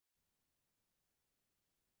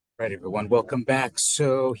Right, everyone, welcome back.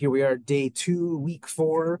 So here we are, day 2, week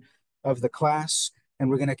 4 of the class, and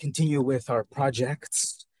we're going to continue with our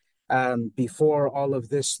projects. Before all of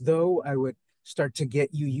this, though, I would start to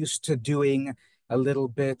get you used to doing a little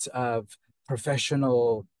bit of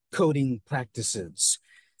professional coding practices.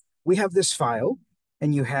 We have this file,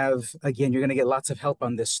 and you have, again, you're going to get lots of help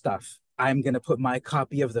on this stuff. I'm going to put my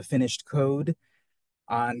copy of the finished code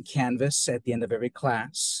on Canvas at the end of every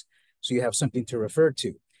class, so you have something to refer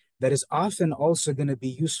to. That is often also going to be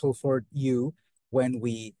useful for you when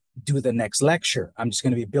we do the next lecture. I'm just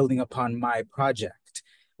going to be building upon my project.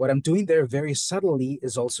 What I'm doing there very subtly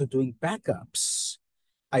is also doing backups.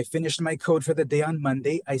 I finished my code for the day on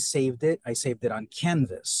Monday. I saved it. I saved it on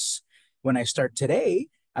Canvas. When I start today,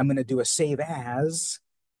 I'm going to do a save as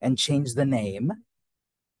and change the name.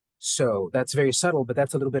 So that's very subtle, but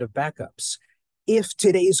that's a little bit of backups. If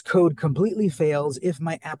today's code completely fails, if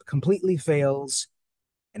my app completely fails,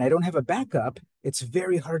 and I don't have a backup, it's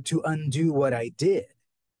very hard to undo what I did.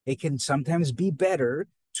 It can sometimes be better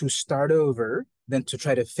to start over than to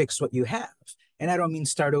try to fix what you have. And I don't mean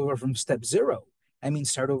start over from step 0. I mean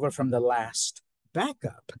start over from the last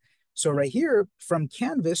backup. So right here from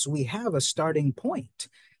Canvas, we have a starting point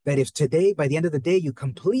that if today, by the end of the day, you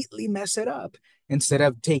completely mess it up, instead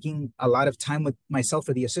of taking a lot of time with myself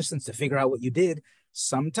or the assistants to figure out what you did,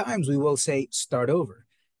 sometimes we will say start over.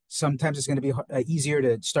 Sometimes it's going to be easier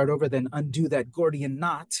to start over than undo that Gordian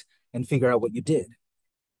knot and figure out what you did.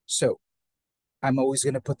 So I'm always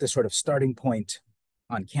going to put this sort of starting point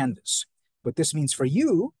on Canvas. What this means for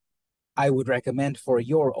you, I would recommend for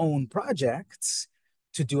your own projects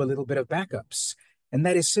to do a little bit of backups. And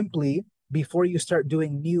that is simply, before you start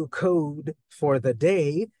doing new code for the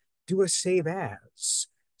day, do a save as.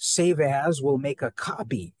 Save as will make a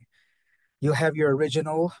copy. You'll have your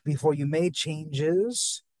original before you made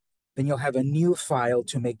changes, then you'll have a new file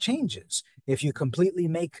to make changes. If you completely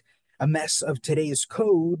make a mess of today's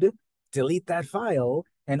code, delete that file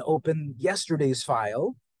and open yesterday's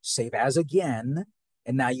file, save as again,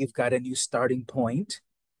 and now you've got a new starting point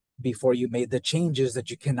before you made the changes that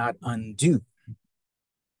you cannot undo.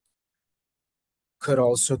 Could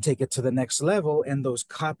also take it to the next level, and those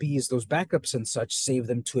copies, those backups and such, save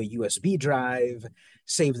them to a USB drive,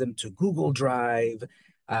 save them to Google Drive,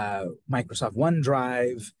 Microsoft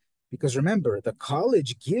OneDrive. Because remember, the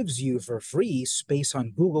college gives you for free space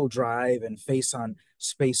on Google Drive and space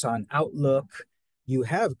on Outlook. You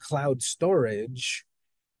have cloud storage.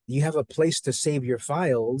 You have a place to save your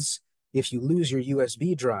files. If you lose your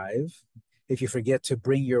USB drive, if you forget to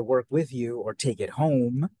bring your work with you or take it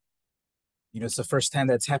home, it's the first time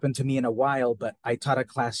that's happened to me in a while, but I taught a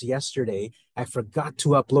class yesterday. I forgot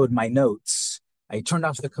to upload my notes. I turned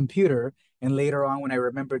off the computer, and later on, when I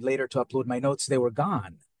remembered later to upload my notes, they were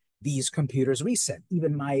gone. These computers reset,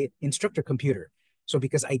 even my instructor computer. So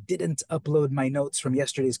because I didn't upload my notes from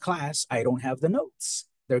yesterday's class, I don't have the notes.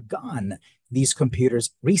 They're gone. These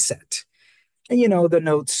computers reset. And the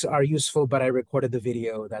notes are useful, but I recorded the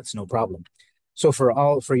video. That's no problem. So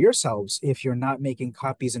for yourselves, if you're not making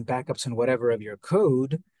copies and backups and whatever of your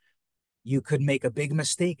code, you could make a big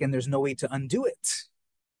mistake and there's no way to undo it.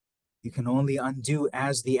 You can only undo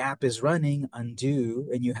as the app is running,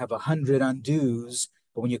 undo, and you have 100 undos.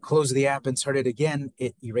 But when you close the app and start it again,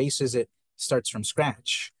 it erases it, starts from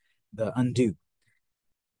scratch, the undo.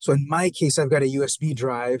 So in my case, I've got a USB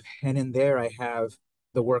drive, and in there I have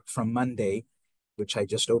the work from Monday, which I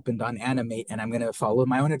just opened on Animate, and I'm going to follow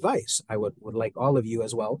my own advice. I would like all of you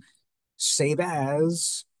as well. Save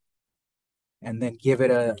as, and then give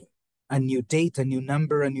it a new date, a new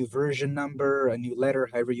number, a new version number, a new letter,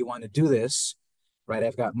 however you want to do this, right?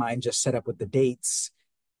 I've got mine just set up with the dates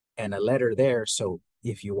and a letter there. So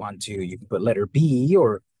if you want to, you can put letter B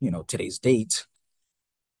or, today's date.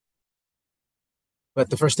 But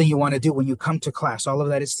the first thing you want to do when you come to class, all of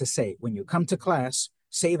that is to say, when you come to class,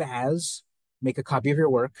 save as, make a copy of your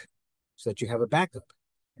work so that you have a backup.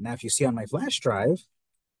 And now if you see on my flash drive,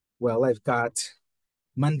 well, I've got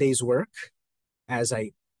Monday's work as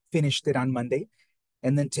I finished it on Monday,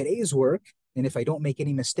 and then today's work. And if I don't make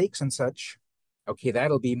any mistakes and such, okay,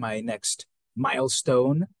 that'll be my next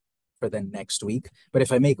milestone for the next week. But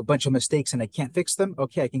if I make a bunch of mistakes and I can't fix them,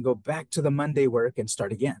 okay, I can go back to the Monday work and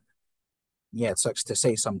start again. Yeah, it sucks to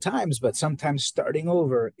say sometimes, but sometimes starting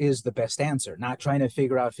over is the best answer. Not trying to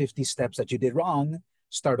figure out 50 steps that you did wrong,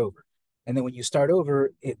 start over. And then when you start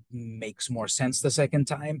over, it makes more sense the second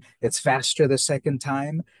time. It's faster the second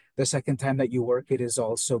time. The second time that you work, it is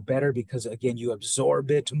also better because, again, you absorb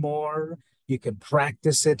it more. You can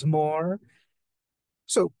practice it more.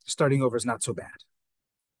 So starting over is not so bad.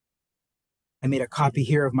 I made a copy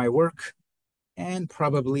here of my work, And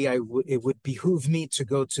probably it would behoove me to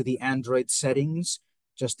go to the Android settings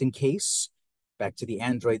just in case. Back to the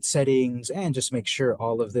Android settings and just make sure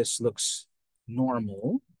all of this looks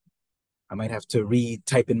normal. I might have to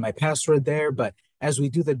re-type in my password there, but as we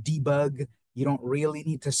do the debug, you don't really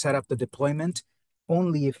need to set up the deployment,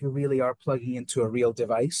 only if you really are plugging into a real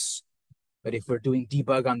device. But if we're doing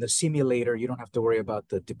debug on the simulator, you don't have to worry about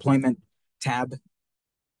the deployment tab.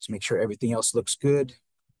 Just make sure everything else looks good.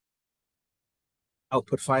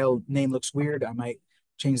 Output file name looks weird. I might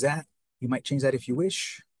change that. You might change that if you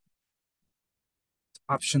wish. It's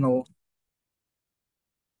optional.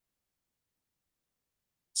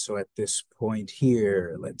 So at this point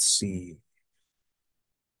here, let's see.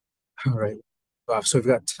 All right. So we've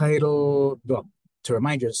got title. Well, to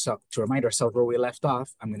remind ourselves where we left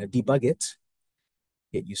off, I'm going to debug it.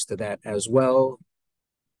 Get used to that as well.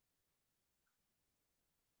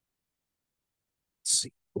 Let's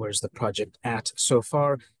see, where's the project at so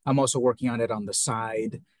far? I'm also working on it on the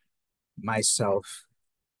side myself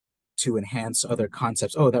to enhance other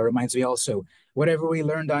concepts. Oh, that reminds me also, whatever we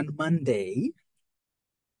learned on Monday,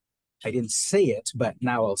 I didn't say it, but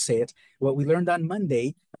now I'll say it. What we learned on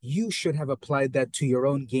Monday, you should have applied that to your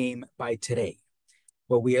own game by today.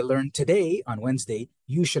 What we learned today on Wednesday,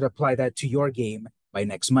 you should apply that to your game by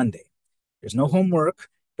next Monday. There's no homework,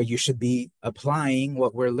 but you should be applying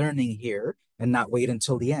what we're learning here and not wait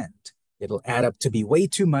until the end. It'll add up to be way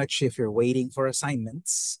too much if you're waiting for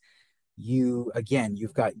assignments. You've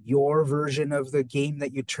got your version of the game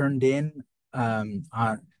that you turned in on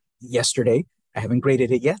yesterday. I haven't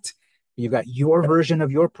graded it yet. You've got your version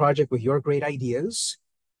of your project with your great ideas.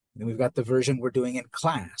 And then we've got the version we're doing in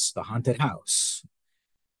class, the haunted house.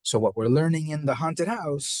 So what we're learning in the haunted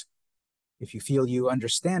house, if you feel you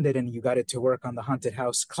understand it and you got it to work on the haunted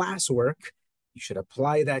house classwork, you should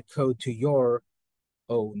apply that code to your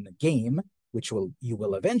own game, which you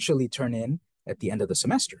will eventually turn in at the end of the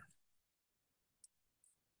semester.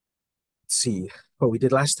 Let's see. What we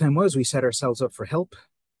did last time was we set ourselves up for help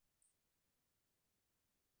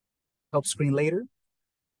screen later.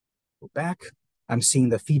 Go back. I'm seeing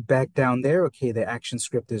the feedback down there. Okay, the action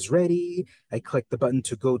script is ready. I click the button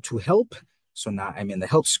to go to help. So now I'm in the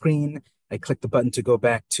help screen. I click the button to go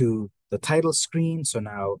back to the title screen. So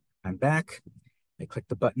now I'm back. I click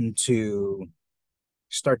the button to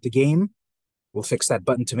start the game. We'll fix that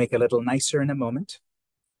button to make it a little nicer in a moment.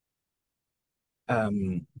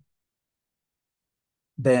 Then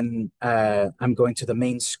I'm going to the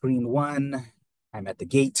main screen one. I'm at the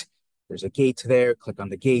gate. There's a gate there. Click on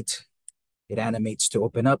the gate. It animates to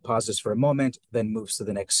open up, pauses for a moment, then moves to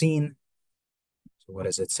the next scene. So what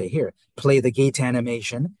does it say here? Play the gate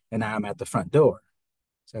animation, and now I'm at the front door.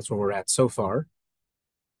 So that's where we're at so far.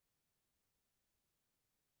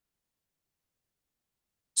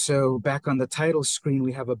 So back on the title screen,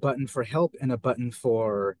 we have a button for help and a button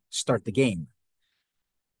for start the game.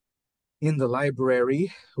 In the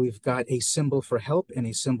library, we've got a symbol for help and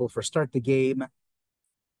a symbol for start the game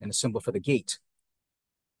and a symbol for the gate.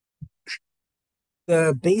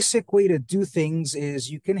 The basic way to do things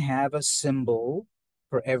is you can have a symbol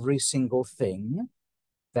for every single thing.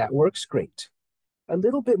 That works great. A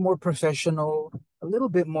little bit more professional, a little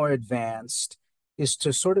bit more advanced is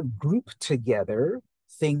to sort of group together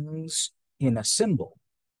things in a symbol.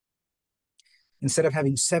 Instead of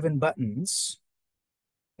having 7 buttons,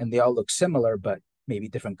 and they all look similar, but maybe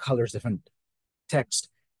different colors, different text,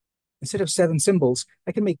 instead of 7 symbols,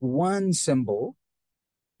 I can make one symbol,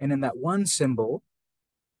 and in that one symbol,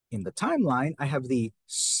 in the timeline, I have the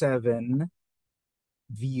 7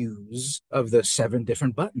 views of the 7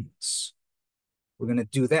 different buttons. We're going to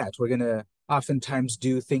do that. We're going to oftentimes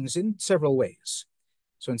do things in several ways.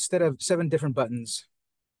 So instead of 7 different buttons,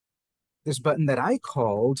 this button that I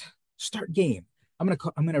called Start Game, I'm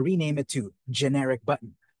going to rename it to Generic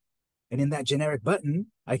Button. And in that generic button,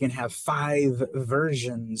 I can have 5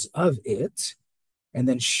 versions of it and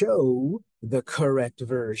then show the correct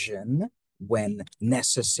version when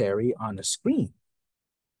necessary on a screen.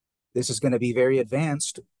 This is going to be very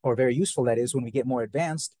advanced, or very useful, that is, when we get more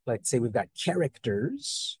advanced. Like, say we've got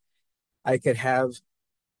characters. I could have,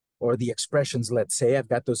 or the expressions, let's say, I've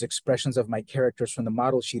got those expressions of my characters from the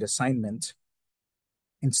model sheet assignment.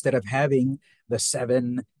 Instead of having the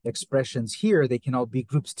 7 expressions here, they can all be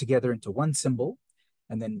grouped together into one symbol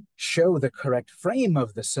and then show the correct frame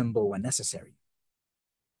of the symbol when necessary.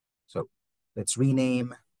 So let's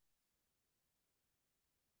rename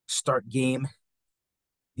Start Game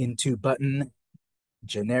into button,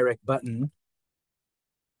 generic button.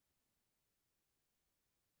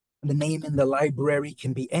 The name in the library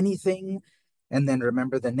can be anything. And then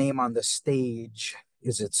remember, the name on the stage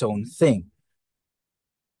is its own thing.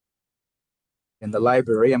 In the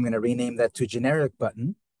library, I'm going to rename that to generic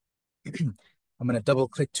button. I'm going to double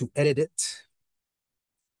click to edit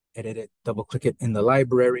it, double click it in the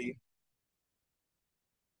library.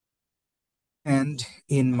 And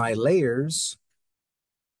in my layers,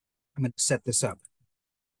 I'm going to set this up.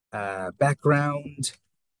 Background,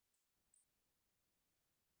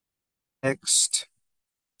 text,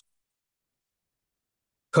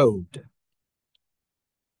 code.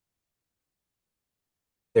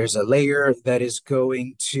 There's a layer that is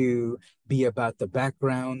going to be about the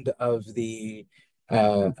background of the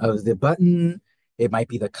button. It might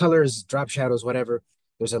be the colors, drop shadows, whatever.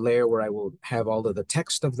 There's a layer where I will have all of the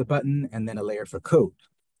text of the button and then a layer for code.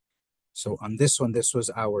 So on this one, this was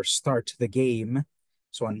our start the game.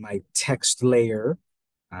 So on my text layer,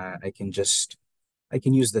 I can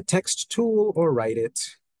use the text tool or write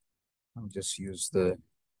it. I'll just use the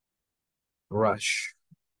brush.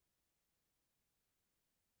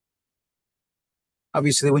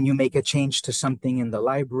 Obviously, when you make a change to something in the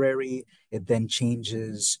library, it then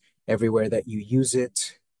changes everywhere that you use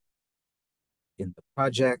it in the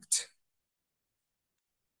project.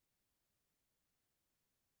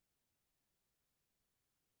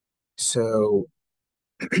 So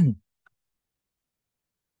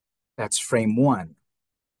that's frame one.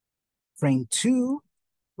 Frame two,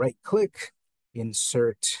 right click,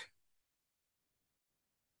 insert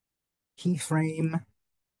keyframe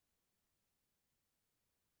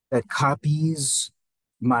that copies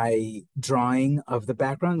my drawing of the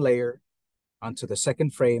background layer onto the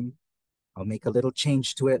second frame. I'll make a little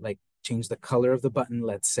change to it, like change the color of the button,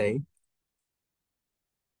 let's say.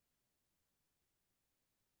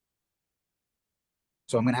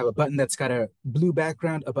 So I'm going to have a button that's got a blue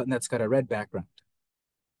background, a button that's got a red background.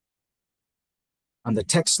 On the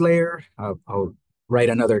text layer, I'll write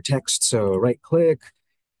another text. So right click,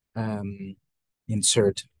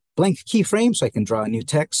 insert blank keyframe so I can draw a new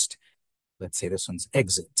text. Let's say this one's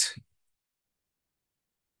exit.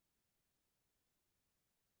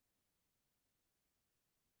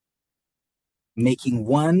 Making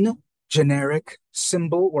one generic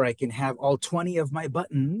symbol where I can have all 20 of my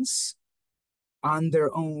buttons on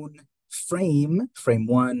their own frame, frame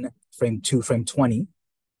one, frame two, frame 20.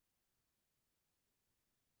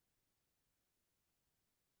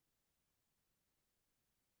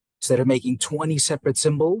 Instead of making 20 separate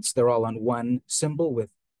symbols, they're all on one symbol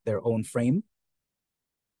with their own frame.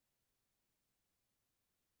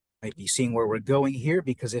 Might be seeing where we're going here,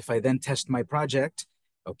 because if I then test my project,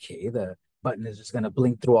 okay, the button is just going to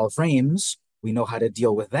blink through all frames. We know how to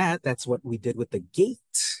deal with that. That's what we did with the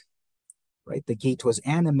gate, right? The gate was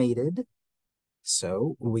animated.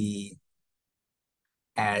 So we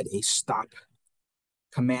add a stop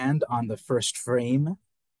command on the first frame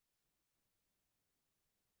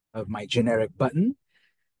of my generic button,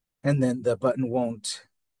 and then the button won't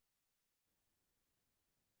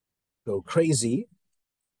go crazy.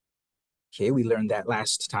 Okay, we learned that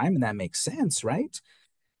last time, and that makes sense, right?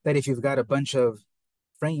 That if you've got a bunch of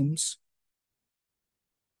frames,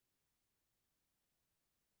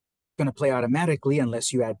 it's going to play automatically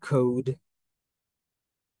unless you add code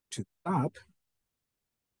to stop.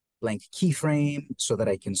 Blank keyframe so that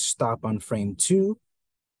I can stop on frame two.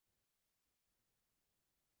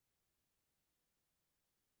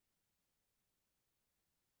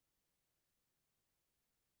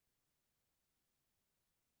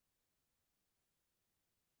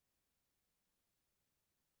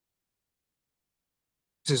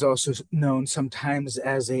 This is also known sometimes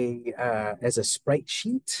as a sprite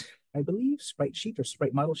sheet, I believe, sprite sheet or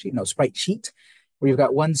sprite model sheet. No, sprite sheet, where you've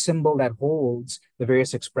got one symbol that holds the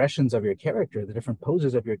various expressions of your character, the different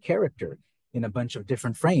poses of your character in a bunch of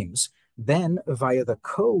different frames. Then via the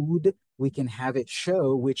code, we can have it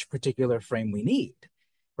show which particular frame we need.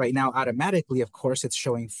 Right now, automatically, of course, it's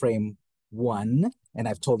showing frame one, and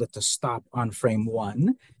I've told it to stop on frame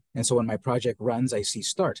one. And so when my project runs, I see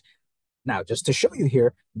start. Now, just to show you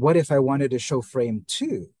here, what if I wanted to show frame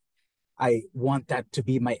two? I want that to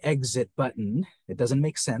be my exit button. It doesn't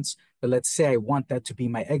make sense, but let's say I want that to be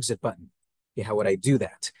my exit button. Okay, how would I do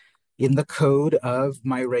that? In the code of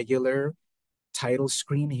my regular title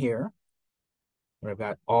screen here, where I've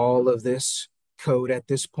got all of this code at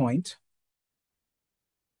this point,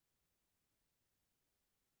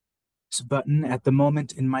 this button at the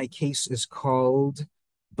moment in my case is called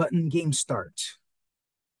button game start.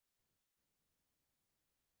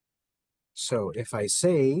 So if I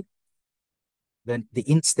say then the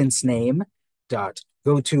instance name dot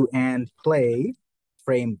go to and play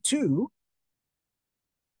frame two,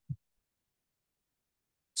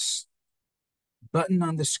 button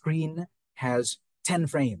on the screen has 10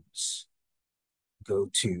 frames. go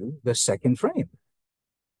to the second frame.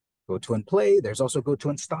 Go to and play. There's also go to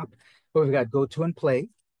and stop. But we've got go to and play.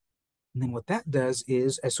 And then what that does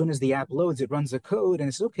is as soon as the app loads, it runs the code and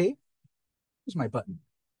it says, okay, here's my button.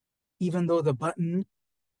 Even though the button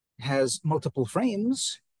has multiple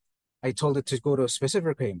frames, I told it to go to a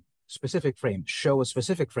specific frame, show a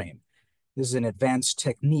specific frame. This is an advanced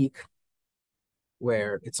technique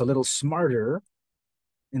where it's a little smarter.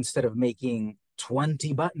 Instead of making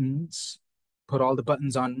 20 buttons, put all the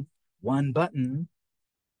buttons on one button,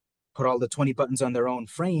 put all the 20 buttons on their own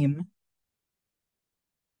frame.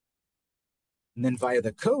 And then via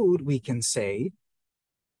the code, we can say,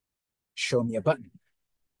 show me a button.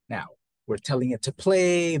 Now, we're telling it to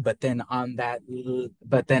play, but then on that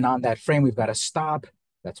frame, we've got to stop.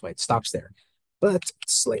 That's why it stops there. But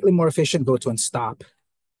slightly more efficient, go to and stop.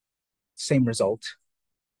 Same result.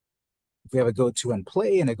 If we have a go to and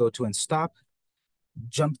play and a go to and stop,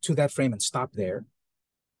 jump to that frame and stop there.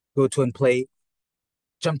 Go to and play,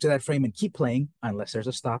 jump to that frame and keep playing unless there's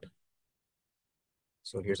a stop.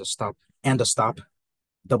 So here's a stop and a stop,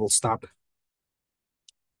 double stop.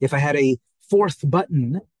 If I had a fourth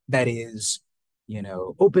button that is,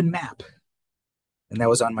 open map, and that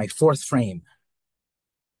was on my fourth frame,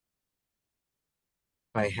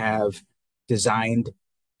 I have designed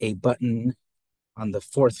a button on the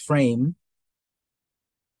fourth frame.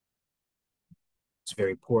 It's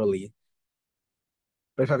very poorly.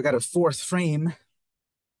 But if I've got a fourth frame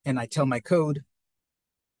and I tell my code,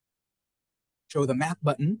 show the map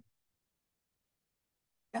button,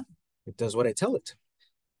 yeah, it does what I tell it.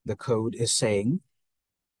 The code is saying,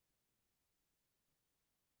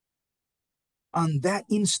 on that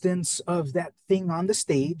instance of that thing on the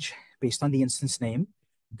stage, based on the instance name,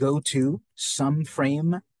 go to some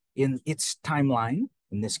frame in its timeline,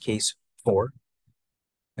 in this case, 4,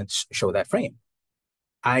 and show that frame.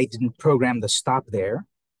 I didn't program the stop there,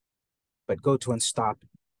 but go to and stop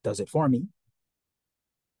does it for me,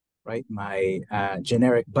 right? My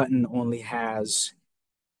generic button only has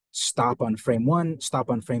stop on frame 1, stop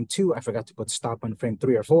on frame 2. I forgot to put stop on frame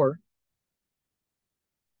 3 or 4.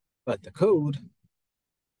 But the code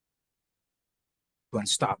go and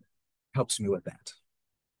stop helps me with that.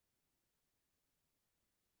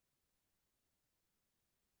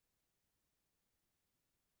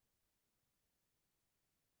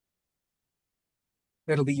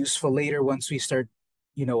 That'll be useful later once we start,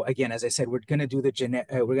 again, as I said, we're going to do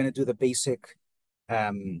the basic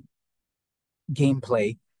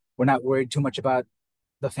gameplay. We're not worried too much about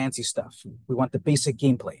the fancy stuff. We want the basic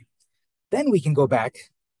gameplay. Then we can go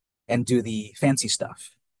back and do the fancy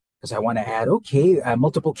stuff because I want to add,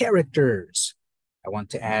 multiple characters. I want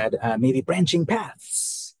to add maybe branching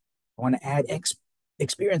paths. I want to add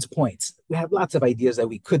experience points. We have lots of ideas that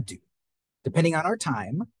we could do. Depending on our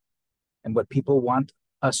time and what people want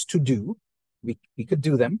us to do, we could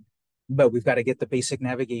do them, but we've got to get the basic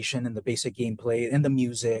navigation and the basic gameplay and the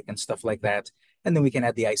music and stuff like that. And then we can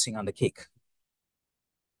add the icing on the cake.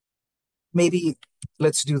 Maybe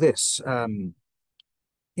let's do this.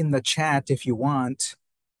 In the chat, if you want,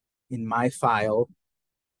 in my file,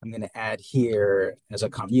 I'm going to add here as a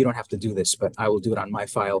comment. You don't have to do this, but I will do it on my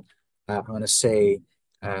file. I'm going to say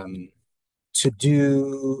to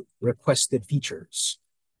do requested features.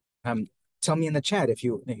 Tell me in the chat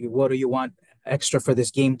what do you want extra for this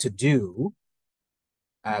game to do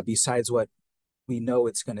besides what we know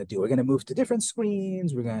it's going to do. We're going to move to different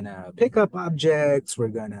screens. We're going to pick up objects. We're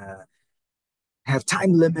going to have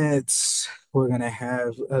time limits. We're going to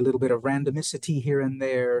have a little bit of randomicity here and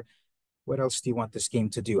there. What else do you want this game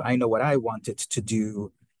to do? I know what I want it to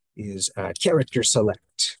do is character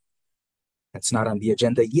select. That's not on the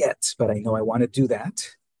agenda yet, but I know I want to do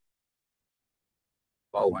that.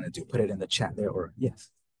 All I want to do, put it in the chat there, or yes.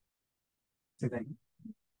 Say that.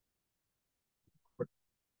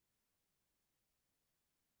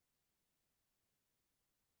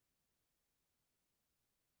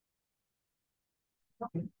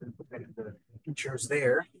 Okay, put that in the features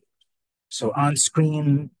there. So on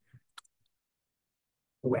screen,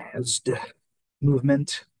 WASD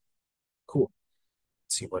movement. Cool.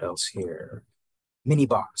 Let's see what else here. Mini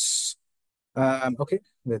boss. Okay,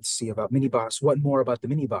 let's see about mini boss. What more about the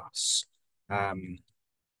mini boss?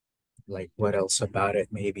 Like what else about it?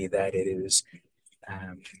 Maybe that it is.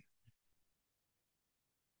 I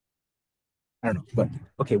don't know, but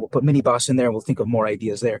okay, we'll put mini boss in there. We'll think of more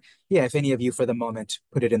ideas there. Yeah, if any of you for the moment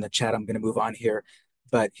put it in the chat, I'm going to move on here.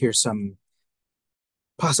 But here's some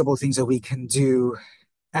possible things that we can do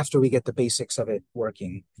after we get the basics of it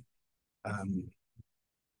working.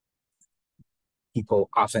 People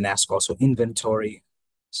often ask also inventory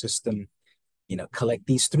system. collect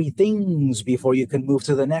these three things before you can move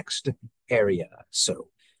to the next area. So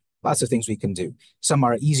lots of things we can do. Some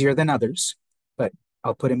are easier than others, but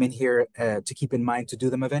I'll put them in here to keep in mind to do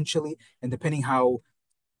them eventually. And depending how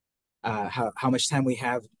much time we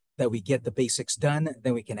have that we get the basics done,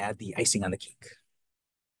 then we can add the icing on the cake.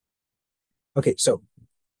 Okay, so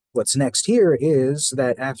what's next here is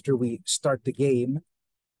that after we start the game,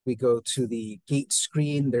 we go to the gate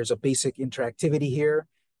screen. There's a basic interactivity here.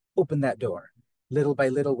 Open that door. Little by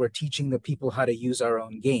little, we're teaching the people how to use our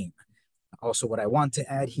own game. Also, what I want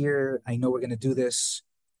to add here, I know we're going to do this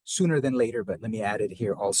sooner than later, but let me add it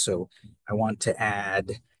here also. I want to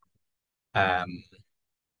add,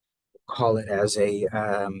 call it as a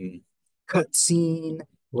cutscene.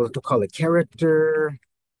 We'll call it character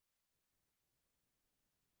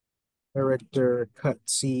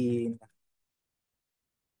cutscene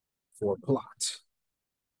for plot.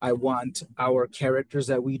 I want our characters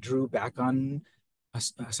that we drew back on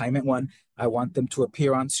assignment one. I want them to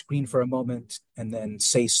appear on screen for a moment and then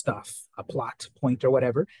say stuff, a plot point or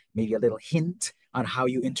whatever, maybe a little hint on how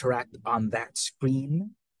you interact on that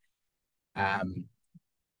screen. And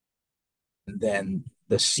then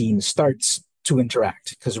the scene starts to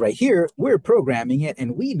interact because right here, we're programming it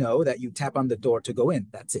and we know that you tap on the door to go in.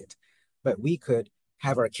 That's it. But we could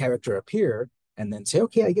have our character appear and then say,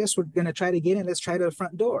 okay, I guess we're going to try to get in. Let's try the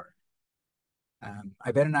front door.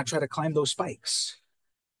 I better not try to climb those spikes.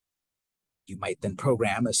 You might then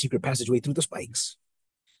program a secret passageway through the spikes.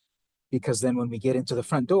 Because then when we get into the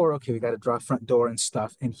front door, okay, we got to draw front door and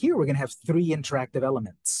stuff. And here we're going to have three interactive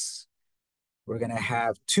elements. We're going to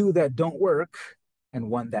have two that don't work and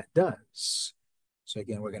one that does. So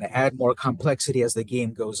again, we're going to add more complexity as the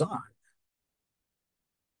game goes on.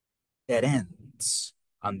 Dead ends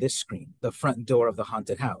on this screen, the front door of the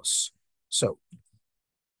haunted house. So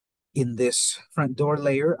in this front door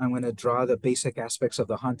layer, I'm going to draw the basic aspects of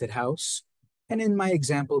the haunted house. And in my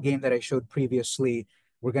example game that I showed previously,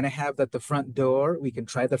 we're going to have that the front door, we can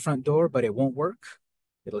try the front door, but it won't work.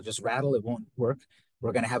 It'll just rattle, it won't work.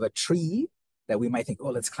 We're going to have a tree that we might think,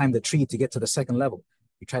 oh, let's climb the tree to get to the second level.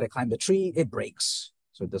 We try to climb the tree, it breaks,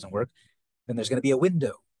 so it doesn't work. Then there's going to be a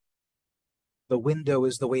window. The window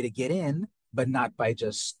is the way to get in, but not by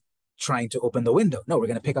just trying to open the window. No, we're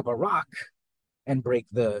going to pick up a rock and break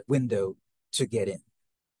the window to get in.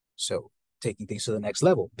 So taking things to the next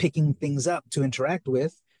level, picking things up to interact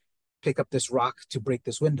with, pick up this rock to break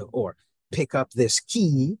this window, or pick up this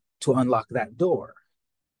key to unlock that door.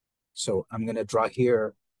 So I'm going to draw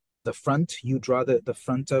here the front. You draw the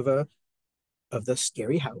front of the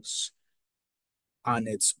scary house. On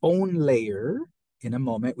its own layer, in a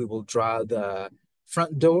moment, we will draw the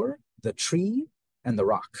front door, the tree, and the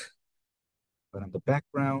rock. But on the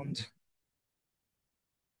background,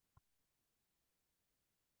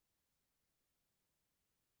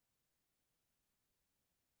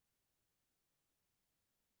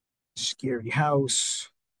 scary house.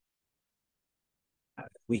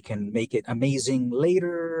 We can make it amazing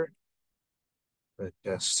later, but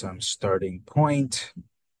just some starting point.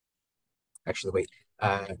 Actually, wait,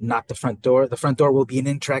 not the front door. The front door will be an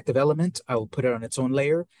interactive element. I will put it on its own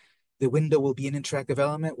layer. The window will be an interactive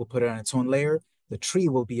element. We'll put it on its own layer. The tree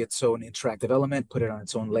will be its own interactive element. Put it on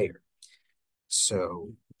its own layer.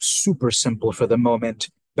 So super simple for the moment.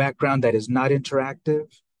 Background that is not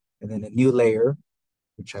interactive, and then a new layer,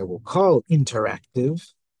 which I will call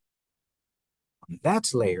interactive. On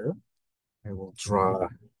that layer, I will draw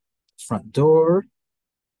front door,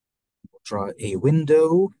 draw a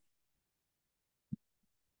window,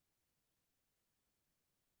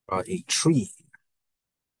 draw a tree.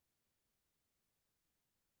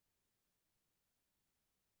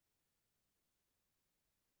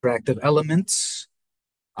 Interactive elements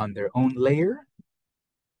on their own layer,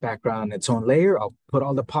 background its own layer. I'll put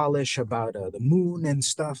all the polish about the moon and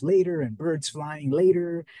stuff later and birds flying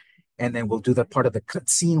later. And then we'll do that part of the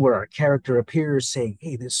cutscene where our character appears saying,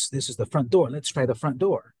 hey, this is the front door. Let's try the front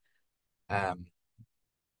door. And,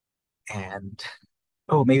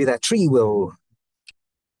 oh, maybe that tree will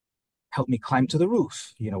help me climb to the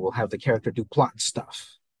roof. We'll have the character do plot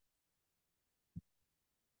stuff.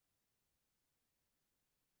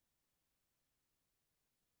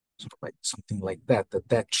 Like something like that,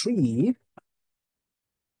 that tree, if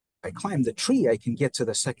I climb the tree, I can get to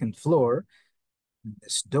the second floor.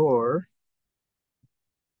 This door,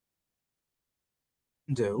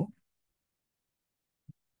 window,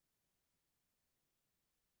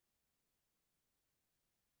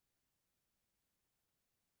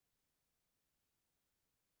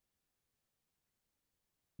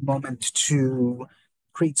 moment to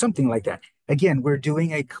create something like that. again, we're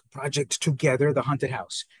doing a project together, the haunted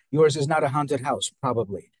house. Yours is not a haunted house,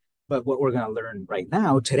 probably. But what we're going to learn right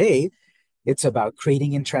now, today, it's about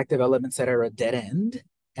creating interactive elements that are a dead end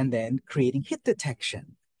and then creating hit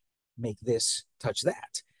detection. Make this, touch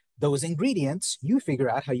that. Those ingredients, you figure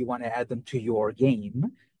out how you want to add them to your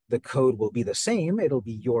game. The code will be the same. It'll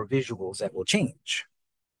be your visuals that will change.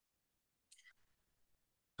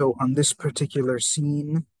 So on this particular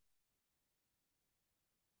scene,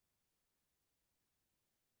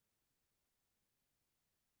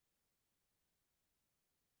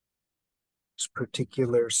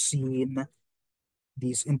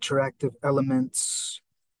 these interactive elements,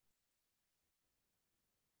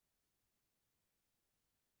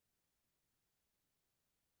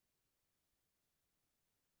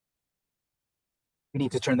 we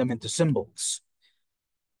need to turn them into symbols.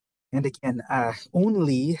 And again,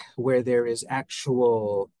 only where there is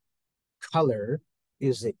actual color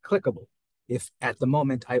is it clickable. If at the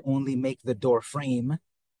moment I only make the door frame,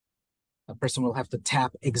 a person will have to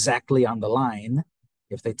tap exactly on the line.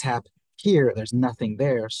 If they tap here, there's nothing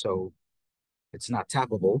there, so it's not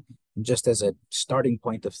tappable. And just as a starting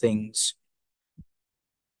point of things,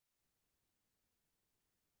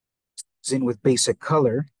 it's in with basic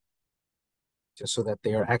color, just so that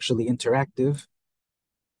they are actually interactive.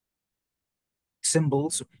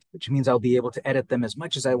 Symbols, which means I'll be able to edit them as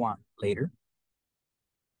much as I want later.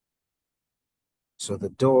 So the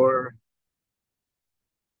door,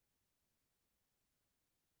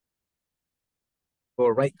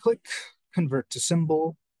 or right click, convert to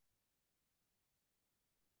symbol.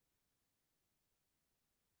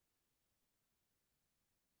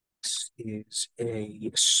 This is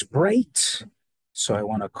a sprite. So I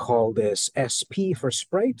want to call this SP for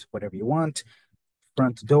sprite, whatever you want.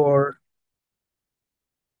 Front door,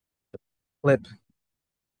 flip,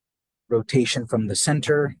 rotation from the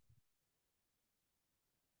center.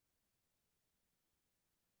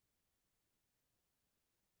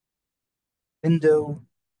 Window,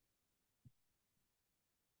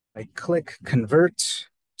 right click, convert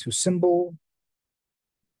to symbol.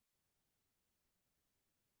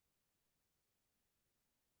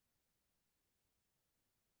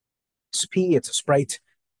 SP, it's a sprite.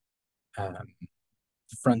 Um,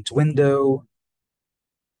 Front window,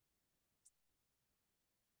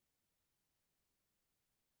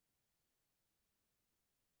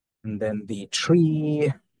 and then the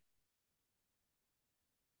tree,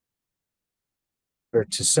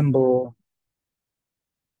 convert to symbol,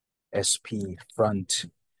 SP front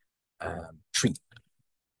tree.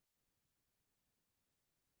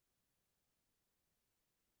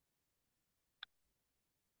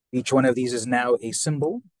 Each one of these is now a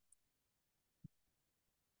symbol.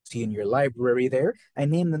 See in your library there. I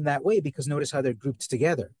named them that way because notice how they're grouped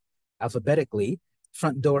together alphabetically.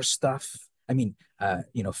 Front door stuff. I mean,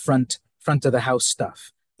 front of the house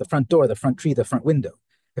stuff. The front door, the front tree, the front window.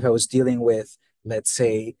 If I was dealing with, let's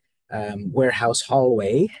say, warehouse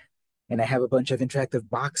hallway, and I have a bunch of interactive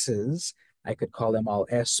boxes, I could call them all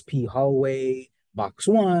SP hallway box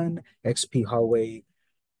one, XP hallway,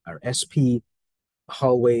 or SP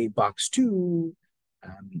hallway box two,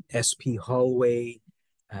 SP hallway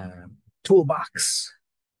toolbox,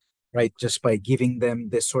 right? Just by giving them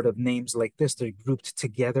this sort of names like this, they're grouped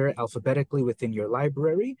together alphabetically within your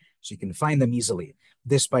library, so you can find them easily.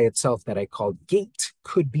 This by itself that I called gate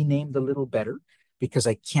could be named a little better because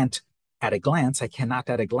I cannot at a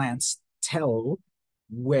glance tell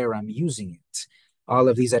where I'm using it. All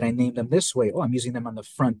of these that I named them this way, oh, I'm using them on the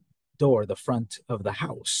front door, the front of the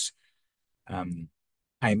house.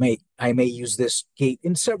 I may use this gate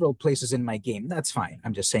in several places in my game. That's fine.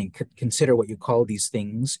 I'm just saying consider what you call these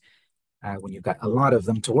things when you've got a lot of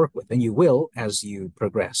them to work with, and you will as you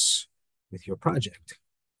progress with your project.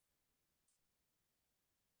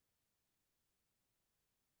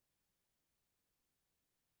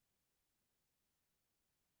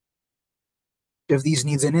 If these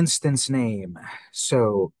needs an instance name,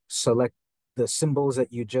 so select the symbols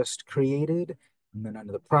that you just created, and then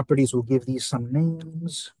under the properties, we'll give these some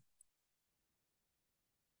names.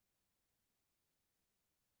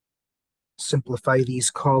 Simplify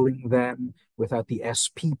these, calling them without the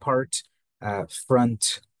SP part,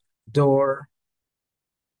 front door.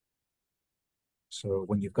 So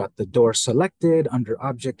when you've got the door selected under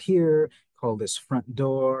object here, call this front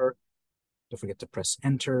door. Don't forget to press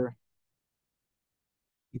enter.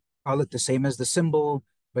 You call it the same as the symbol,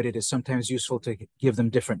 but it is sometimes useful to give them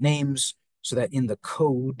different names so that in the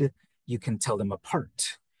code, you can tell them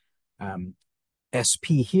apart.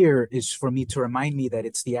 SP here is for me to remind me that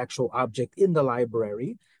it's the actual object in the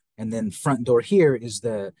library. And then front door here is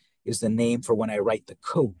the name for when I write the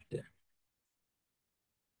code.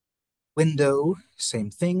 Window,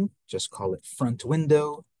 same thing, just call it front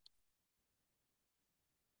window.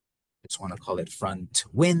 Just want to call it front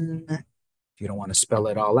win. If you don't want to spell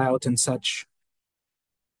it all out and such,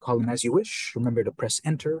 call them as you wish. Remember to press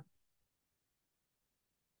enter.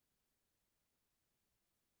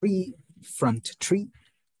 Tree, front tree.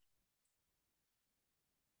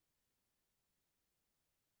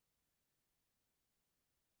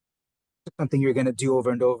 Something you're going to do over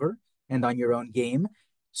and over and on your own game.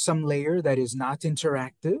 Some layer that is not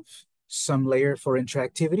interactive, some layer for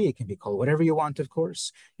interactivity. It can be called whatever you want, of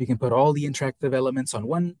course. You can put all the interactive elements on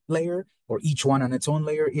one layer or each one on its own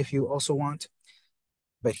layer if you also want.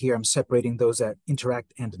 But here I'm separating those that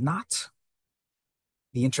interact and not.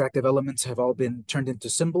 The interactive elements have all been turned into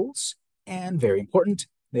symbols, and very important,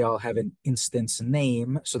 they all have an instance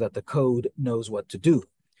name so that the code knows what to do,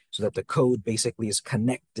 so that the code basically is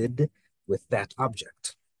connected with that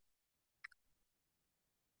object.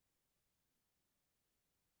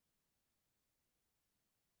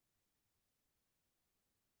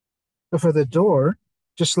 So for the door,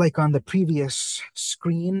 just like on the previous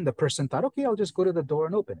screen, the person thought, okay, I'll just go to the door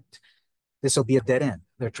and open it. This will be a dead end.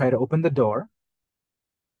 They'll try to open the door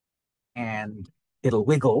and it'll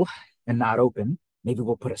wiggle and not open. Maybe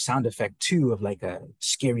we'll put a sound effect too of like a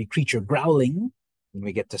scary creature growling when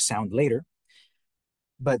we get to sound later.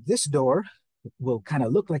 But this door will kind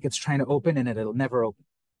of look like it's trying to open and it'll never open.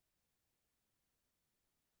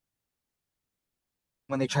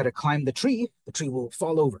 When they try to climb the tree will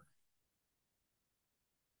fall over.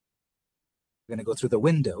 We're going to go through the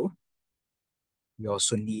window. We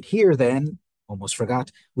also need here then, almost forgot,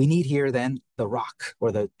 we need here then the rock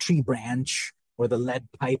or the tree branch or the lead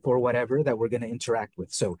pipe or whatever that we're going to interact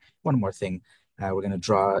with. So one more thing, we're going to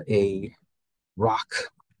draw a rock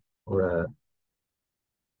or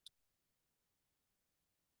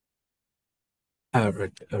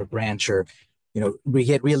a branch, or we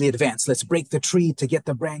get really advanced. Let's break the tree to get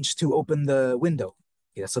the branch to open the window.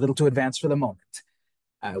 Okay, that's a little too advanced for the moment.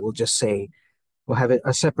 We'll just say we'll have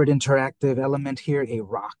a separate interactive element here, a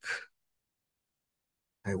rock.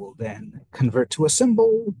 I will then convert to a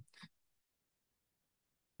symbol.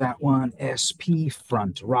 That one, SP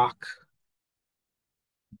front rock.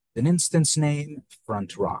 An instance name,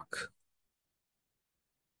 front rock.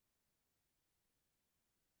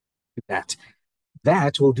 That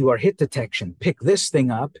that will do our hit detection. Pick this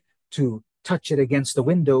thing up to touch it against the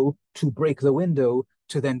window, to break the window,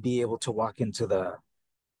 to then be able to walk into the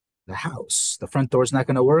house. The front door is not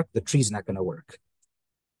going to work. The tree's not going to work.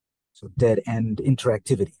 So dead end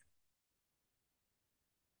interactivity.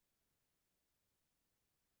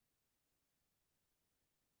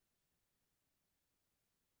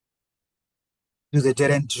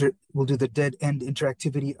 We'll do the dead end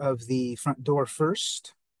interactivity of the front door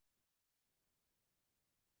first.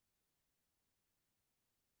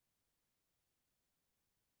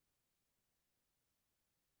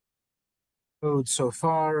 Code so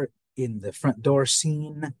far in the front door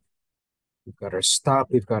scene. We've got our stop,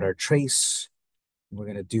 we've got our trace. We're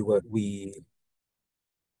going to do what we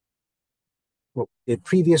did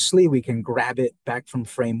previously. We can grab it back from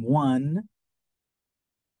frame one,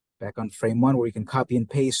 back on frame one, where we can copy and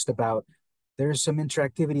paste about there's some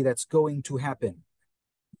interactivity that's going to happen,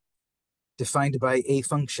 defined by a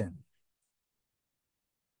function.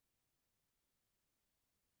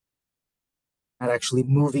 Not actually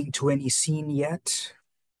moving to any scene yet.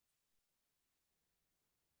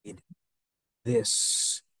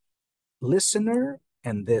 This listener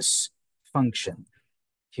and this function.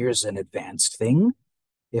 Here's an advanced thing.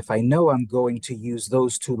 If I know I'm going to use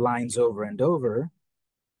those two lines over and over,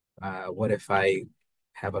 what if I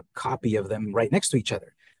have a copy of them right next to each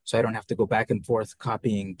other? So I don't have to go back and forth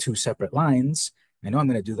copying two separate lines. I know I'm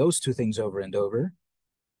going to do those two things over and over.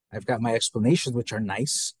 I've got my explanations, which are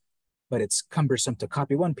nice, but it's cumbersome to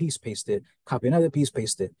copy one piece, paste it, copy another piece,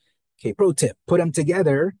 paste it. Okay, pro tip, put them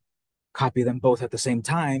together, copy them both at the same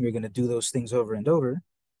time. You're going to do those things over and over.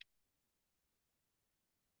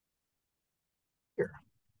 Here.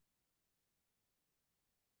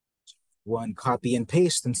 One copy and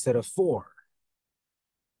paste instead of four.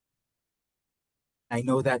 I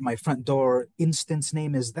know that my front door instance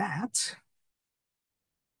name is that.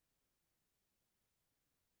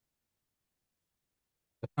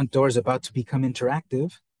 The front door is about to become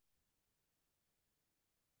interactive.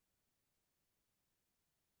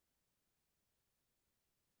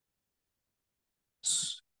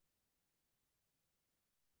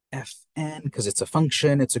 FN, because it's a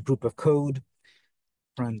function, it's a group of code.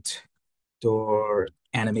 Front door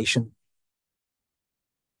animation.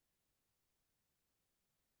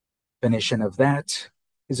 Definition of that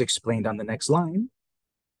is explained on the next line.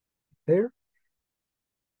 there.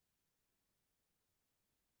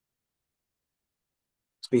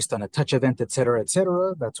 It's based on a touch event, et cetera, et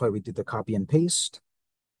cetera. That's why we did the copy and paste.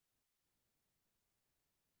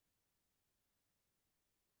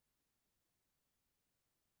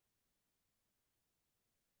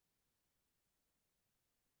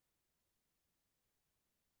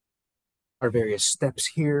 Our various steps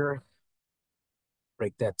here.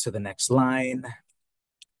 Break that to the next line.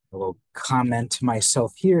 I will comment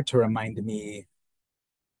myself here to remind me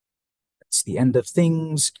it's the end of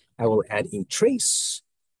things. I will add a trace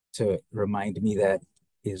to remind me that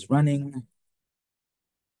is running.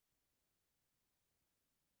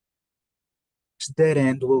 Dead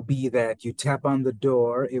end will be that you tap on the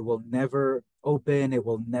door, it will never open, it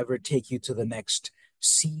will never take you to the next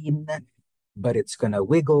scene, but it's going to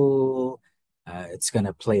wiggle, it's going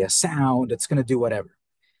to play a sound, it's going to do whatever.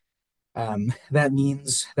 That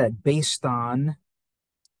means that based on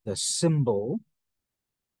the symbol,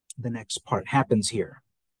 the next part happens here.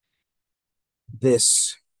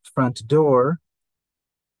 This front door,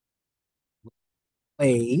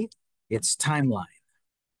 play its timeline.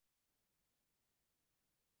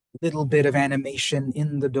 Little bit of animation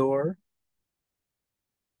in the door,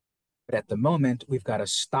 but at the moment we've got to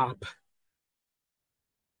stop.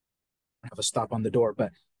 Have a stop on the door,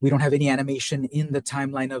 but we don't have any animation in the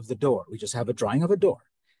timeline of the door. We just have a drawing of a door.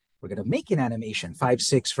 We're going to make an animation, 5,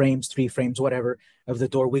 6 frames, 3 frames, whatever, of the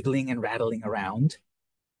door wiggling and rattling around.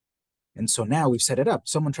 And so now we've set it up.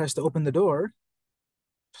 Someone tries to open the door,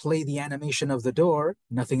 play the animation of the door,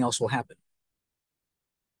 nothing else will happen.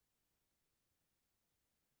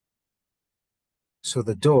 So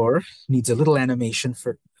the door needs a little animation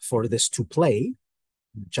for this to play.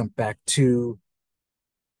 Jump back to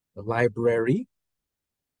the library,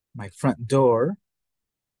 my front door,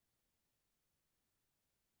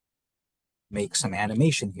 make some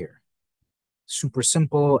animation here. Super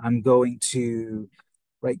simple. I'm going to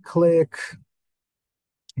right click,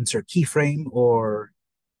 insert keyframe or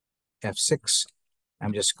F6.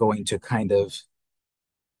 I'm just going to kind of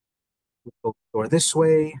go door this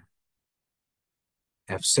way,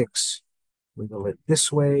 F6, wiggle it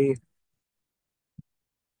this way,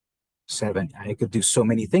 7. I could do so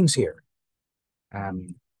many things here.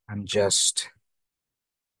 I'm just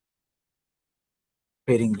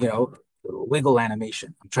creating, wiggle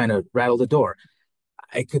animation. I'm trying to rattle the door.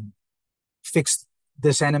 I could fix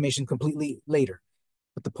this animation completely later.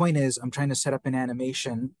 But the point is, I'm trying to set up an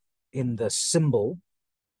animation in the symbol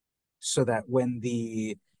so that when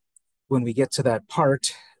we get to that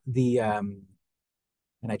part, and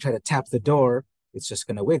I try to tap the door, it's just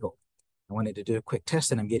going to wiggle. I wanted to do a quick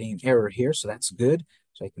test, and I'm getting an error here, so that's good.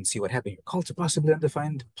 So I can see what happened here. Call to possibly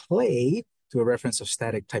undefined play to a reference of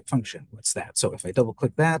static type function. What's that? So if I double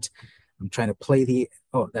click that, I'm trying to play the,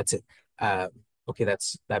 oh, that's it. Okay,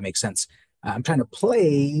 that makes sense. I'm trying to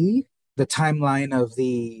play the timeline of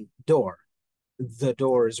the door. The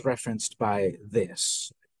door is referenced by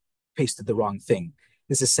this. Pasted the wrong thing.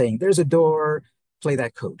 This is saying there's a door, play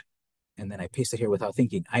that code. And then I pasted here without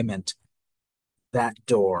thinking. I meant that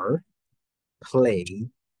door, play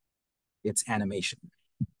its animation.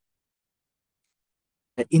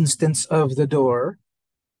 An instance of the door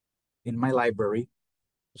in my library,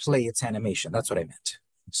 play its animation. That's what I meant.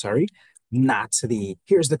 Sorry, not the,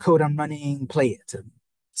 here's the code I'm running, play it.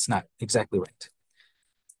 It's not exactly right.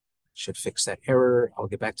 Should fix that error. I'll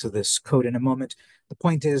get back to this code in a moment. The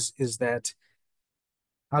point is that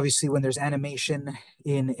obviously when there's animation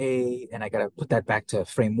in a, and I got to put that back to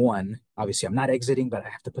frame 1. Obviously I'm not exiting, but I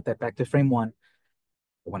have to put that back to frame 1.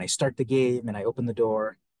 When I start the game and I open the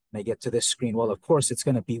door and I get to this screen, well, of course, it's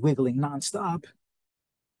going to be wiggling nonstop.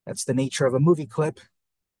 That's the nature of a movie clip.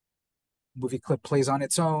 Movie clip plays on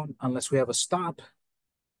its own unless we have a stop.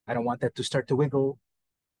 I don't want that to start to wiggle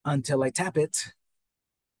until I tap it.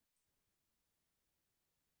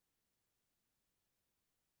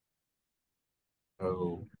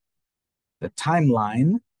 So the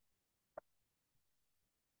timeline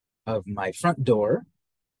of my front door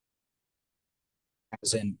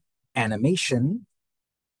has an animation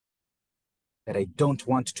that I don't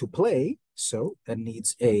want to play, so that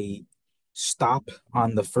needs a stop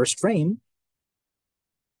on the first frame.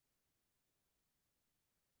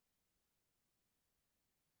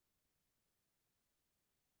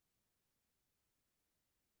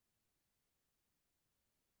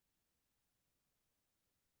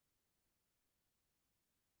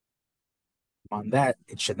 On that,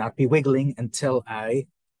 it should not be wiggling until I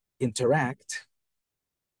interact.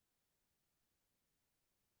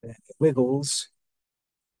 It wiggles.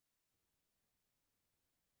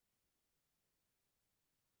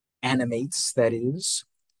 Animates, that is.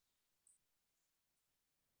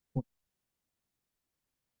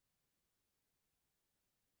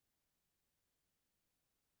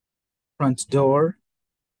 Front door.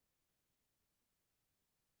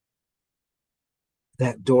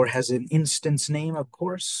 That door has an instance name, of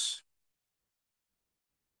course.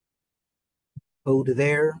 Code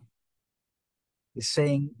there is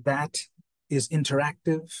saying that is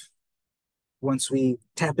interactive. Once we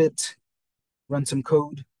tap it, run some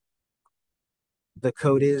code, the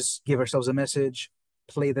code is give ourselves a message,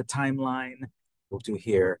 play the timeline. We'll do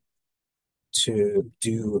here to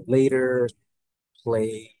do later,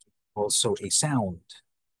 play also a sound,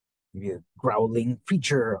 maybe a growling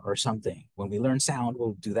creature or something. When we learn sound,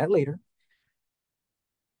 we'll do that later.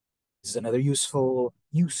 This is another useful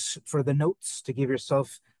use for the notes to give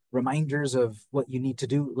yourself reminders of what you need to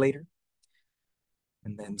do later.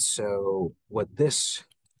 And then so what this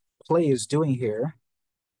play is doing here,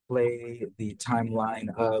 play the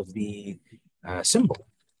timeline of the symbol.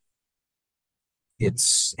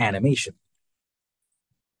 It's animation.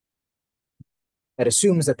 That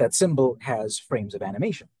assumes that that symbol has frames of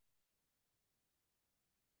animation,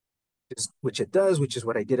 which it does, which is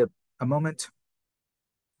what I did a moment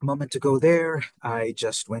ago there. I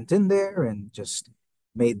just went in there and just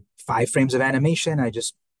made 5 frames of animation. I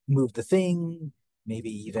just moved the thing,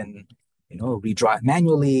 maybe even, redraw it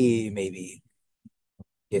manually, maybe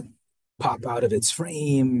it pop out of its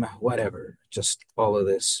frame, whatever, just all of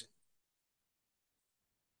this.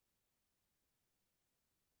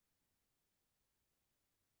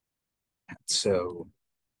 So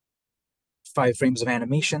 5 frames of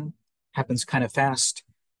animation happens kind of fast.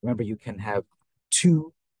 Remember, you can have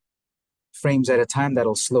 2 frames at a time.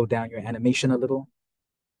 That'll slow down your animation a little.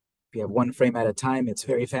 If you have 1 frame at a time, it's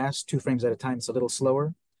very fast. 2 frames at a time, it's a little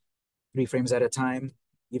slower. 3 frames at a time,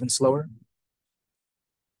 even slower.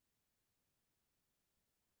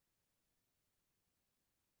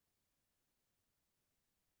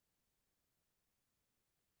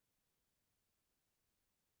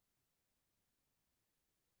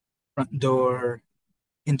 Front door,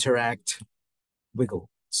 interact,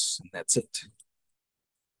 wiggles, and that's it.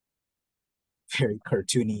 Very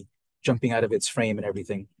cartoony, jumping out of its frame and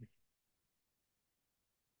everything.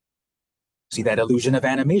 See that illusion of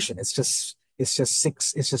animation? It's just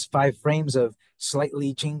 5 frames of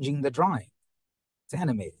slightly changing the drawing. It's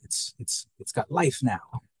animated. It's got life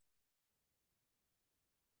now.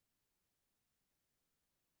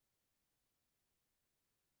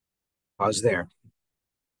 Pause there.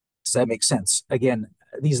 Does that make sense? Again,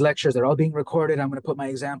 these lectures are all being recorded. I'm going to put my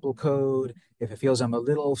example code. If it feels I'm a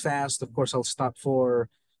little fast, of course I'll stop for.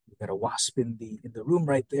 We've got a wasp in the room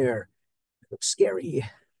right there. It looks scary.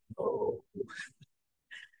 Oh,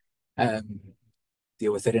 um,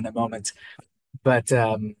 deal with it in a moment. But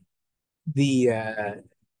the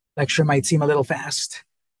lecture might seem a little fast.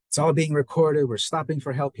 It's all being recorded. We're stopping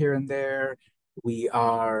for help here and there. We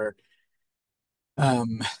are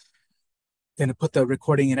um, going to put the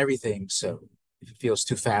recording and everything. So if it feels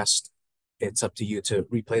too fast, it's up to you to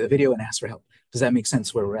replay the video and ask for help. Does that make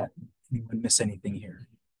sense where we're at? Anyone miss anything here?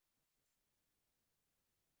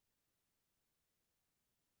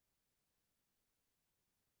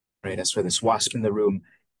 Right, as for this wasp in the room,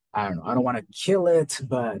 I don't know. I don't want to kill it,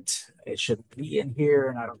 but it should be in here,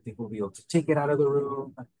 and I don't think we'll be able to take it out of the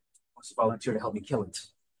room. Let's volunteer to help me kill it.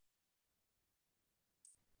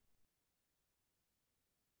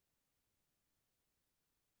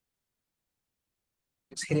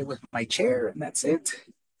 Just hit it with my chair, and that's it.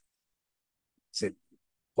 Is it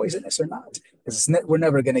poisonous or not? Because we're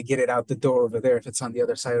never going to get it out the door over there if it's on the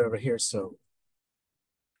other side over here. So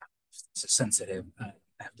it's sensitive.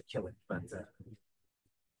 I have to kill it, but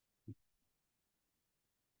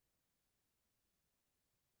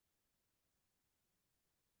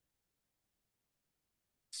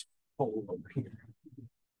it's hole over here.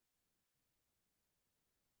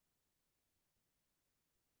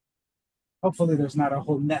 Hopefully, there's not a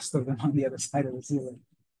whole nest of them on the other side of the ceiling.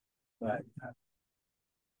 But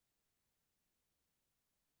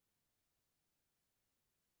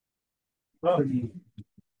well,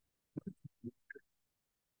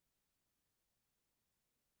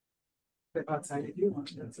 step outside if you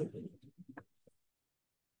want. That's it.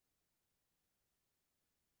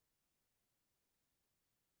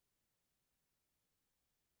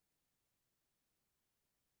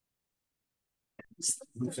 The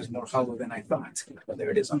roof is more hollow than I thought. But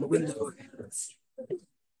there it is on the window. But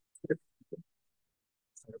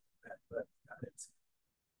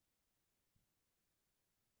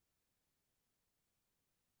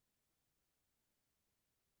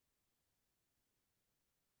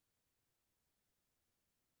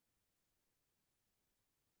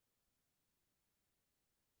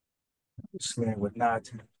Slayer would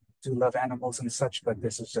not. do love animals and such, but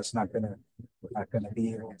this is just not gonna, we're not gonna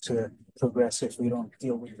be able to progress if we don't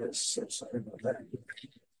deal with this. So sorry about that.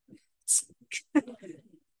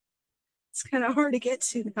 It's kind of hard to get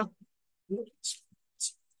to now.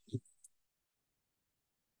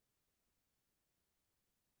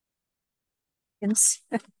 Yes.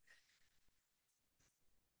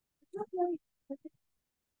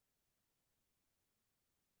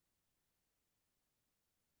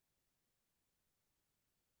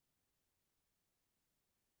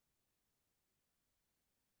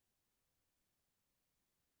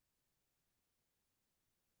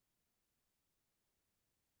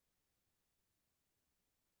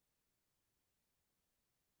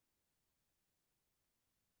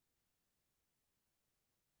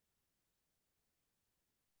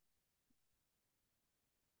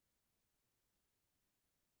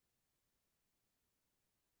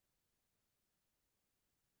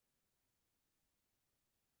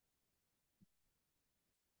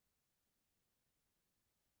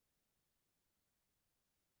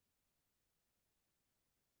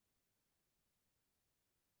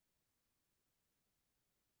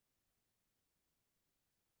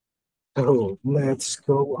 So let's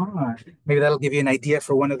go on. Maybe that'll give you an idea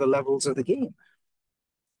for one of the levels of the game.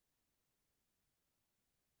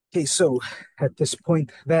 Okay, so at this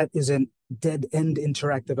point, that is a dead end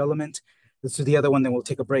interactive element. This is the other one, then we'll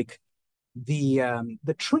take a break. The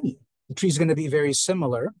tree. The tree is going to be very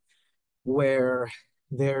similar, where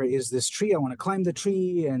there is this tree. I want to climb the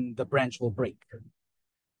tree, and the branch will break.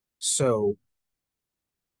 So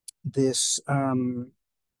this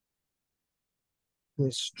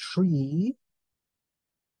tree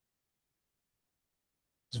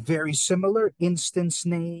is very similar. Instance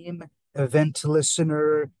name, event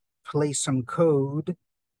listener, play some code,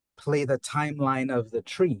 play the timeline of the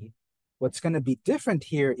tree. What's going to be different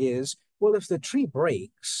here is, well, if the tree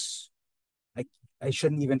breaks, I, I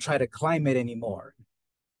shouldn't even try to climb it anymore.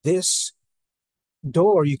 This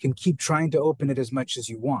door, you can keep trying to open it as much as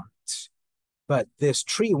you want. But this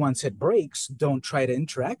tree, once it breaks, don't try to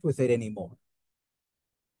interact with it anymore.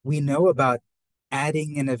 We know about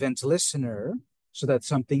adding an event listener so that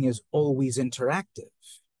something is always interactive.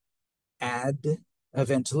 Add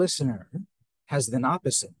event listener has an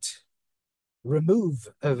opposite. Remove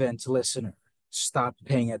event listener. Stop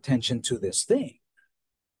paying attention to this thing.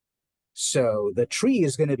 So the tree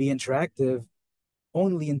is going to be interactive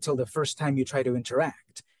only until the first time you try to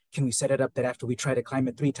interact. Can we set it up that after we try to climb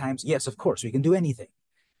it 3 times? Yes, of course, we can do anything.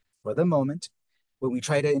 For the moment, when we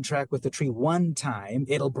try to interact with the tree 1 time,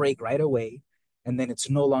 it'll break right away, and then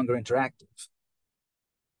it's no longer interactive.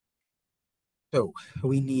 So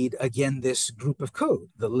we need, again, this group of code,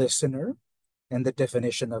 the listener and the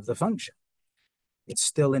definition of the function. It's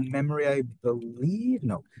still in memory, I believe.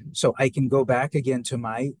 No. So I can go back again to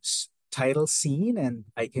my title scene, and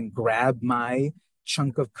I can grab my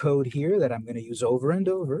chunk of code here that I'm going to use over and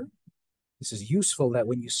over. This is useful that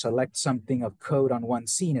when you select something of code on one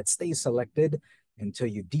scene, it stays selected until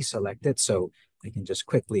you deselect it. So I can just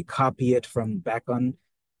quickly copy it from back on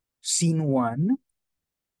scene 1,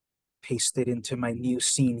 paste it into my new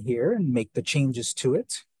scene here, and make the changes to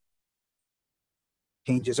it.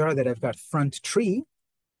 Changes are that I've got front tree.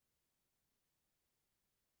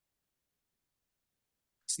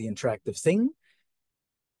 It's the interactive thing.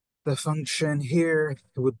 The function here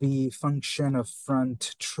would be function of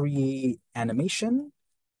front tree animation.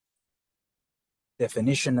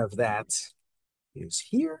 Definition of that is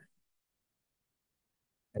here.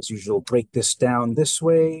 As usual, break this down this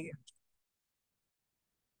way.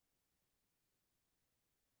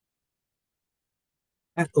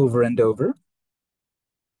 And over and over.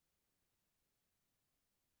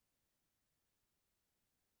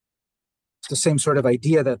 It's the same sort of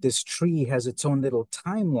idea that this tree has its own little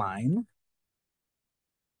timeline.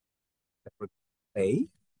 We're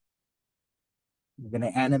going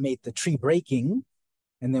to animate the tree breaking,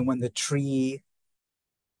 and then when the tree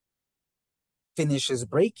finishes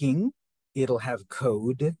breaking, it'll have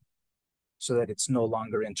code so that it's no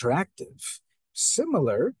longer interactive.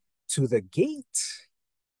 Similar to the gate.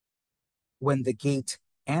 When the gate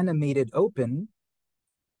animated open,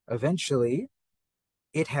 eventually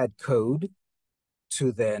it had code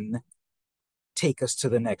to then take us to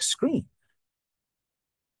the next screen.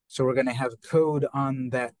 So we're going to have code on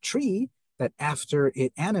that tree that after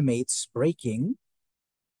it animates breaking,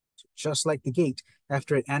 just like the gate,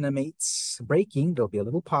 after it animates breaking, there'll be a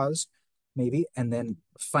little pause, maybe, and then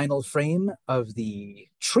final frame of the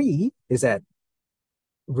tree is at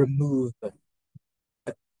remove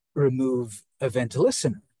event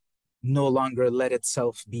listener. No longer let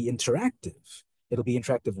itself be interactive. It'll be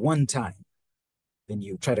interactive 1 time. Then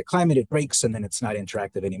you try to climb it, it breaks, and then it's not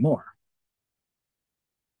interactive anymore.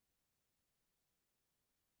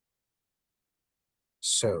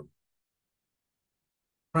 So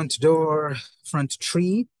front door, front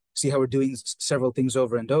tree. See how we're doing several things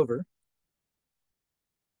over and over.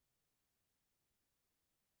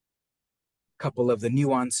 A couple of the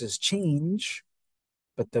nuances change,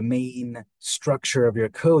 but the main structure of your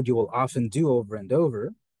code you will often do over and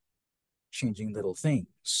over, changing little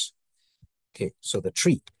things. Okay, so the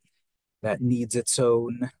tree, that needs its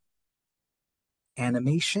own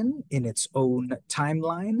animation in its own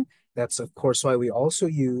timeline. That's, of course, why we also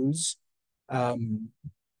use um,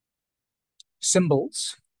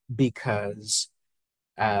 symbols, because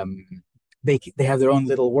um, they have their own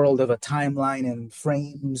little world of a timeline and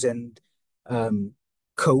frames and um,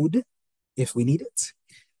 code if we need it.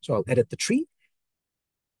 So I'll edit the tree.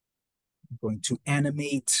 I'm going to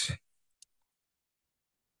animate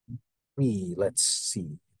tree. Let's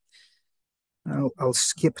see. I'll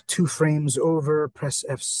skip 2 frames over, press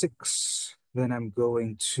F6. Then I'm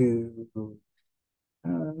going to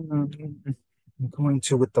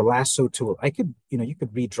with the lasso tool. I could, you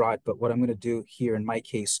could redraw it, but what I'm going to do here in my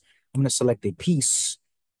case, I'm going to select a piece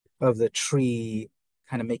of the tree,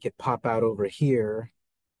 kind of make it pop out over here,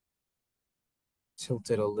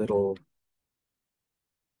 tilt it a little.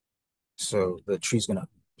 So the tree's going to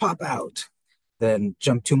pop out. Then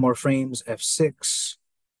jump 2 more frames, F6,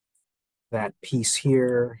 that piece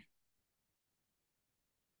here.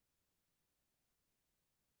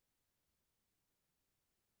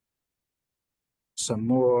 Some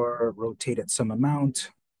more, rotate it some amount.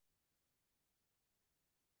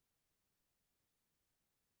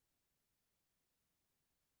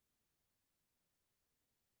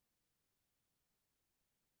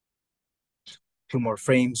 Two more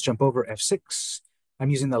frames, jump over F6. I'm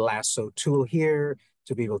using the lasso tool here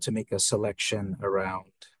to be able to make a selection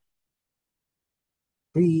around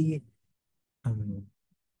tree.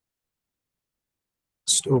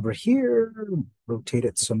 Just over here, rotate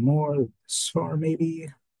it some more, this far maybe.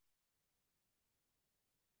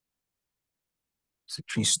 So the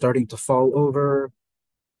tree's starting to fall over.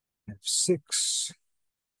 F6.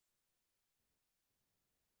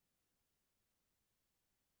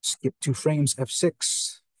 Skip 2 frames,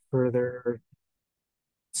 F6. Further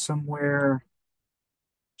somewhere.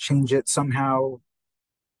 Change it somehow.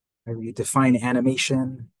 Maybe define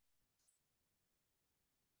animation.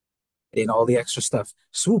 And all the extra stuff.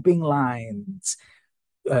 Swooping lines,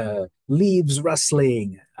 leaves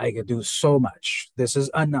rustling. I could do so much. This is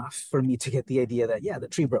enough for me to get the idea that, yeah, the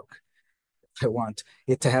tree broke. I want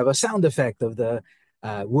it to have a sound effect of the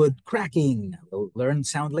wood cracking. We'll learn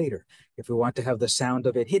sound later. If we want to have the sound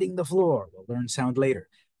of it hitting the floor, we'll learn sound later.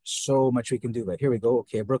 So much we can do, but here we go.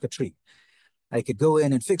 Okay, I broke a tree. I could go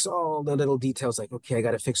in and fix all the little details like, okay, I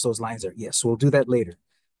got to fix those lines there. Yes, we'll do that later.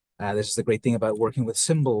 This is the great thing about working with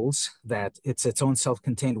symbols, that it's its own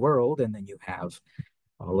self-contained world, and then you have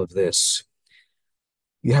all of this.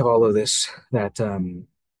 You have all of this that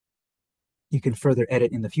you can further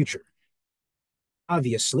edit in the future.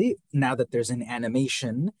 Obviously, now that there's an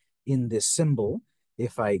animation in this symbol,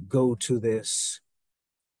 if I go to this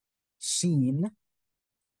scene,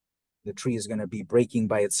 the tree is going to be breaking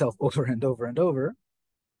by itself over and over and over.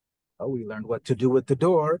 Oh, we learned what to do with the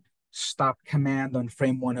door. Stop command on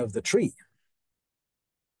frame 1 of the tree.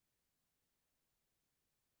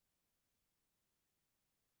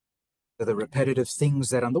 The repetitive things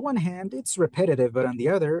that on the one hand, it's repetitive, but on the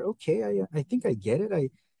other, okay, I think I get it. I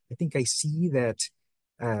think I see that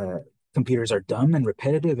uh, computers are dumb and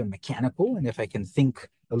repetitive and mechanical. And if I can think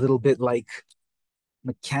a little bit like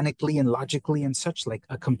mechanically and logically and such like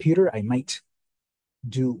a computer, I might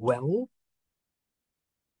do well.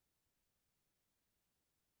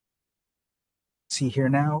 See here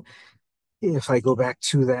now, if I go back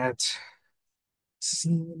to that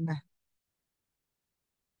scene,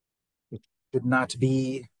 it should not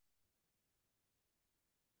be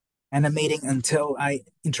animating until I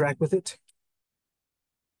interact with it.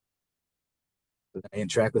 I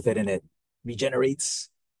interact with it and it regenerates.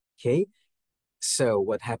 Okay, so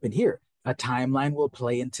what happened here? A timeline will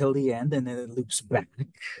play until the end and then it loops back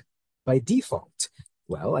by default.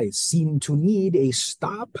 Well, I seem to need a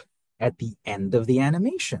stop at the end of the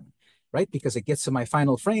animation, right? Because it gets to my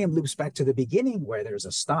final frame, loops back to the beginning where there's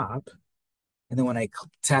a stop. And then when I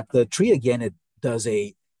tap the tree again, it does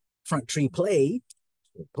a front tree play.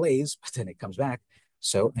 It plays, but then it comes back.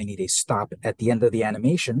 So I need a stop at the end of the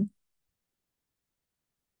animation.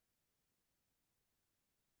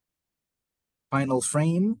 Final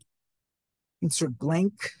frame, insert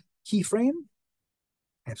blank keyframe,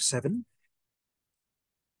 F7, and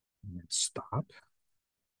then stop.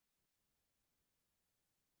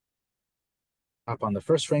 Stop on the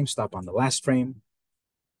first frame, stop on the last frame.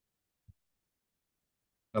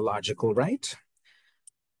 A logical right.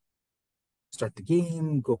 Start the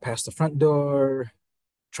game, go past the front door,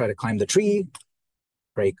 try to climb the tree,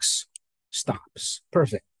 brakes, stops.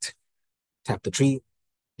 Perfect. Tap the tree.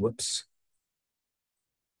 Whoops.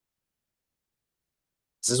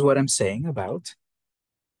 This is what I'm saying about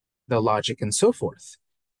the logic and so forth.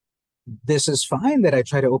 This is fine that I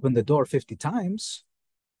try to open the door 50 times.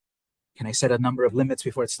 Can I set a number of limits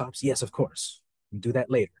before it stops? Yes, of course. Do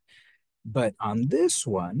that later. But on this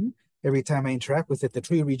one, every time I interact with it, the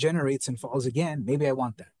tree regenerates and falls again. Maybe I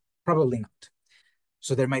want that. Probably not.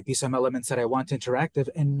 So there might be some elements that I want interactive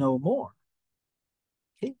and no more.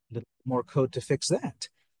 Okay, a little more code to fix that.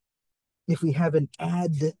 If we have an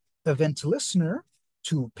add event listener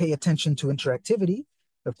to pay attention to interactivity,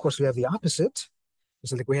 of course, we have the opposite.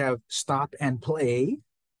 So like we have stop and play,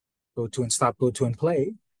 go to and stop, go to and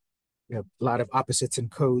play. We have a lot of opposites in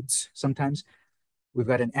codes sometimes. We've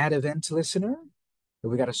got an add event listener, but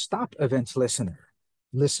we got a stop event listener.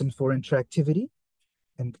 Listen for interactivity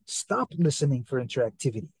and stop listening for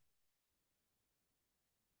interactivity.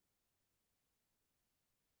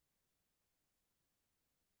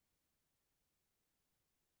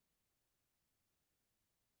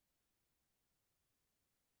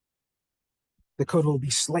 The code will be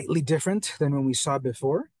slightly different than when we saw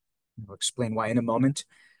before. I'll explain why in a moment.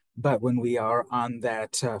 But when we are on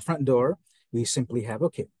that front door, we simply have,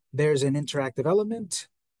 okay, there's an interactive element.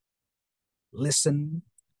 Listen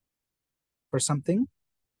for something.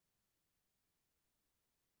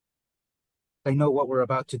 I know what we're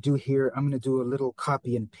about to do here. I'm going to do a little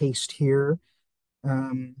copy and paste here.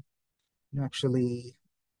 Actually,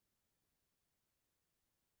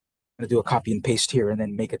 I'm going to do a copy and paste here and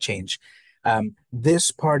then make a change.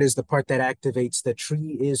 This part is the part that activates the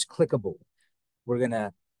tree is clickable. We're going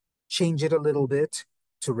to change it a little bit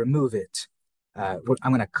to remove it. I'm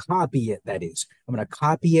going to copy it, that is. I'm going to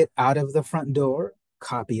copy it out of the front door,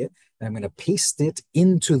 copy it, and I'm going to paste it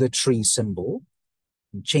into the tree symbol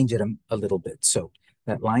and change it a little bit. So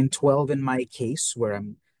that line 12 in my case, where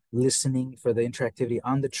I'm listening for the interactivity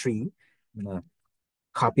on the tree, I'm going to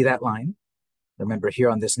copy that line. Remember here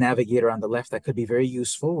on this navigator on the left, that could be very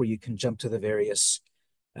useful where you can jump to the various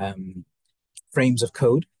frames of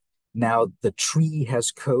code. Now the tree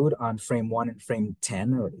has code on frame 1 and frame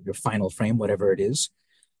 10, or your final frame, whatever it is.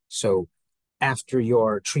 So after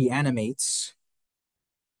your tree animates,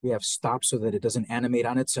 we have stop so that it doesn't animate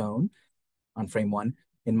on its own on frame 1.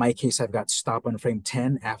 In my case, I've got stop on frame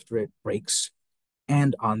 10 after it breaks.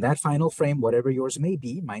 And on that final frame, whatever yours may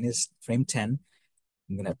be, mine is frame 10,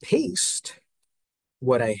 I'm going to paste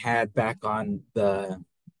what I had back on the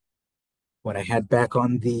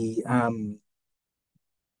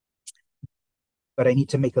but I need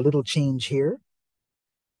to make a little change here.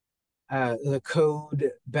 The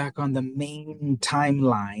code back on the main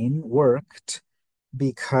timeline worked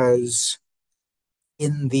because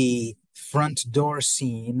in the front door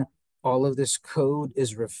scene, all of this code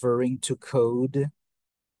is referring to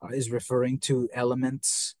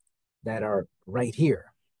elements that are right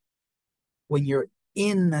here. When you're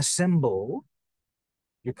in a symbol,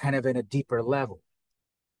 you're kind of in a deeper level.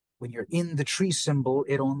 When you're in the tree symbol,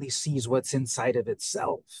 it only sees what's inside of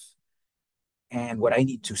itself. And what I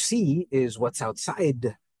need to see is what's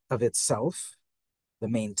outside of itself, the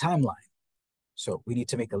main timeline. So we need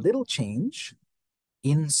to make a little change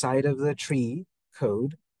inside of the tree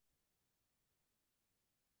code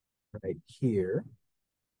right here.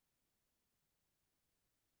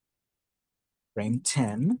 Frame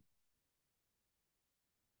 10.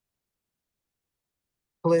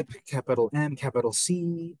 Clip, capital M, capital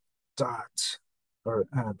C, dot, or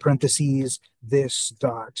parentheses, this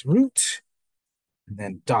dot root, and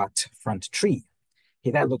then dot front tree.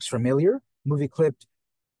 Okay, that looks familiar. Movie clipped,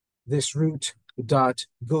 this root, dot,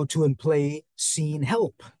 go to and play, scene,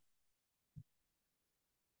 help.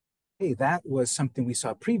 Hey, that was something we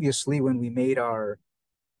saw previously when we made our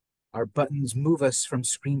buttons move us from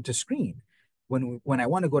screen to screen. When I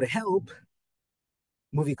want to go to help,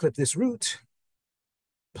 movie clip this root,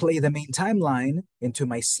 play the main timeline into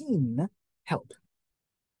my scene, help.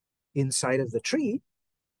 Inside of the tree,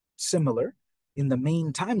 similar, in the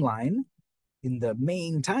main timeline,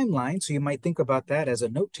 so you might think about that as a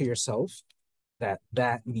note to yourself,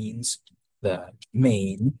 that means the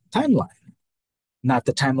main timeline. Not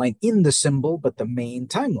the timeline in the symbol, but the main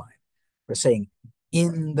timeline. We're saying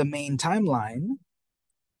in the main timeline,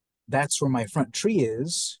 that's where my front tree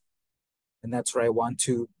is, and that's where I want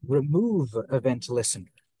to remove event listener.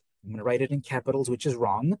 I'm going to write it in capitals, which is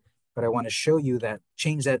wrong, but I want to show you that,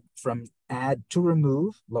 change that from add to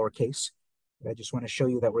remove, lowercase, I just want to show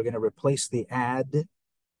you that we're going to replace the add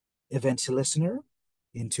event listener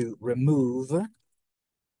into remove.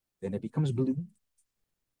 Then it becomes blue.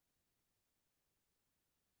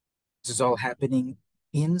 This is all happening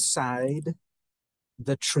inside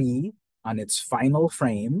the tree on its final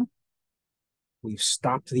frame. We've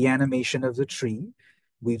stopped the animation of the tree.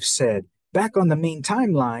 We've said, back on the main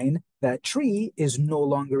timeline, that tree is no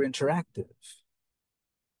longer interactive.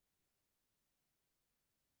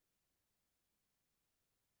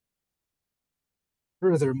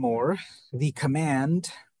 Furthermore, the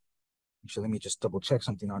command, actually, let me just double check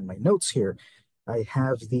something on my notes here. I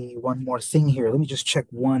have the one more thing here. Let me just check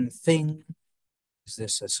one thing. Is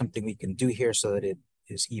this something we can do here so that it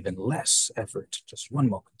is even less effort? Just one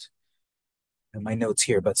moment. And my notes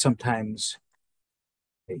here, but sometimes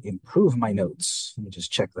I improve my notes. Let me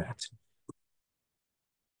just check that.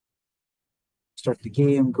 Start the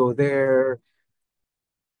game, go there,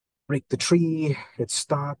 break the tree, it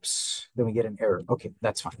stops, then we get an error. Okay,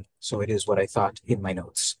 that's fine. So it is what I thought in my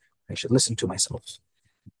notes. I should listen to myself.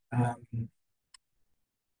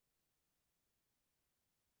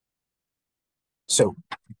 So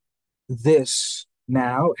this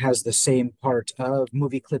now has the same part of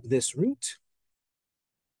movie clip this route.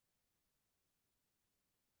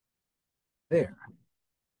 There.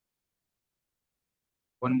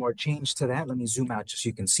 One more change to that. Let me zoom out just so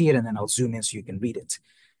you can see it, and then I'll zoom in so you can read it.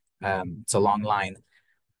 It's a long line.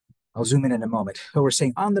 I'll zoom in a moment. So we're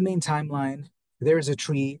saying on the main timeline, there is a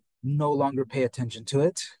tree, no longer pay attention to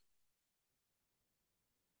it.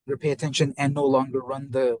 Pay attention and no longer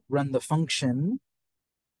run the function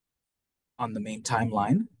on the main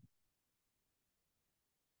timeline.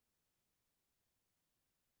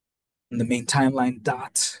 On the main timeline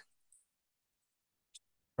dot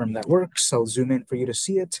from that works. I'll zoom in for you to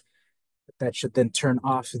see it. That should then turn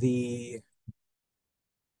off the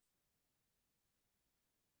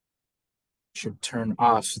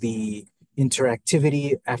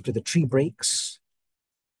interactivity after the tree breaks.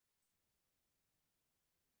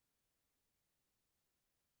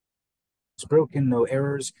 It's broken, no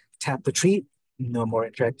errors. Tap the tree, no more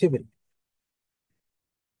interactivity.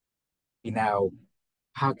 Now,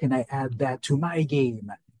 how can I add that to my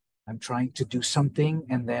game? I'm trying to do something,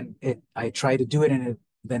 and then I try to do it, and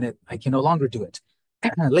I can no longer do it.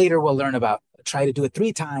 Later, we'll learn about try to do it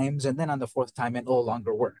 3 times, and then on the 4th time, it no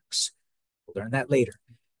longer works. We'll learn that later.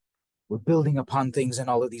 We're building upon things in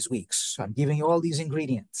all of these weeks. So I'm giving you all these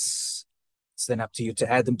ingredients. It's then up to you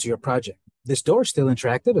to add them to your project. This door is still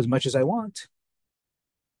interactive as much as I want.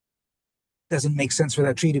 Doesn't make sense for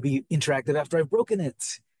that tree to be interactive after I've broken it.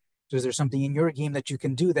 So is there something in your game that you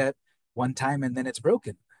can do that one time and then it's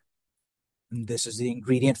broken? And this is the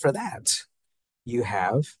ingredient for that. You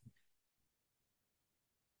have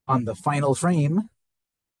on the final frame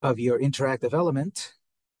of your interactive element,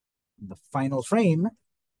 the final frame,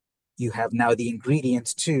 you have now the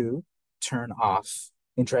ingredient to turn off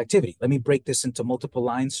interactivity. Let me break this into multiple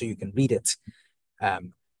lines so you can read it.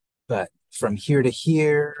 But from here to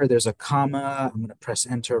here, there's a comma. I'm going to press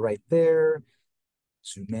enter right there.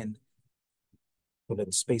 Zoom in, put a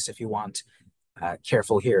little space if you want.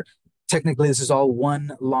 Careful here. Technically, this is all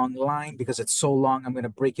one long line. Because it's so long, I'm going to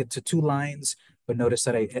break it to 2 lines. But notice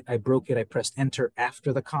that I broke it. I pressed enter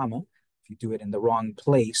after the comma. If you do it in the wrong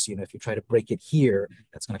place, if you try to break it here,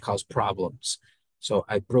 that's going to cause problems. So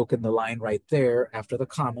I've broken the line right there after the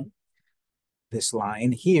comma. This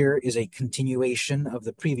line here is a continuation of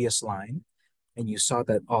the previous line. And you saw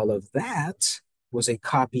that all of that was a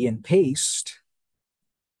copy and paste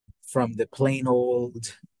from the plain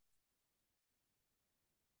old,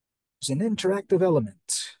 it's an interactive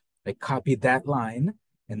element. I copied that line,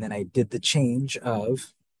 and then I did the change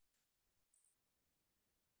of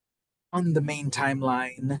on the main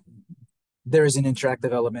timeline, there is an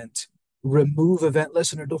interactive element. Remove event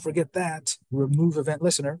listener, don't forget that. Remove event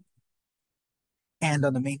listener. And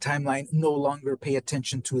on the main timeline, no longer pay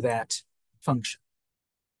attention to that function.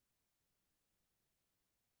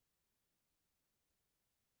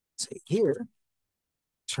 Say here,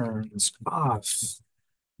 turns off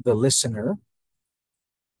the listener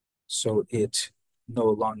so it no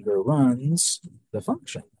longer runs the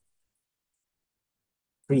function.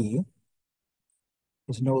 Tree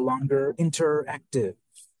is no longer interactive.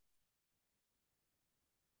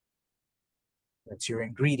 That's your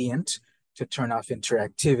ingredient to turn off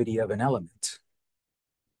interactivity of an element.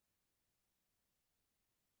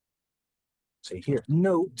 Say here,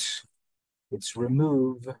 note, it's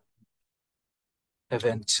remove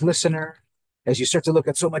event listener. As you start to look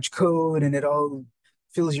at so much code and it all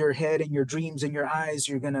fills your head and your dreams and your eyes,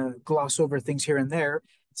 you're going to gloss over things here and there.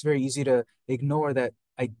 It's very easy to ignore that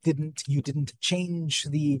you didn't change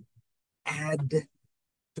the add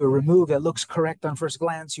to remove. It looks correct on first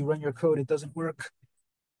glance. You run your code, it doesn't work.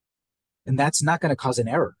 And that's not going to cause an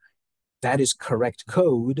error. That is correct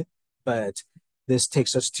code, but this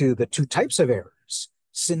takes us to the two types of errors: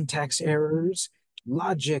 syntax errors,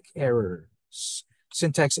 logic errors.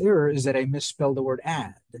 Syntax error is that I misspelled the word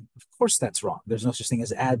add. Of course, that's wrong. There's no such thing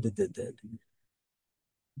as add.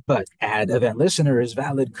 But add event listener is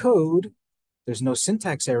valid code. There's no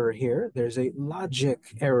syntax error here. There's a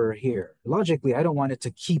logic error here. Logically, I don't want it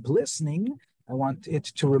to keep listening. I want it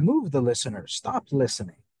to remove the listener, stop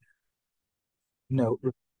listening. No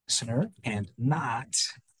listener and not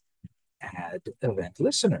add event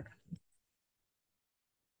listener.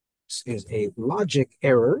 This is a logic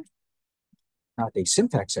error, not a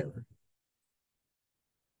syntax error.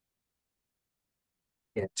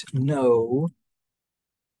 Get no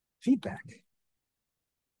feedback.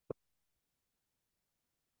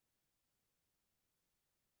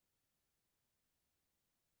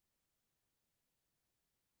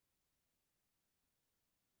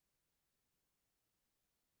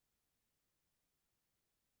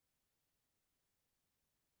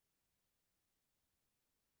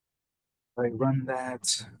 I run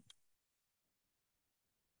that.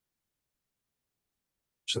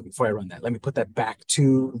 So before I run that, let me put that back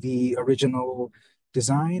to the original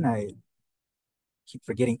design. I keep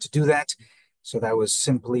forgetting to do that. So that was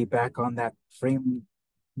simply back on that frame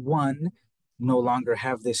one. No longer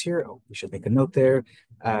have this here. Oh, we should make a note there.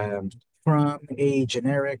 From a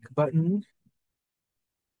generic button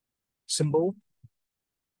symbol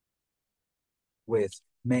with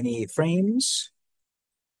many frames.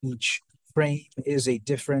 Each frame is a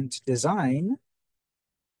different design.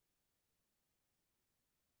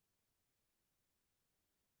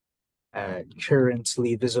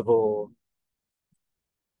 Currently visible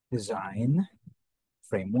design,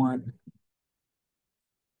 frame one.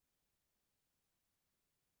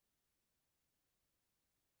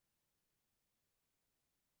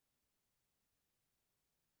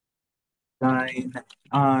 Design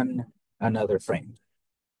on another frame.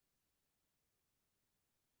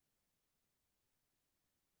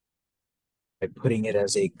 By putting it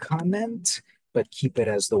as a comment, but keep it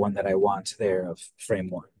as the one that I want there of frame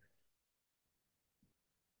one.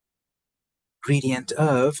 Gradient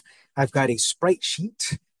of, I've got a sprite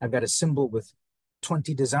sheet. I've got a symbol with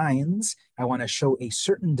 20 designs. I want to show a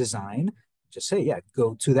certain design. Just say, yeah,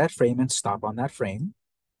 go to that frame and stop on that frame.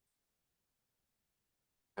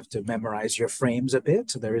 Have to memorize your frames a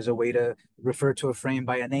bit. So there is a way to refer to a frame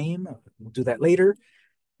by a name. We'll do that later.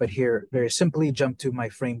 But here, very simply, jump to my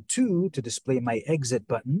frame two to display my exit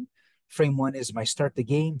button. Frame one is my start the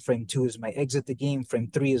game. Frame two is my exit the game.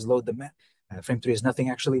 Frame three is load the map. Frame three is nothing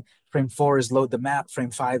actually. Frame four is load the map.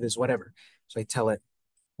 Frame five is whatever. So I tell it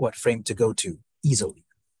what frame to go to easily.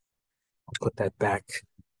 I'll put that back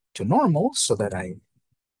to normal so that I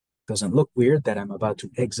doesn't look weird that I'm about to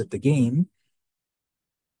exit the game.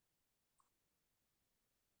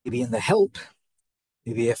 Maybe in the help,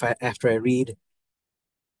 maybe if I after I read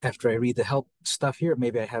the help stuff here,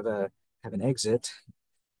 maybe I have an exit.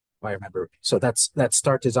 Oh, I remember. So that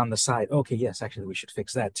start is on the side. Okay, yes, actually we should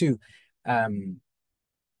fix that too. Yeah,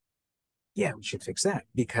 we should fix that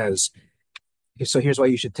because so here's why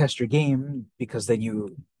you should test your game, because then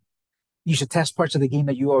you should test parts of the game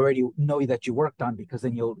that you already know that you worked on, because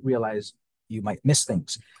then you'll realize you might miss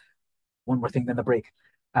things. One more thing, then the break.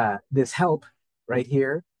 This help right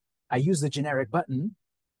here, I use the generic button,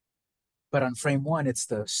 but on frame one, it's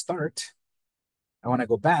the start. I want to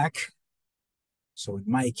go back. So in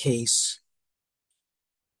my case,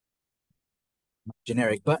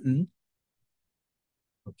 generic button.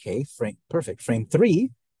 Okay, frame perfect. Frame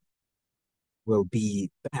three will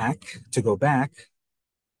be back to go back.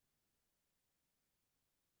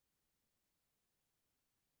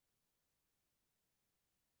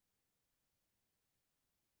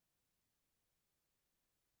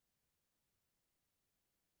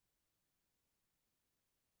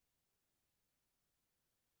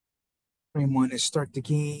 Frame one is start the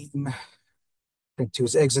game. Frame two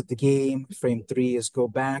is exit the game. Frame three is go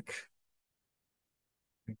back,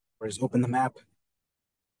 or is open the map.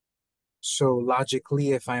 So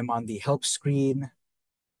logically, if I'm on the help screen,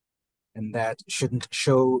 and that shouldn't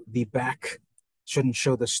show the back, shouldn't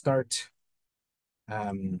show the start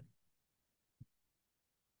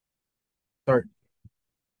start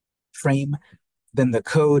frame, then the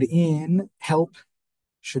code in help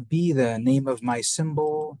should be the name of my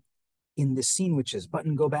symbol in the scene, which is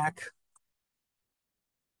button go back.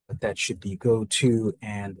 But that should be go to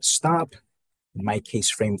and stop. In my case,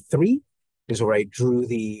 frame three is where I drew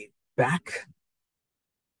the back.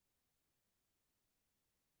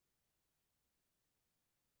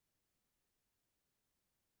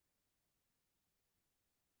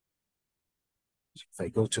 If I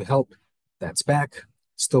go to help, that's back.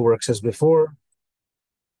 Still works as before.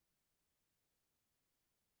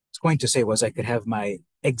 It's going to say was I could have my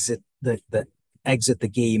exit the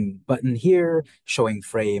game button here, showing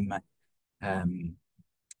frame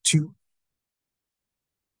 2.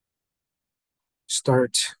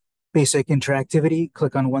 Start basic interactivity,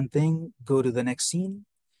 click on one thing, go to the next scene.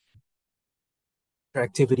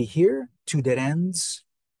 Interactivity here, 2 dead ends,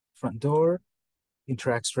 front door,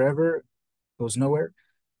 interacts forever, goes nowhere.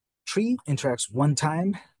 Tree interacts 1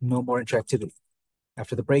 time, no more interactivity.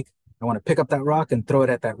 After the break, I want to pick up that rock and throw it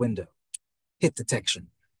at that window. Hit detection.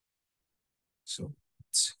 So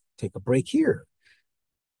let's take a break here.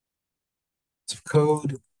 It's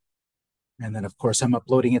code. And then, of course, I'm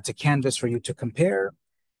uploading it to Canvas for you to compare.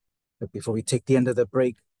 But before we take the end of the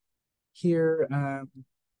break here,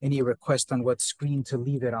 any request on what screen to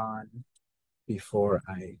leave it on before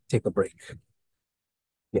I take a break?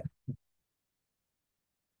 Yeah.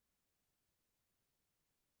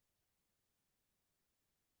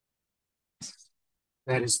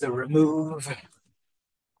 That is the remove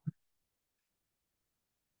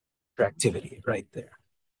activity right there.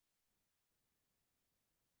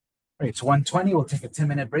 All right, it's 1:20. We'll take a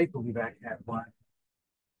 10-minute break. We'll be back at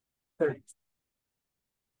 1:30.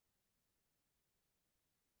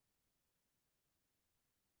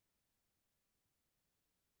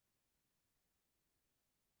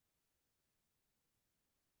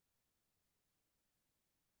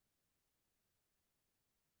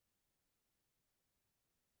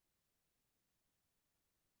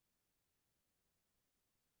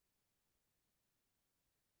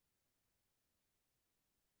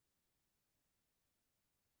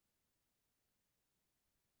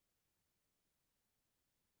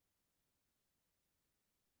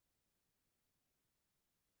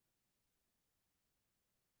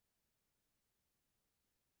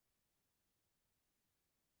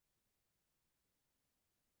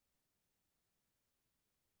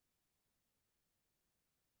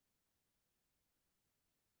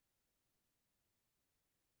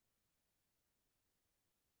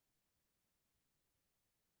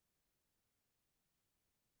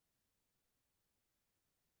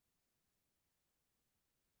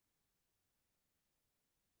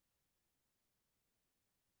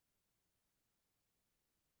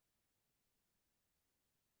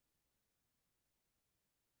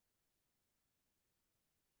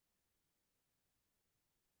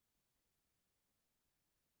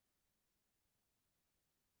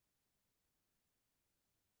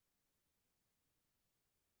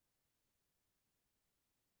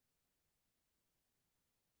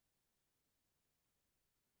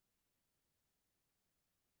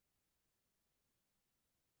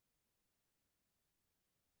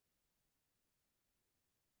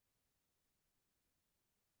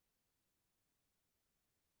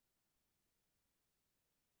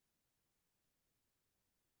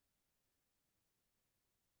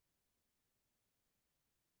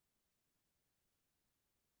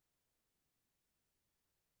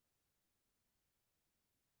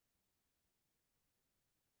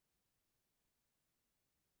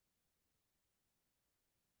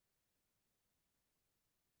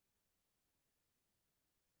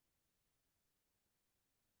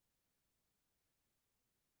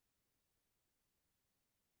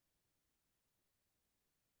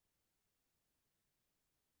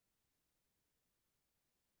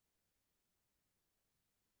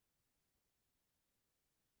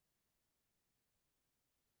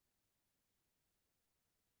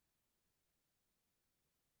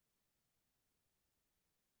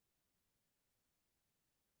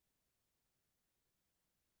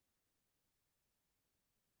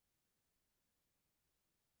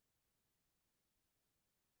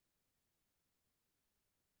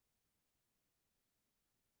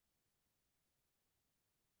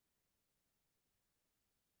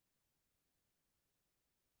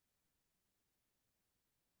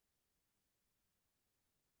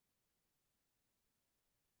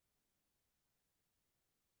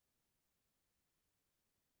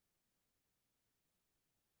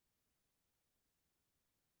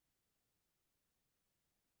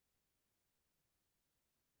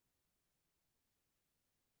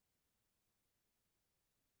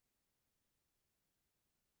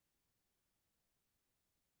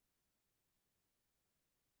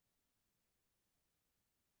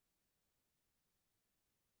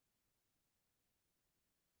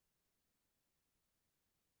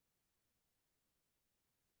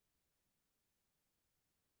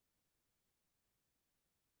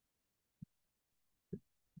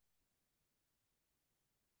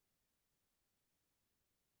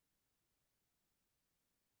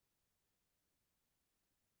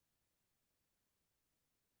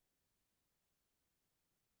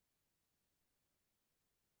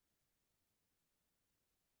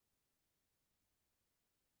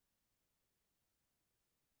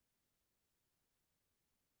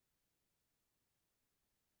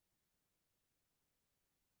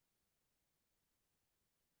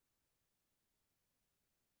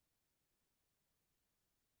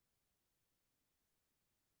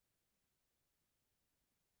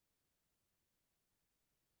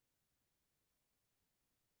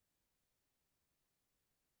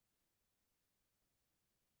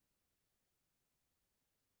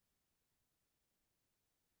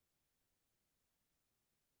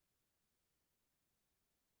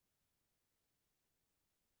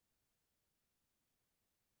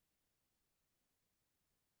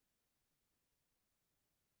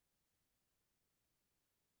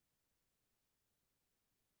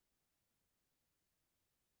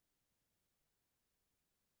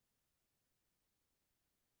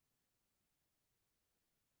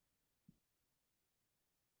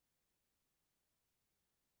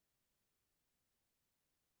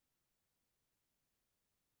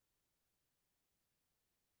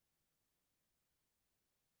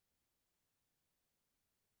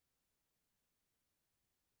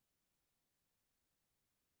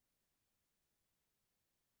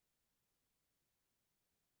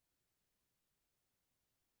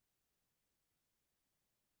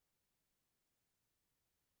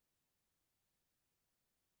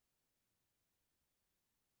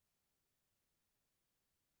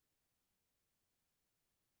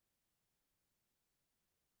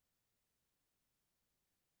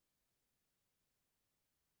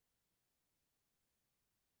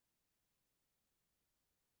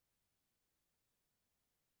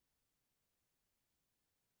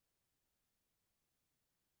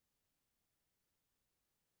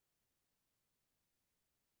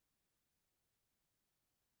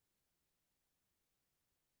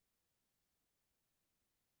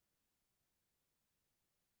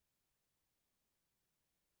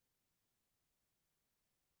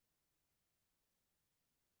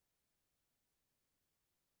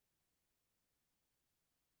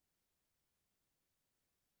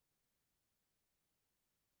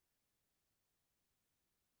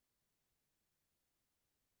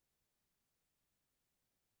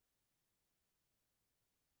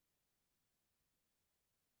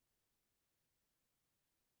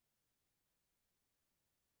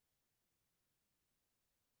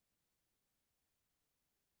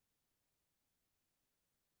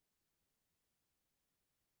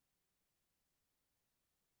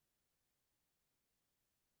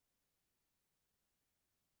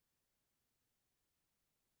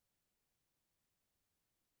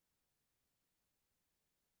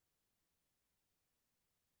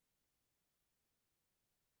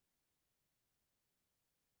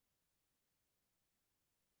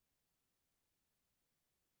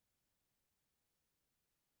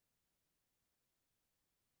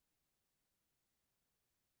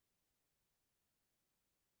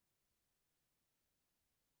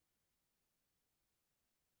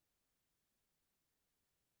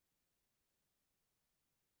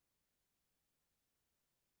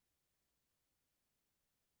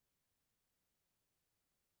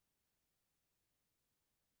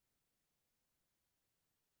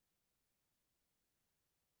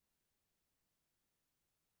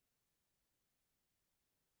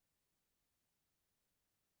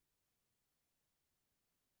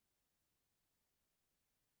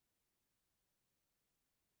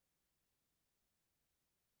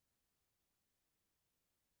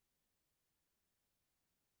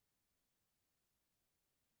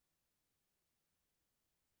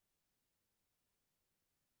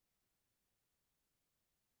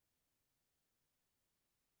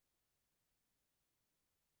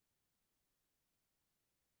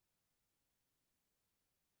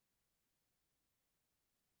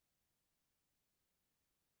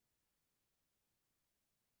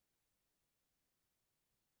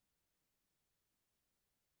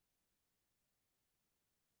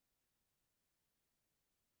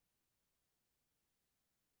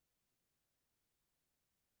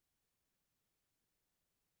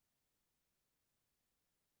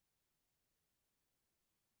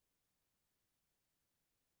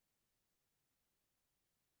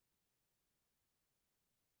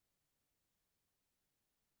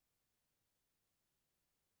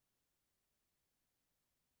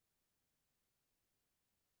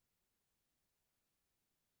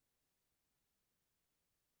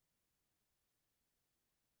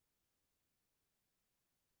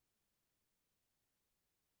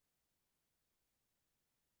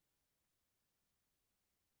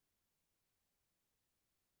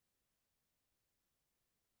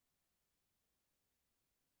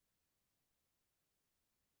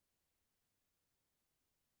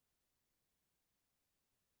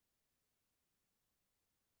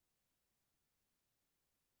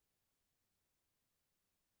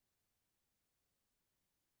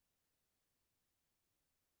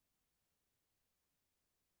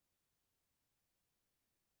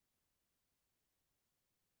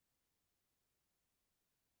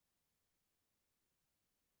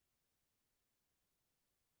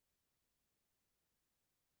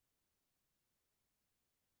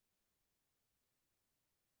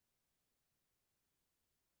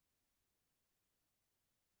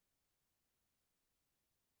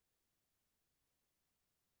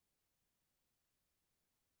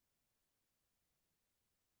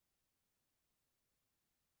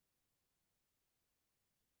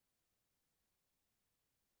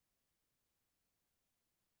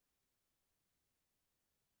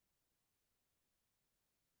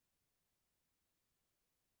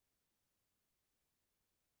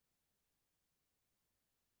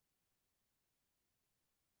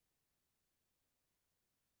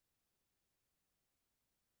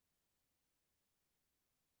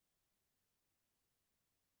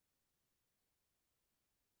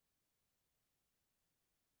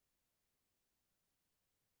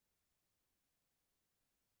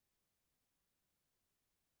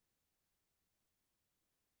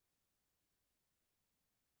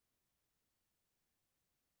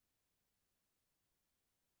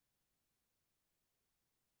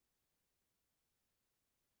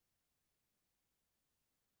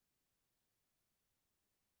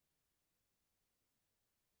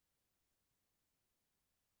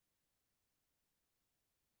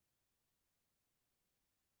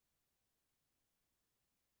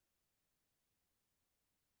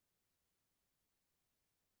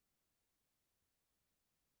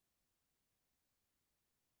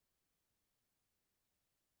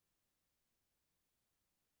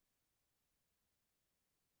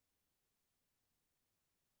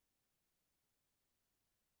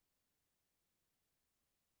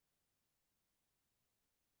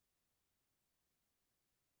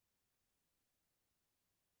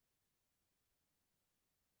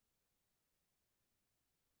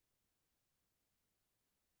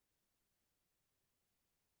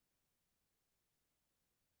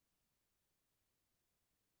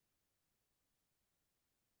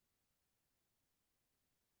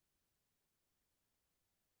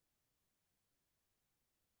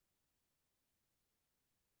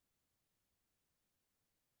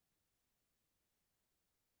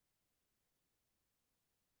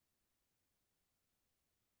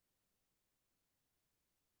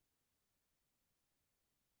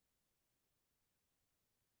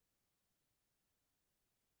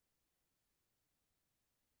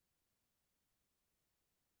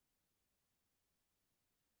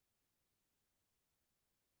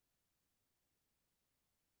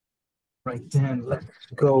 Right then, let's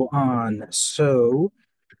go on. So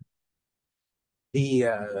the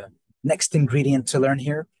next ingredient to learn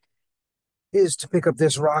here is to pick up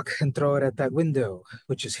this rock and throw it at that window,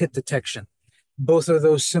 which is hit detection. Both of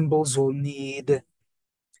those symbols will need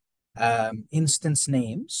instance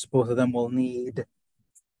names. Both of them will need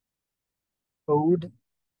code,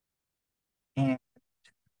 and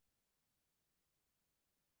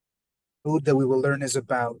code that we will learn is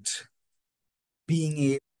about being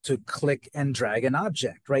able to click and drag an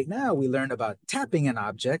object. Right now, we learn about tapping an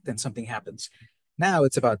object and something happens. Now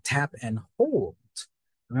it's about tap and hold.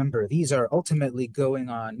 Remember, these are ultimately going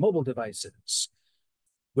on mobile devices.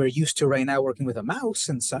 We're used to right now working with a mouse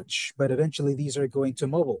and such, but eventually these are going to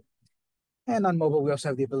mobile. And on mobile, we also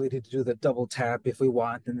have the ability to do the double tap if we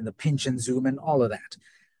want, and then the pinch and zoom and all of that.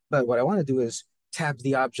 But what I want to do is tap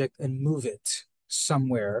the object and move it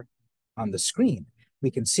somewhere on the screen. We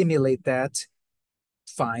can simulate that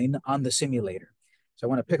fine on the simulator. So I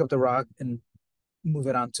want to pick up the rock and move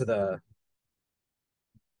it onto the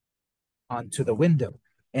window.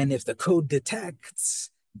 And if the code detects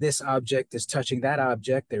this object is touching that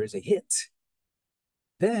object, there is a hit.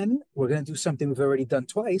 Then we're going to do something we've already done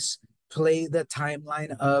twice, play the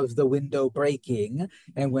timeline of the window breaking.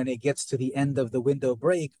 And when it gets to the end of the window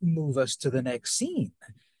break, move us to the next scene.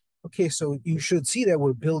 Okay, so you should see that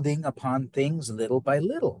we're building upon things little by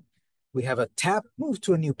little. We have a tap, move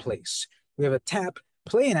to a new place. We have a tap,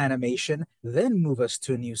 play an animation, then move us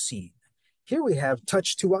to a new scene. Here we have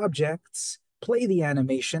touch two objects, play the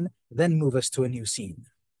animation, then move us to a new scene.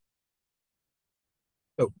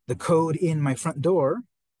 So the code in my front door,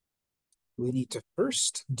 we need to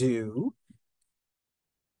first do,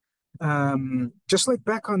 just like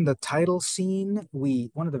back on the title scene,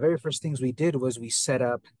 one of the very first things we did was we set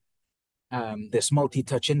up this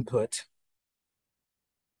multi-touch input.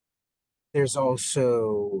 There's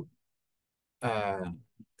also uh,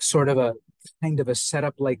 sort of a kind of a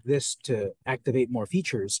setup like this to activate more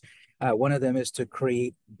features. One of them is to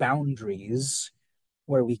create boundaries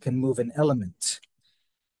where we can move an element.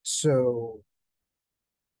 So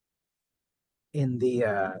in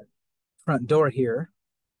the front door here,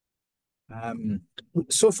 um,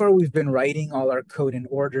 so far we've been writing all our code in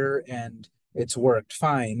order and it's worked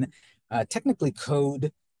fine. Technically,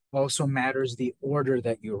 code also matters the order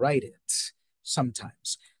that you write it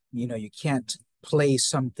sometimes. You know, you can't play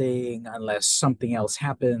something unless something else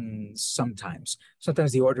happens sometimes.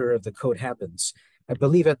 Sometimes the order of the code happens. I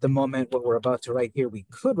believe at the moment what we're about to write here, we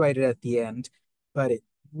could write it at the end, but it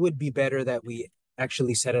would be better that we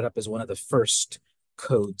actually set it up as one of the first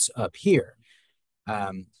codes up here.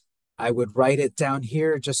 Um, I would write it down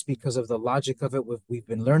here just because of the logic of it we've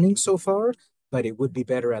been learning so far, but it would be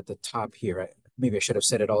better at the top here. Maybe I should have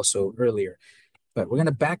said it also earlier, but we're going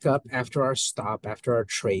to back up after our stop, after our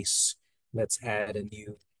trace. Let's add a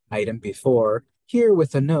new item before. Here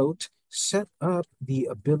with a note, set up the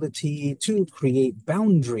ability to create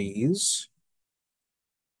boundaries.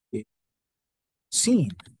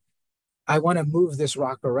 Scene. I want to move this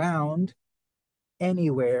rock around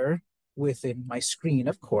anywhere within my screen,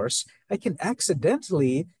 of course. I can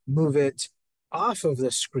accidentally move it off of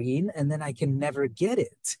the screen and then I can never get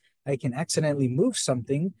it. I can accidentally move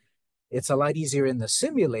something. It's a lot easier in the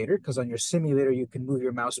simulator because on your simulator, you can move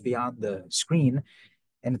your mouse beyond the screen,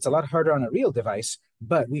 and it's a lot harder on a real device,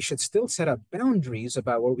 but we should still set up boundaries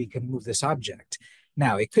about where we can move this object.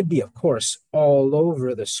 Now, it could be, of course, all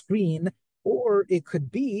over the screen, or it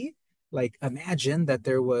could be like imagine that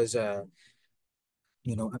there was a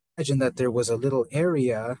imagine that there was a little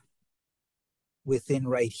area within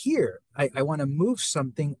right here. I want to move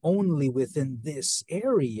something only within this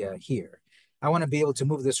area here. I want to be able to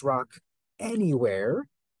move this rock anywhere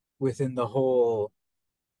within the whole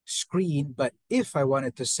screen, but if I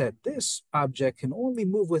wanted to set this object can only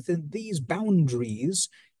move within these boundaries,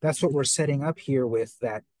 that's what we're setting up here with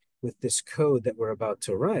this code that we're about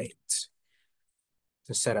to write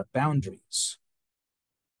to set up boundaries.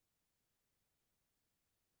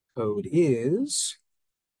 Code is,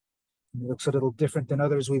 it looks a little different than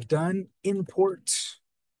others we've done. Import,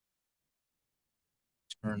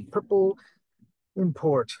 turn purple,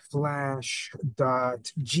 import flash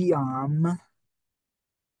dot geom,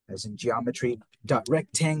 as in geometry, dot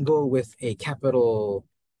rectangle with a capital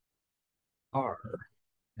R,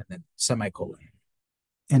 and then semicolon.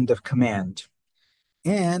 End of command.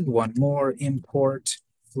 And one more, import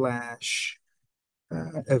flash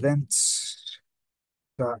events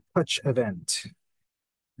dot touch event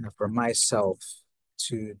for myself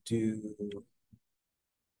to do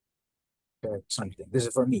something. This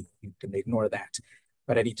is for me. You can ignore that.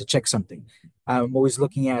 but I need to check something. I'm always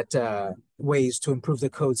looking at ways to improve the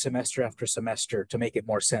code semester after semester to make it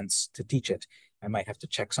more sense to teach it. I might have to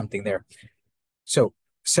check something there. So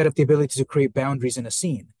set up the ability to create boundaries in a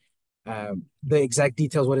scene. The exact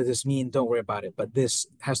details, what does this mean? Don't worry about it. But this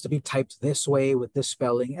has to be typed this way with this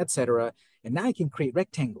spelling, etc. And now I can create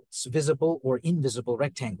rectangles, visible or invisible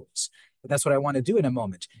rectangles. But that's what I want to do in a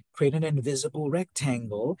moment. Create an invisible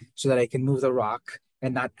rectangle so that I can move the rock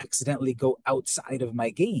and not accidentally go outside of my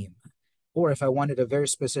game. Or if I wanted a very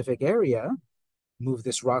specific area, move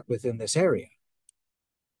this rock within this area.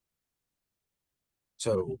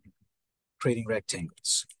 So creating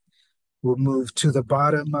rectangles. We'll move to the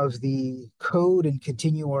bottom of the code and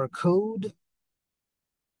continue our code.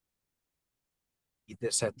 Keep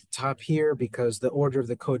this at the top here because the order of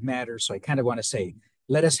the code matters. So I kind of want to say,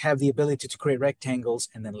 let us have the ability to create rectangles,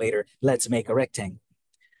 and then later, let's make a rectangle.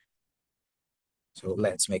 So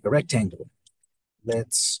let's make a rectangle.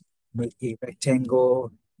 Let's make a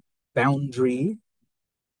rectangle boundary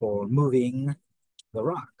for moving the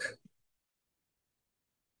rock.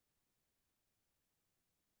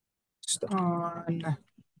 Just on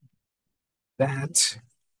that.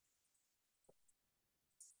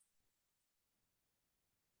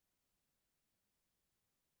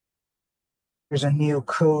 There's a new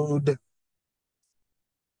code.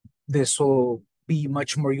 This will be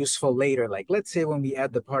much more useful later. Like, let's say when we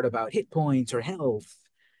add the part about hit points or health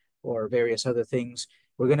or various other things,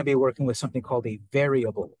 we're going to be working with something called a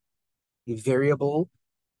variable. A variable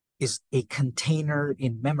is a container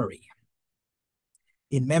in memory.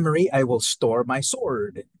 In memory, I will store my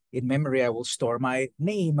sword. In memory, I will store my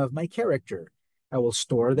name of my character. I will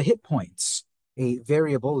store the hit points. A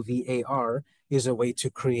variable, VAR, is a way to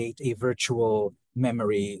create a virtual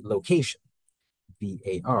memory location,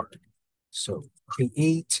 VAR. So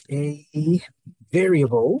create a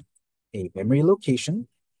variable, a memory location,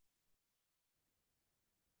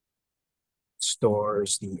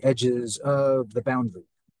 stores the edges of the boundary.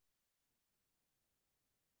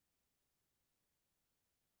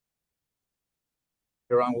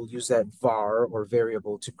 Later on, we'll use that var or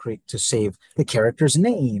variable to save the character's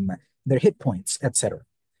name, their hit points, etc.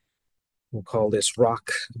 We'll call this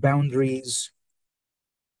rock boundaries.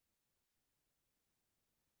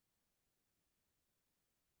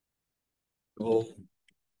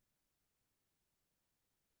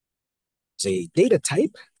 Is a data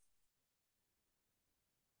type.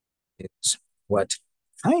 It's what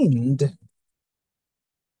kind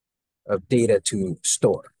of data to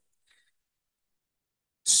store.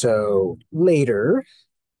 So later,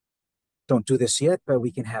 don't do this yet, but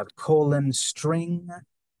we can have colon string.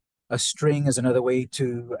 A string is another way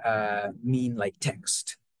to mean like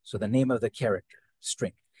text. So the name of the character,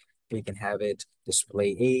 string. We can have it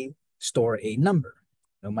display store a number.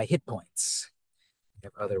 My hit points. We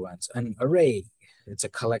have other ones. An array. It's a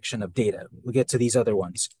collection of data. We'll get to these other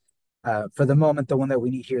ones. For the moment, the one that we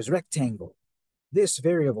need here is rectangle. This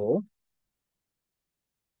variable,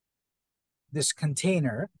 this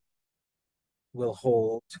container, will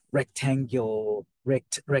hold rectangle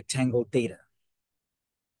data.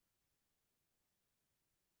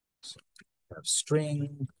 So we have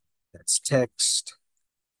string, that's text,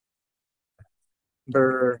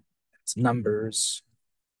 number, that's numbers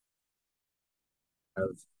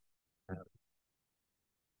of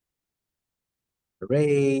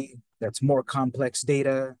array, that's more complex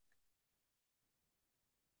data.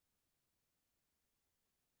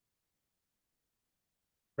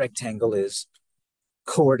 Rectangle is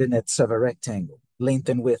coordinates of a rectangle, length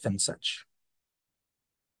and width and such.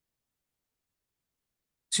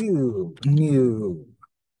 Two, new.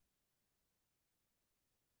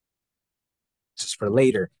 This is for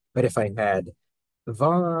later, but if I had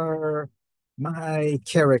var my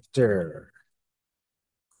character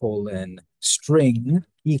colon string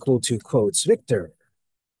equal to quotes Victor.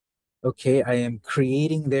 Okay, I am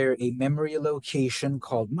creating there a memory location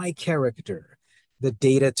called my character. The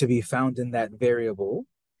data to be found in that variable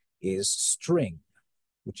is string,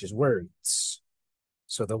 which is words.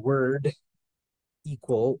 So the word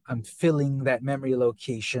equal, I'm filling that memory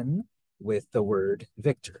location with the word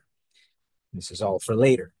Victor. This is all for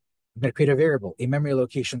later. I'm going to create a variable, a memory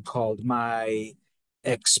location called my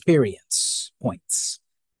experience points,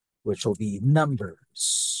 which will be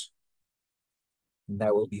numbers. And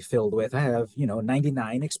that will be filled with, I have,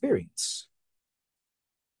 99 experience.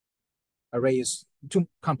 Array is too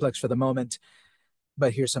complex for the moment,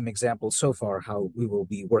 but here's some examples so far how we will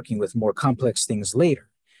be working with more complex things later.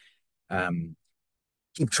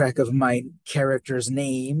 Keep track of my character's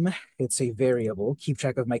name. It's a variable. Keep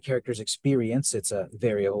track of my character's experience. It's a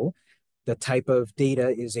variable. The type of data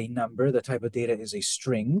is a number, the type of data is a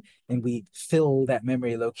string, and we fill that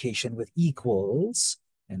memory location with equals,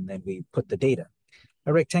 and then we put the data.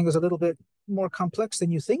 A rectangle is a little bit more complex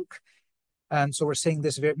than you think. So we're saying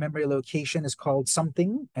this memory location is called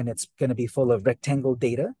something, and it's going to be full of rectangle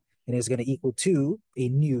data, and is going to equal to a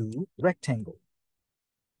new rectangle.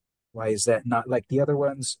 Why is that not like the other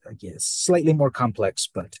ones? I guess slightly more complex,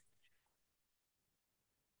 but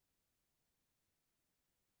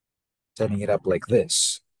setting it up like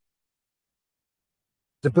this.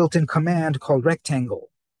 The built-in command called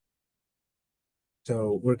rectangle.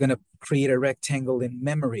 So we're going to create a rectangle in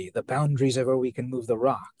memory, the boundaries of where we can move the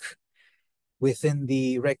rock. Within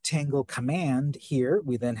the rectangle command here,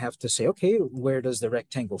 we then have to say, okay, where does the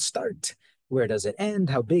rectangle start? Where does it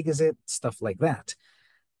end? How big is it? Stuff like that.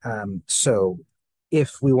 So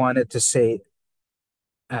if we wanted to say,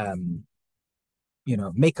 um,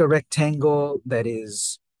 make a rectangle that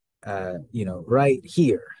is, right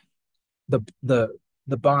here, the the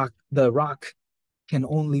the rock can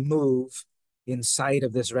only move inside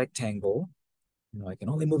of this rectangle. I can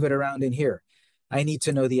only move it around in here. I need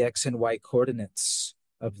to know the X and Y coordinates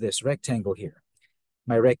of this rectangle here.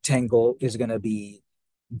 My rectangle is going to be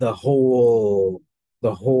the whole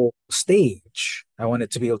the whole stage. I want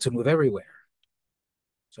it to be able to move everywhere.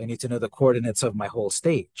 So I need to know the coordinates of my whole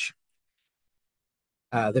stage.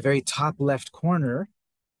 The very top left corner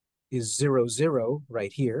is 0, 0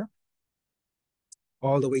 right here.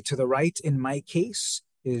 All the way to the right, in my case,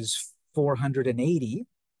 is 480,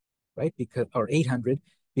 right? Or 800,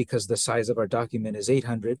 because the size of our document is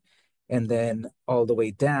 800. And then all the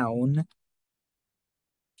way down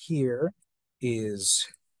here is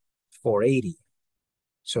 480.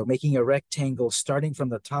 So making a rectangle starting from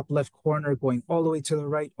the top left corner, going all the way to the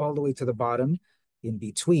right, all the way to the bottom, in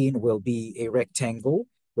between will be a rectangle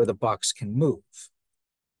where the box can move.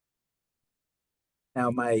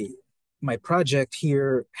 Now, my project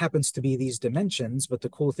here happens to be these dimensions, but the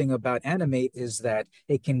cool thing about Animate is that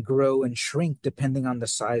it can grow and shrink depending on the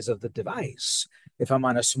size of the device. If I'm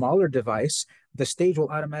on a smaller device, the stage will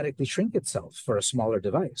automatically shrink itself for a smaller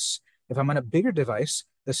device. If I'm on a bigger device,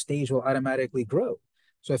 the stage will automatically grow.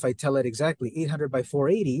 So if I tell it exactly 800 by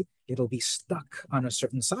 480, it'll be stuck on a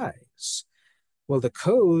certain size. Well, the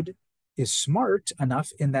code is smart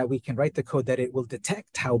enough in that we can write the code that it will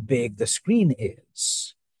detect how big the screen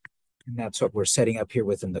is. And that's what we're setting up here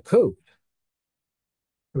within the code.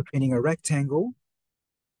 We're creating a rectangle.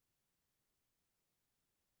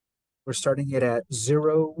 We're starting it at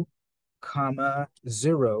 0,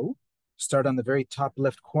 0. Start on the very top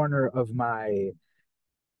left corner of my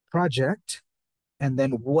project. And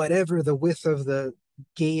then whatever the width of the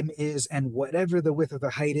game is and whatever the width of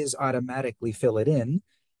the height is, automatically fill it in.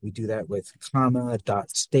 We do that with comma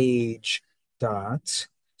dot stage width,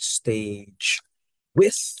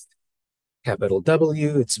 capital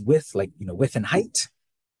W. It's width, like, width and height,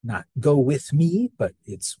 not go with me, but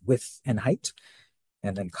it's width and height.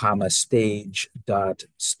 And then comma stage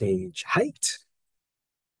height.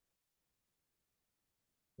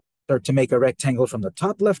 Start to make a rectangle from the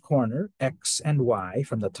top left corner, X and Y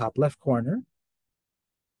from the top left corner.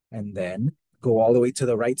 And then go all the way to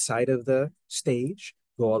the right side of the stage,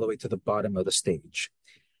 go all the way to the bottom of the stage.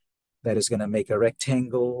 That is going to make a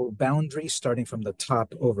rectangle boundary starting from the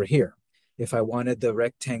top over here. If I wanted the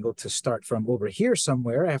rectangle to start from over here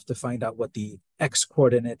somewhere, I have to find out what the X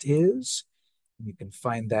coordinate is. You can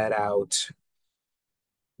find that out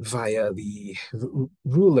via the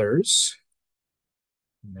rulers.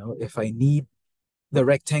 If I need the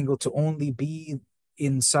rectangle to only be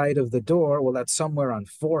inside of the door, well, that's somewhere on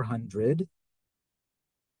 400.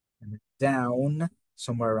 And down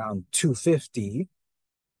somewhere around 250.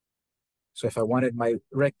 So if I wanted my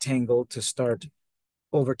rectangle to start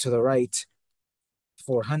over to the right,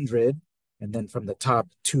 400, and then from the top,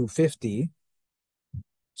 250.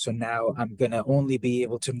 So now I'm going to only be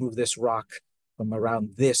able to move this rock from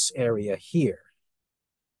around this area here.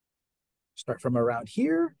 Start from around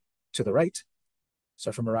here to the right.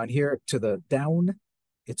 Start from around here to the down.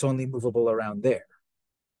 It's only movable around there.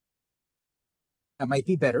 That might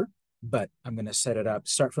be better, but I'm going to set it up.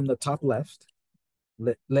 Start from the top left.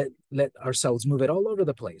 Let ourselves move it all over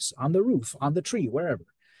the place, on the roof, on the tree, wherever.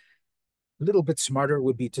 A little bit smarter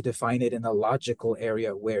would be to define it in a logical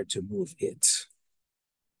area where to move it.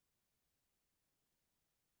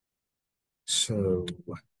 So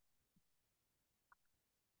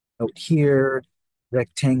out here,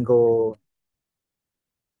 rectangle,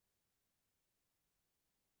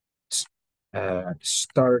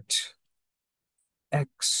 start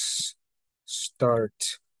X,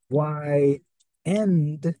 start Y,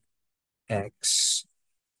 end X,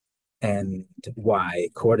 and y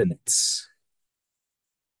coordinates.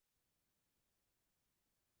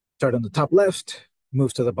 Start on the top left,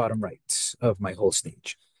 move to the bottom right of my whole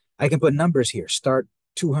stage. I can put numbers here. Start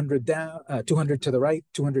 200 down, 200 to the right,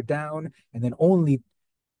 200 down, and then only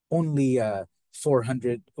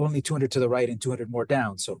 400, only 200 to the right and 200 more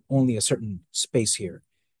down. So only a certain space here,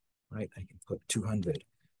 right? I can put 200.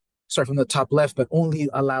 Start from the top left, but only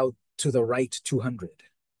allow to the right 200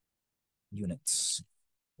 units.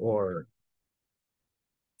 Or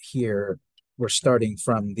here, we're starting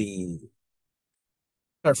from the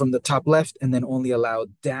start from the top left and then only allow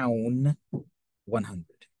down 100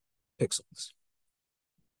 pixels.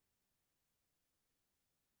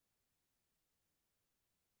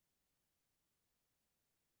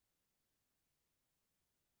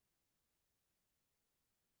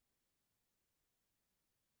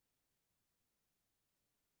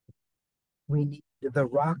 We need the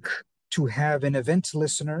rock to have an event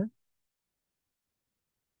listener.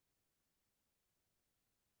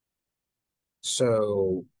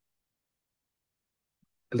 So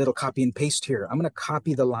a little copy and paste here. I'm going to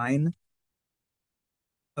copy the line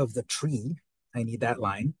of the tree. I need that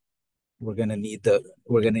line. We're going to need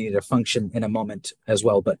a function in a moment as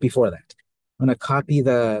well, but before that, I'm going to copy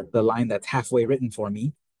the line that's halfway written for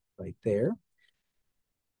me right there.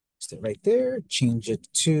 Stay right there, change it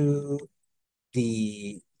to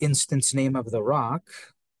the instance name of the rock.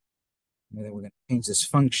 And then we're going to change this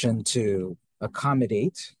function to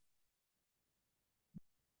accommodate.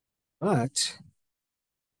 But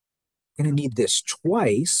I'm going to need this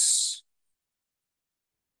twice.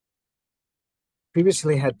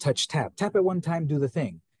 Previously had touch tap. Tap it one time, do the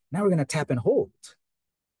thing. Now we're going to tap and hold.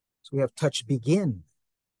 So we have touch begin.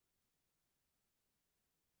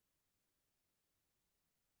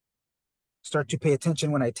 Start to pay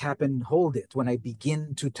attention when I tap and hold it, when I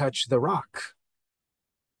begin to touch the rock.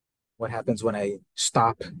 What happens when I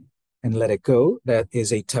stop and let it go? That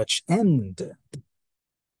is a touch end.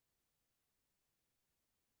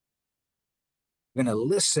 We're going to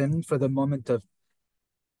listen for the moment of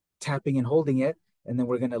tapping and holding it, and then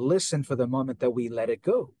we're going to listen for the moment that we let it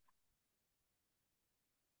go.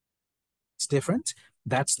 It's different.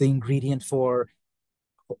 That's the ingredient for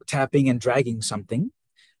tapping and dragging something.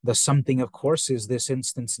 The something, of course, is this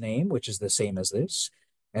instance name, which is the same as this.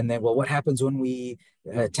 And then, well, what happens when we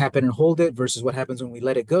tap it and hold it versus what happens when we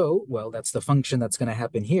let it go? Well, that's the function that's going to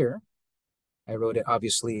happen here. I wrote it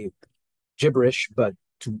obviously gibberish, but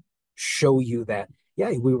to show you that,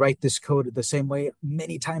 yeah, we write this code the same way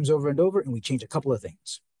many times over and over, and we change a couple of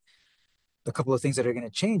things. The couple of things that are going to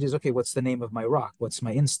change is, okay, what's the name of my rock? What's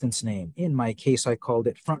my instance name? In my case, I called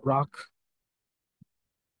it front rock.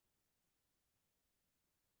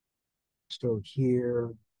 So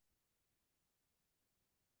here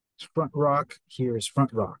is front rock, here is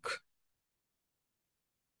front rock.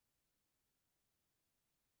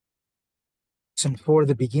 Listen for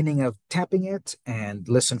the beginning of tapping it and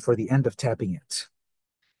listen for the end of tapping it.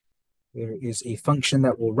 There is a function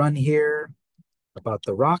that will run here about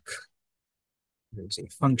the rock. There's a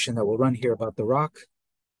function that will run here about the rock.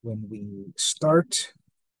 When we start,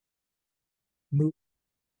 move,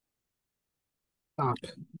 stop,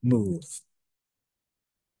 move.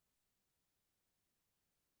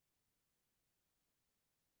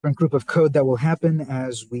 Different group of code that will happen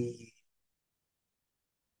as we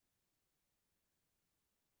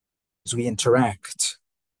interact.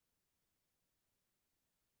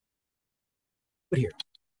 But here,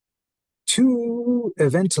 two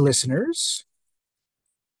event listeners,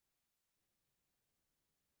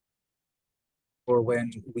 or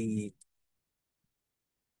when we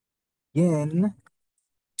begin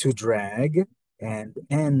to drag and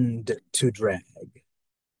end to drag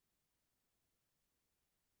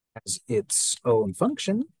as its own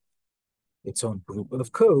function, its own group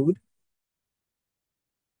of code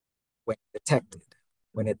when detected.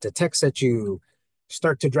 When it detects that you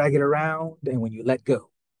start to drag it around and when you let go.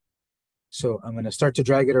 So I'm going to start to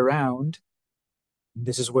drag it around.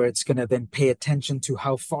 This is where it's going to then pay attention to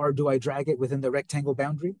how far do I drag it within the rectangle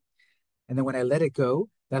boundary. And then when I let it go,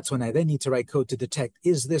 that's when I then need to write code to detect,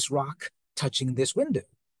 is this rock touching this window?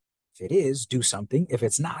 If it is, do something. If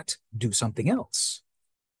it's not, do something else.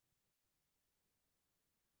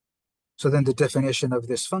 So then the definition of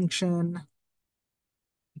this function,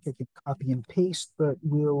 I think I can copy and paste, but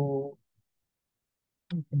we'll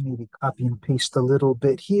maybe copy and paste a little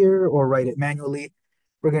bit here or write it manually.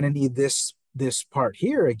 We're going to need this part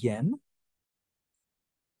here again.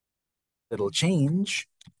 Little change.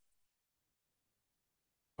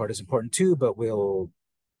 Part is important too, but we'll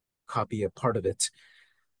copy a part of it.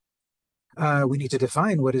 We need to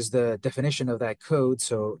define what is the definition of that code,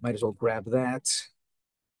 so might as well grab that.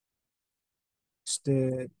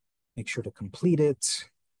 Instead, make sure to complete it.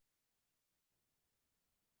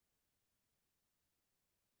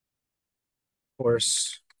 Of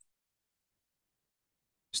course,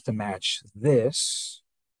 just to match this.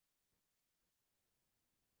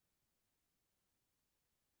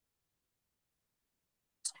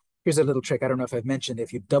 Here's a little trick. I don't know if I've mentioned,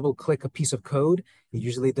 if you double click a piece of code, it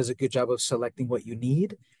usually does a good job of selecting what you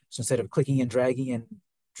need. So instead of clicking and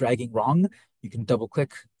dragging wrong, you can double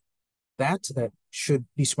click that. That should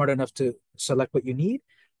be smart enough to select what you need.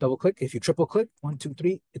 Double click. If you triple click, 1, 2,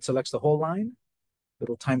 3, it selects the whole line.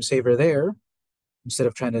 Little time saver there. Instead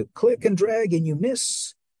of trying to click and drag and you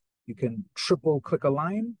miss, you can triple click a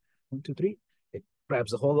line. 1, 2, 3. It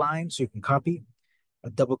grabs the whole line so you can copy.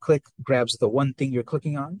 A double click grabs the one thing you're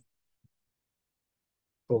clicking on.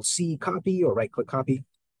 Control C, copy, or right click copy.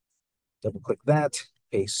 Double click that,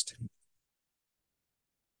 paste.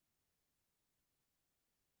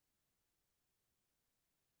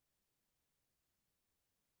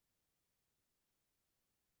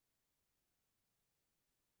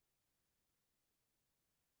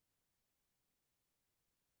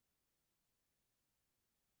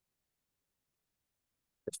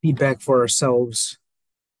 Feedback for ourselves.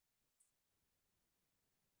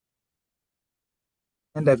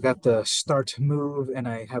 And I've got the start move and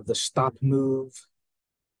I have the stop move,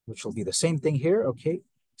 which will be the same thing here. Okay,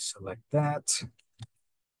 select that,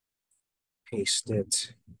 paste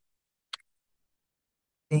it,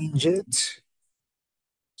 change it,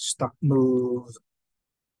 stop move,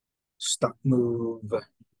 stop move,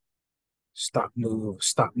 stop move,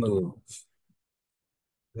 stop move.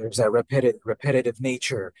 There's that repetitive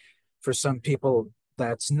nature. For some people,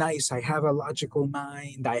 that's nice. I have a logical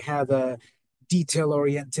mind. I have a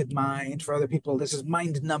detail-oriented mind. For other people, this is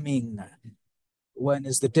mind-numbing. When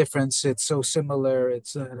is the difference? It's so similar.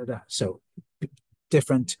 It's so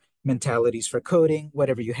different mentalities for coding.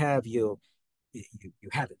 Whatever you have, you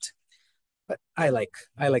have it. But I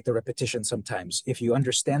like the repetition sometimes. If you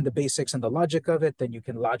understand the basics and the logic of it, then you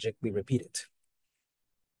can logically repeat it.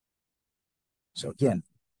 So again,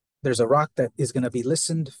 there's a rock that is going to be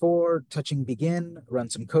listened for, touching begin,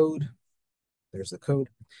 run some code. There's the code.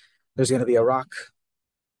 There's going to be a rock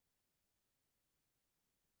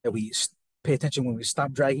that we pay attention when we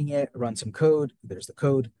stop dragging it, run some code. There's the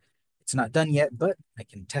code. It's not done yet, but I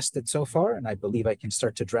can test it so far, and I believe I can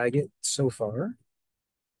start to drag it so far.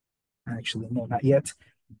 Actually, no, not yet.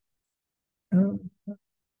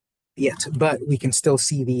 Yet, but we can still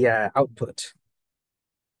see the output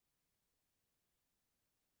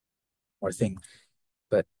or thing.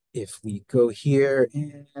 But if we go here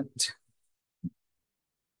and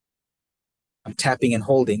I'm tapping and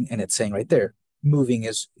holding, and it's saying right there, moving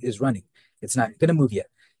is running. It's not going to move yet.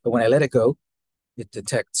 But when I let it go, it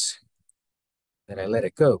detects that I let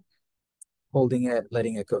it go, holding it,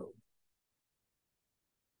 letting it go.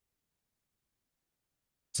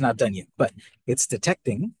 It's not done yet, but it's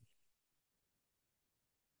detecting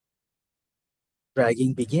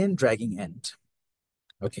dragging begin, dragging end.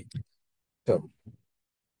 Okay, so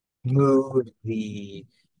move the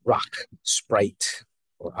rock sprite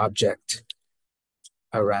or object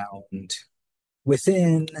around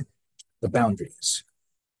within the boundaries.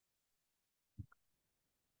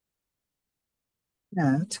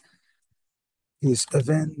 That is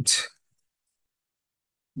event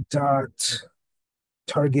dot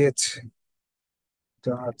target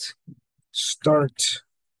dot start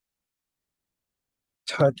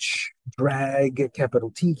touch drag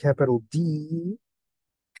capital T capital D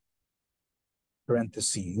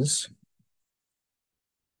parentheses.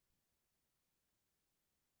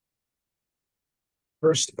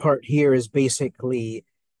 First part here is basically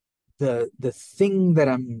the thing that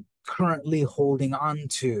I'm currently holding on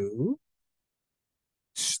to,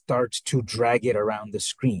 start to drag it around the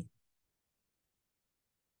screen.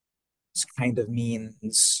 This kind of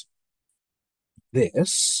means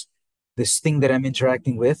this thing that I'm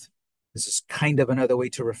interacting with. This is kind of another way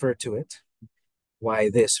to refer to it. Why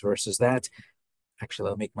this versus that? Actually,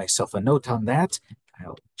 I'll make myself a note on that.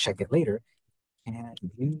 I'll check it later. And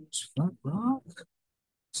use front rock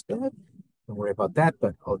instead. Don't worry about that,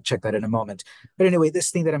 but I'll check that in a moment. But anyway,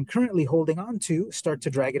 this thing that I'm currently holding on to, start to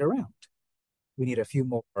drag it around. We need a few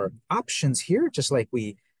more options here, just like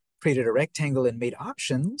we created a rectangle and made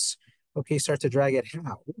options. Okay, start to drag it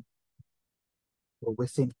how? Well,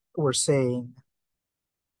 within, we're saying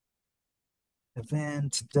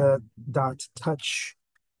event dot touch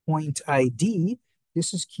point ID.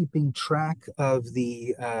 This is keeping track of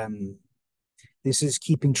the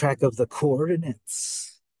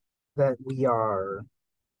coordinates. that we are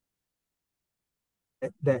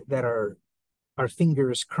that our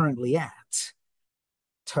finger is currently at.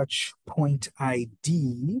 Touch point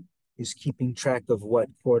ID is keeping track of what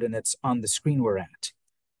coordinates on the screen we're at,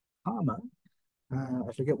 comma,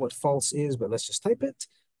 I forget what false is, but let's just type it,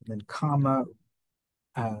 and then comma,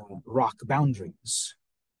 rock boundaries.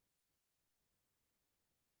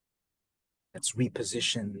 Let's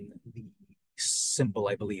reposition the symbol,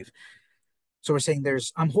 I believe. So we're saying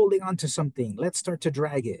I'm holding on to something. Let's start to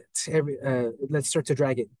drag it. Let's start to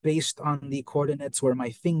drag it based on the coordinates where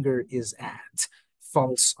my finger is at.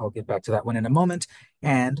 False, I'll get back to that one in a moment,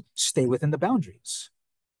 and stay within the boundaries.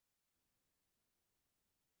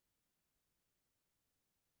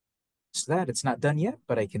 So that it's not done yet,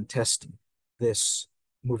 but I can test this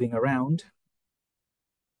moving around.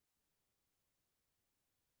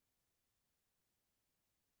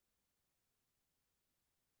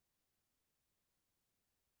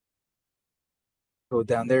 Go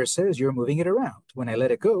down there, says you're moving it around. When I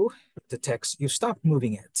let it go, it detects you stopped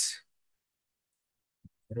moving it.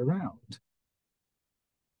 It around.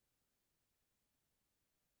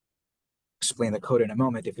 Explain the code in a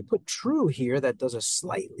moment. If you put true here, that does a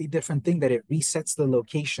slightly different thing, that it resets the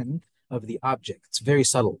location of the object. It's very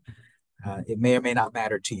subtle. It may or may not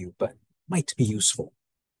matter to you, but might be useful.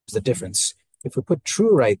 There's the difference. If we put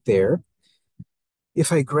true right there,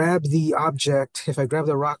 if I grab the object, if I grab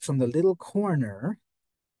the rock from the little corner,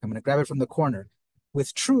 I'm going to grab it from the corner.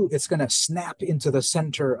 With true, it's going to snap into the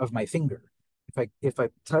center of my finger. If I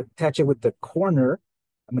touch it with the corner,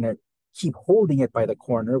 I'm going to keep holding it by the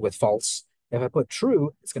corner with false. If I put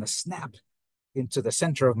true, it's going to snap into the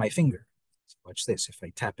center of my finger. So watch this. If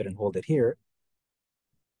I tap it and hold it here,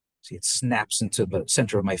 see, it snaps into the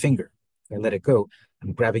center of my finger. If I let it go,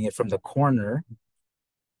 I'm grabbing it from the corner,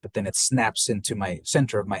 but then it snaps into my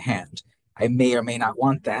center of my hand. I may or may not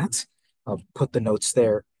want that. I'll put the notes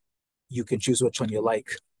there. You can choose which one you like.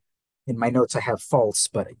 In my notes, I have false,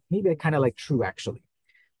 but maybe I kind of like true, actually.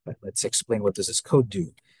 But let's explain, what does this code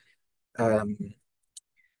do?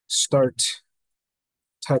 Start,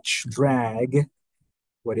 touch, drag.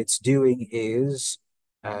 What it's doing is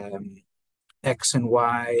X and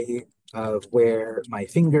Y of where my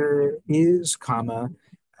finger is, comma,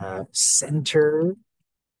 center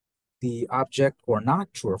the object or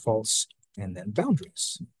not, true or false, and then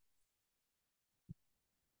boundaries.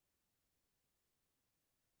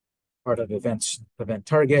 Part of event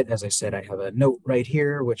target. As I said, I have a note right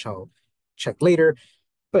here, which I'll check later.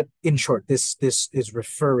 But in short, this is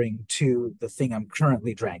referring to the thing I'm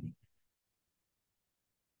currently dragging.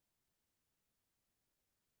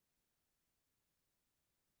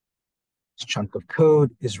 This chunk of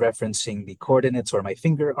code is referencing the coordinates where my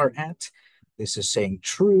finger are at. This is saying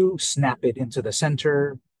true, snap it into the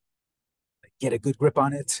center, get a good grip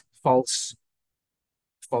on it. False.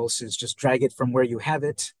 False is just drag it from where you have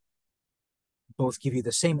it. Both give you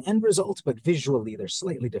the same end result, but visually they're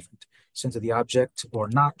slightly different. Center the object or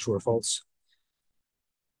not, true or false.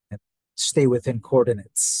 And stay within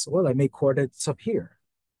coordinates. Well, I make coordinates up here.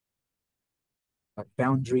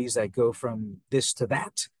 Boundaries that go from this to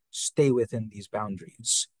that, stay within these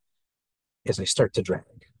boundaries as I start to drag.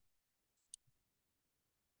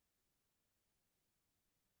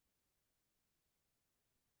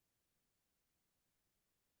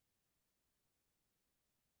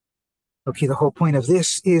 Okay, the whole point of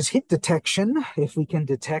this is hit detection. If we can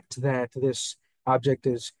detect that this object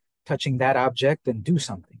is touching that object, then do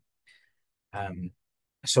something.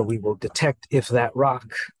 So we will detect if that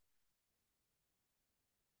rock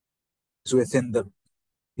is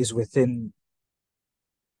within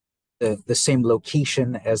the same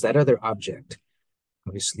location as that other object.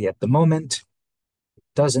 Obviously, at the moment, it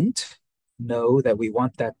doesn't know that we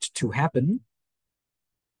want that to happen.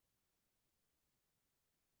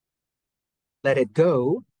 Let it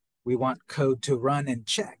go. We want code to run and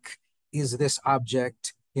check. Is this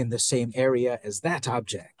object in the same area as that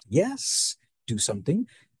object? Yes, do something.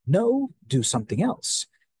 No, do something else.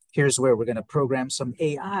 Here's where we're going to program some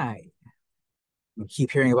AI. We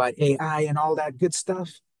keep hearing about AI and all that good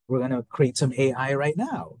stuff. We're going to create some AI right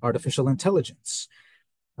now, artificial intelligence.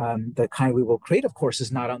 The kind we will create, of course,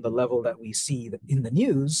 is not on the level that we see in the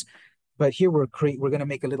news, but here we're going to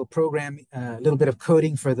make a little program, a little bit of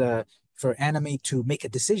coding for Anime to make a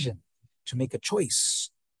decision, to make a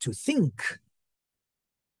choice, to think.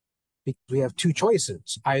 Because we have two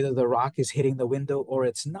choices. Either the rock is hitting the window or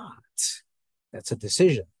it's not. That's a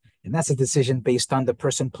decision. And that's a decision based on the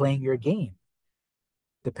person playing your game,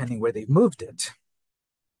 depending where they've moved it.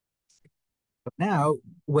 But now,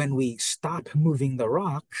 when we stop moving the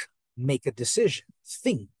rock, make a decision,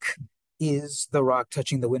 think. is the rock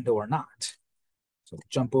touching the window or not? So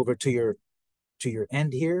jump over to your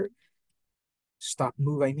end here, stop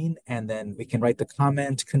move, I mean, and then we can write the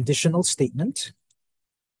comment conditional statement.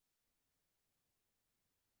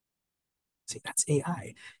 See, that's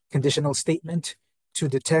AI. Conditional statement to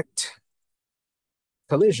detect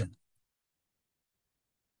collision.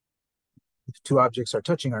 If two objects are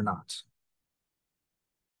touching or not.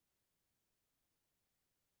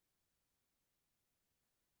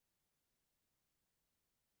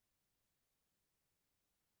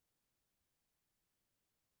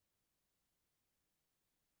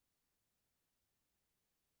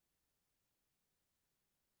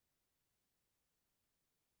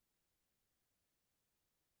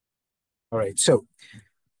 All right, so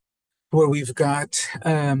where we've got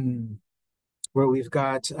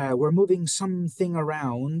we're moving something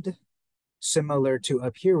around similar to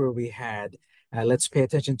up here where we had let's pay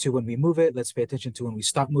attention to when we move it, let's pay attention to when we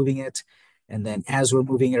stop moving it, and then as we're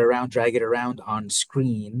moving it around, drag it around on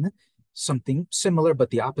screen. Something similar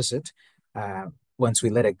but the opposite. uh, Once we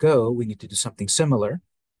let it go, we need to do something similar.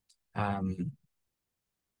 um,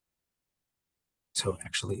 so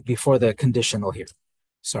actually before the conditional here,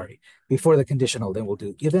 sorry, before the conditional, then we'll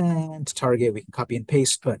do event target. We can copy and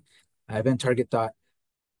paste, but event target dot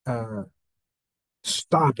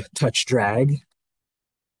stop touch drag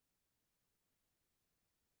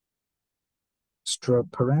extra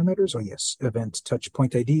parameters. Oh yes, event touch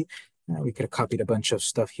point ID. We could have copied a bunch of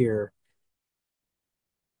stuff here,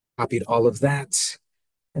 copied all of that,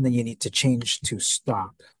 and then you need to change to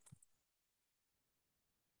stop.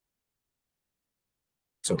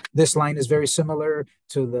 So this line is very similar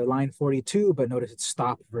to the line 42, but notice it's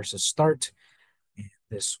stop versus start. And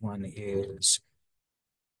this one is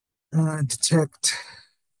detect.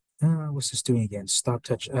 What's this doing again? Stop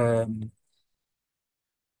touch.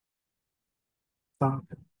 Stop.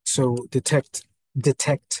 So detect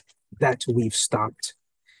that we've stopped.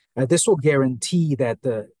 This will guarantee that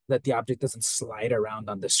the object doesn't slide around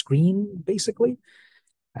on the screen, basically,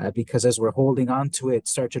 because as we're holding on to it,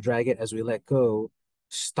 start to drag it, as we let go,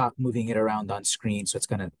 stop moving it around on screen. So it's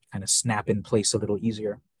going to kind of snap in place a little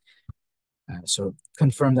easier. So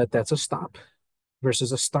confirm that that's a stop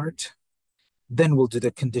versus a start. Then we'll do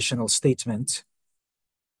the conditional statement,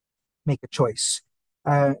 make a choice.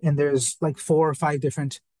 And there's like 4 or 5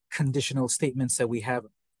 different conditional statements that we have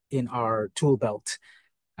in our tool belt.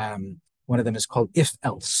 One of them is called if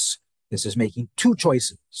else. This is making 2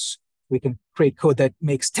 choices. We can create code that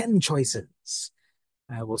makes 10 choices.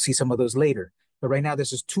 We'll see some of those later. But right now,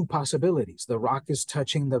 this is 2 possibilities. The rock is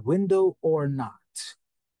touching the window or not.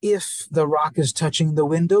 If the rock is touching the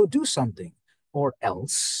window, do something. Or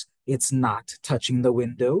else it's not touching the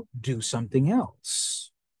window, do something else.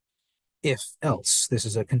 If else, this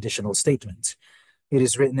is a conditional statement. It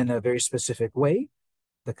is written in a very specific way.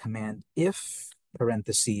 The command if,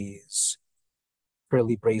 parentheses,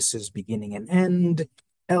 curly braces, beginning and end,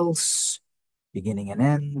 else, beginning and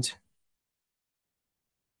end.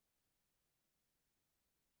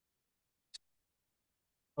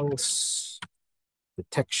 Else,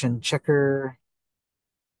 detection checker.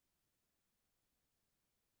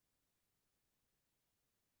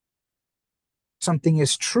 Something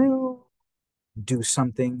is true, do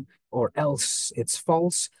something, or else it's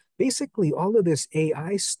false. Basically, all of this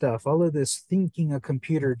AI stuff, all of this thinking a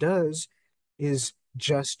computer does is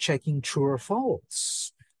just checking true or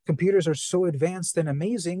false. Computers are so advanced and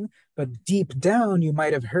amazing, but deep down, you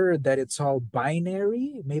might have heard that it's all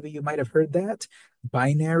binary. Maybe you might have heard that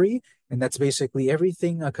binary. And that's basically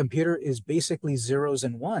everything. A computer is basically zeros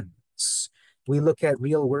and ones. We look at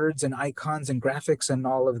real words and icons and graphics and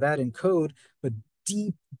all of that in code, but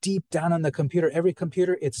deep down on the computer, every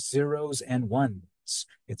computer, it's zeros and ones.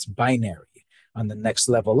 It's binary. On the next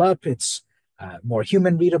level up, it's more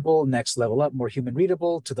human readable. Next level up, more human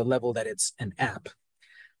readable to the level that it's an app.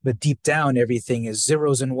 But deep down, everything is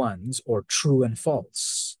zeros and ones or true and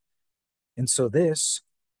false. And so this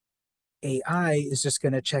AI is just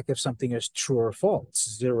going to check if something is true or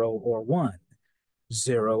false, 0 or 1.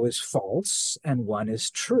 0 is false and 1 is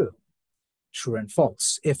true. True and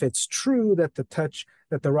false. If it's true that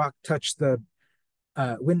the rock touched the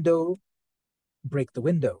window, break the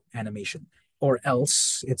window animation, or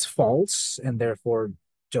else it's false and therefore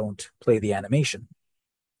don't play the animation.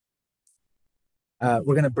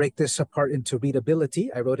 We're going to break this apart into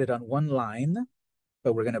readability. I wrote it on 1 line,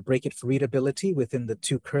 but we're going to break it for readability within the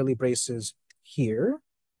 2 curly braces here,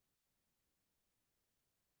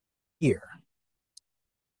 here.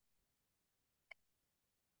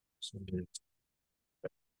 So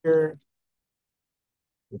here,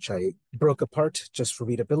 which I broke apart just for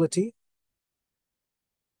readability.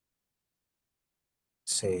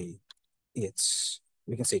 say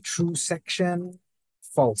we can say true section,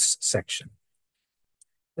 false section.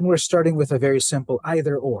 And we're starting with a very simple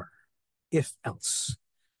either or, if else.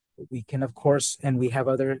 We can, of course, and we have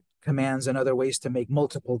other commands and other ways to make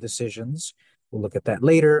multiple decisions. We'll look at that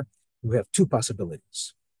later. We have two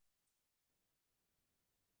possibilities.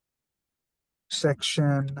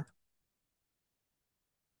 Section,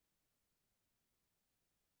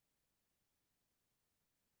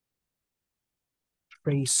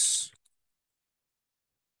 trace,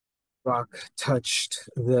 rock touched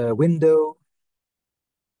the window,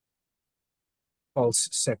 false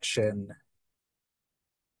section,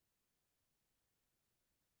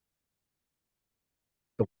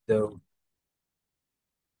 the window.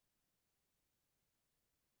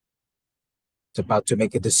 It's about to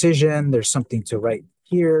make a decision. There's something to write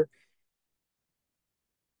here.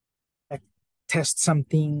 Test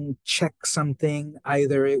something, check something.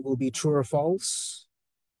 Either it will be true or false.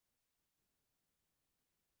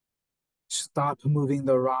 Stop moving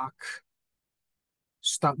the rock.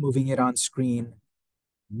 Stop moving it on screen.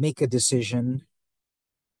 Make a decision.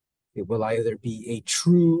 It will either be a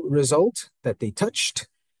true result that they touched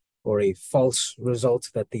or a false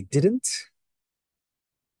result that they didn't.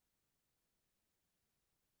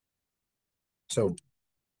 So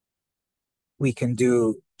we can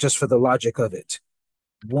do, just for the logic of it,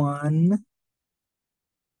 1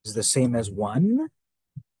 is the same as 1.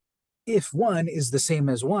 If 1 is the same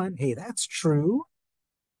as 1, hey, that's true.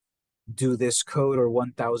 Do this code or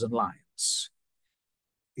 1,000 lines.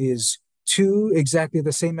 Is 2 exactly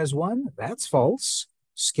the same as 1? That's false.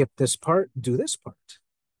 Skip this part, do this part.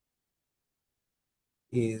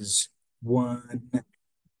 Is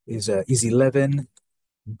 11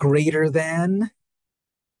 greater than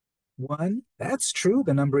 1? That's true.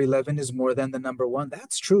 The number 11 is more than the number 1.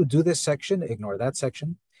 That's true. Do this section, ignore that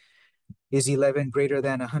section. Is 11 greater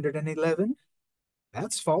than 111?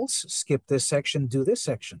 That's false. Skip this section, do this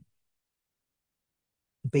section.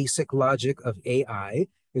 Basic logic of AI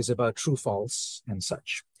is about true, false, and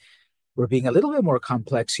such. We're being a little bit more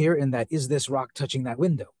complex here in that, is this rock touching that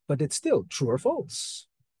window? But it's still true or false.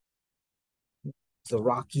 Does the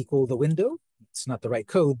rock equal the window? It's not the right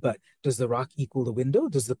code, but does the rock equal the window?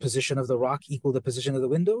 Does the position of the rock equal the position of the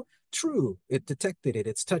window? True. It detected it.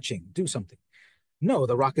 It's touching. Do something. No,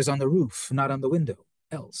 the rock is on the roof, not on the window.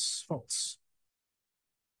 Else. False.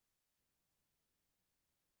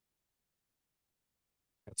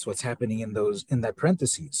 That's what's happening in that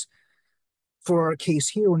parentheses. For our case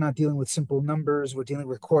here, we're not dealing with simple numbers. We're dealing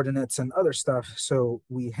with coordinates and other stuff. So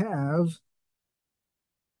we have,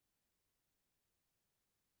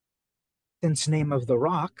 since name of the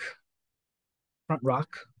rock, front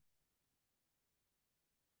rock,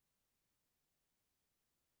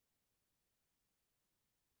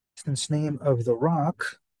 since name of the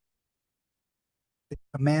rock, the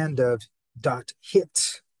command of dot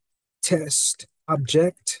hit test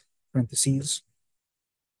object, parentheses.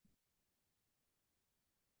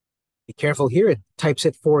 Be careful here, it types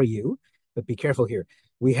it for you, but be careful here.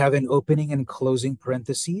 We have an opening and closing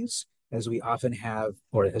parentheses, as we often have,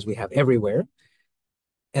 or as we have everywhere.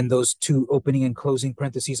 And those two opening and closing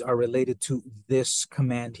parentheses are related to this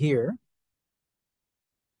command here.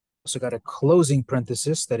 Also got a closing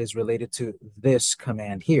parenthesis that is related to this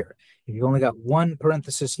command here. If you only got one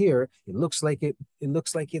parenthesis here, it looks like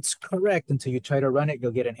it's correct until you try to run it,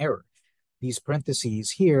 you'll get an error. These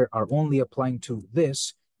parentheses here are only applying to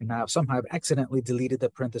this, and now somehow I've accidentally deleted the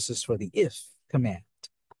parenthesis for the if command.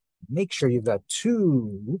 Make sure you've got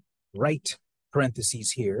two right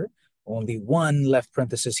parentheses here, only one left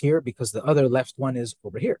parenthesis here because the other left one is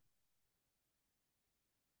over here.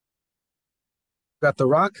 Got the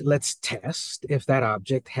rock. Let's test if that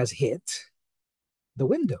object has hit the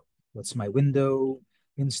window. What's my window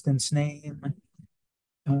instance name?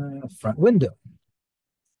 Front window.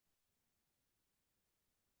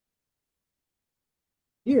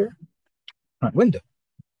 Here, front window.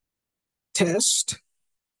 Test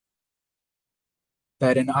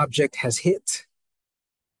that an object has hit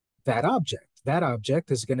that object. That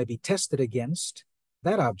object is going to be tested against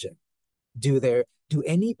that object. Do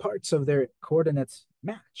any parts of their coordinates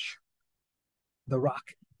match? The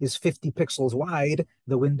rock is 50 pixels wide,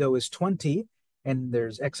 the window is 20, and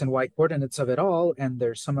there's X and Y coordinates of it all, and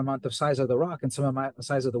there's some amount of size of the rock and some amount of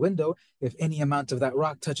size of the window. If any amount of that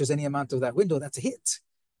rock touches any amount of that window, that's a hit.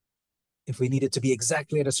 If we need it to be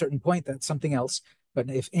exactly at a certain point, that's something else. But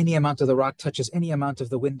if any amount of the rock touches any amount of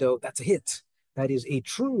the window, that's a hit. That is a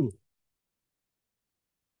true.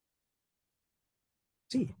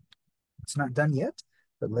 See, it's not done yet,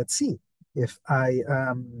 but let's see. If I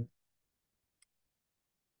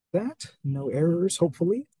that. No errors,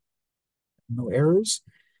 hopefully. No errors.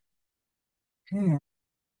 And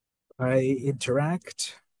I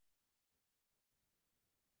interact.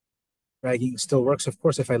 Dragging still works, of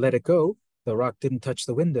course, if I let it go. The rock didn't touch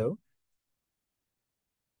the window.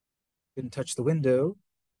 Didn't touch the window.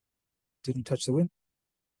 Didn't touch the window.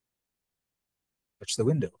 Touch the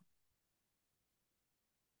window.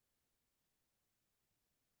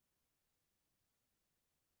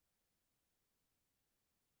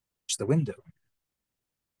 Touch the window.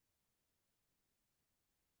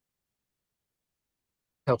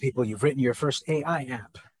 Tell people you've written your first AI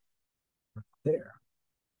app. There.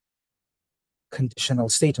 Conditional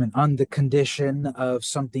statement on the condition of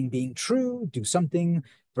something being true, do something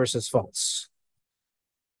versus false.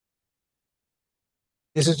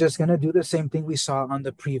 This is just going to do the same thing we saw on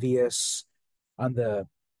the previous, on the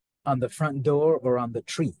front door or on the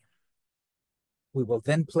tree. We will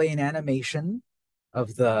then play an animation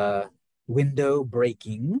of the window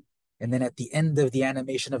breaking, and then at the end of the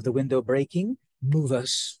animation of the window breaking, move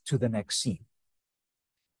us to the next scene.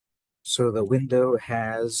 So the window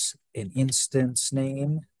has an instance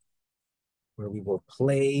name where we will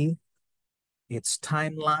play its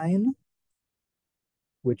timeline,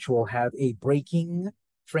 which will have a breaking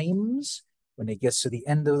frames. When it gets to the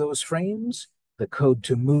end of those frames, the code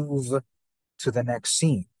to move to the next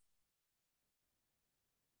scene.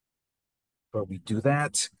 Before we do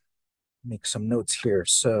that, make some notes here.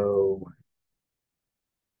 So,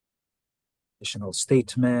 additional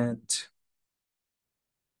statement.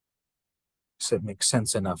 So it makes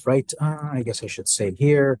sense enough, right? I guess I should say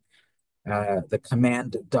here, the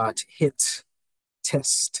command dot hit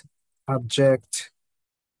test object,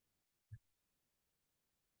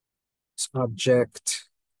 object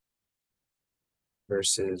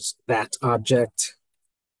versus that object.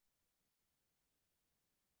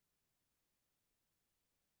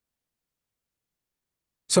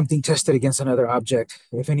 Something tested against another object.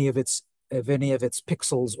 If any of its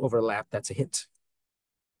pixels overlap, that's a hit.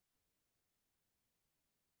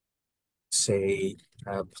 Say,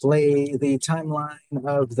 play the timeline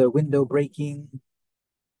of the window breaking,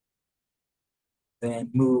 then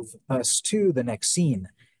move us to the next scene.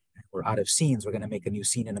 We're out of scenes. We're going to make a new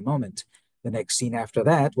scene in a moment. The next scene after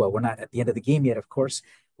that, well, we're not at the end of the game yet, of course.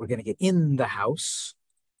 We're going to get in the house.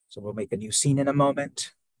 So we'll make a new scene in a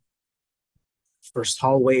moment. First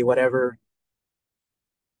hallway, whatever.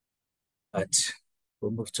 But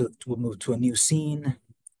we'll move to a new scene.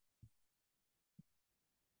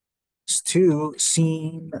 To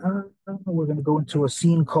scene. We're going to go into a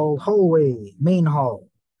scene called hallway, main hall.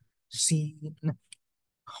 Scene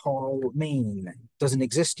hall main. Doesn't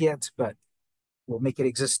exist yet, but we'll make it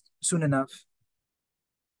exist soon enough.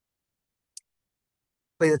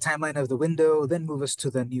 Play the timeline of the window, then move us to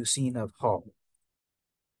the new scene of hall.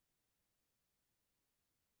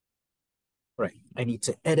 Right. I need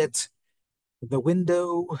to edit the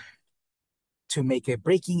window to make a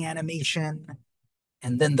breaking animation,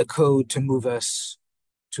 and then the code to move us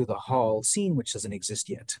to the hall scene, which doesn't exist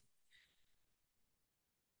yet.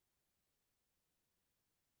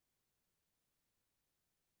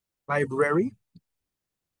 Library,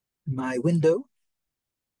 my window.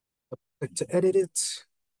 Click to edit it.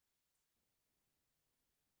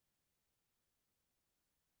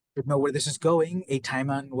 Should know where this is going. A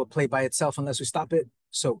timeline will play by itself unless we stop it.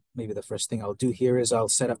 So maybe the first thing I'll do here is I'll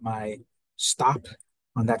set up my stop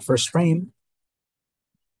on that first frame.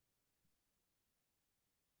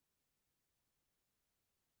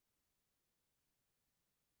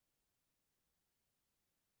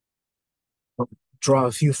 Draw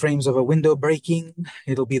a few frames of a window breaking.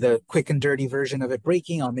 It'll be the quick and dirty version of it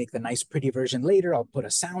breaking. I'll make the nice, pretty version later. I'll put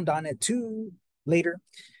a sound on it too later.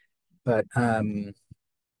 But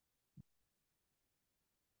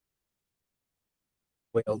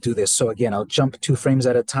wait, I'll do this. So again, I'll jump 2 frames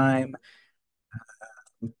at a time.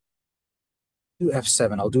 Do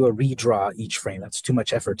F7. I'll do a redraw each frame. That's too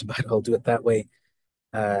much effort, but I'll do it that way.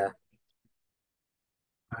 I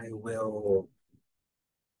will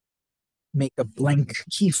make a blank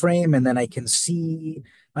keyframe, and then I can see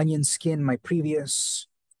onion skin my previous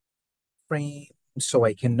frame so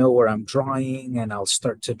I can know where I'm drawing, and I'll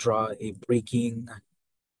start to draw a breaking.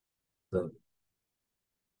 The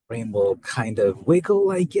frame will kind of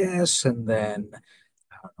wiggle, I guess, and then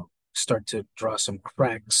I don't know, start to draw some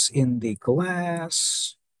cracks in the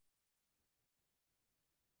glass.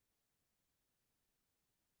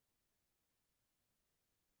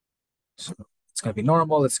 So it's going to be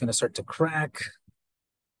normal. It's going to start to crack.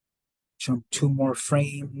 Jump 2 more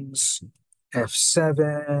frames.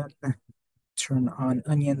 F7. Turn on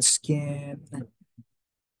onion skin.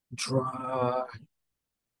 Draw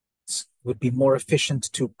would be more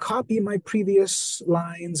efficient to copy my previous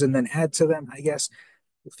lines and then add to them. I guess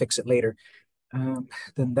we'll fix it later.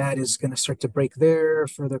 Then that is going to start to break there,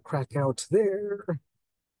 further crack out there.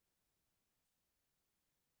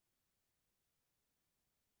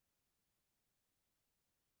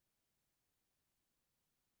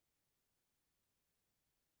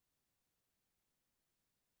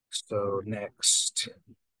 So next,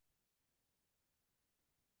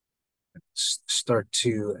 start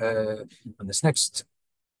to, on this next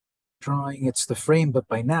drawing, it's the frame, but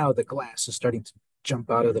by now the glass is starting to jump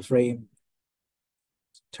out of the frame.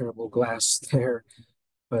 Terrible glass there,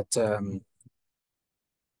 but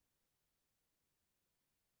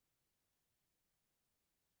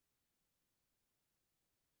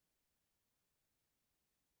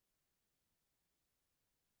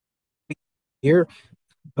here,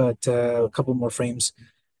 but a couple more frames.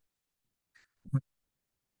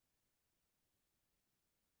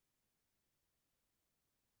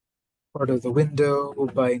 Part of the window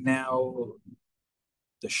by now,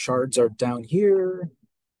 the shards are down here.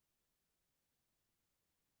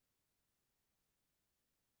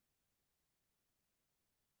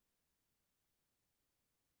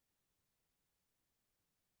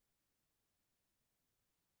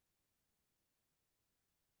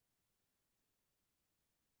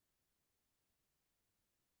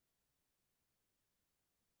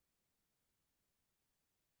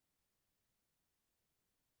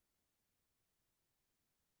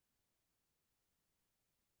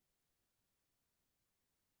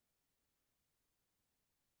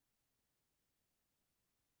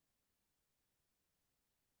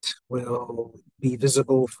 Will be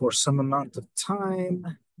visible for some amount of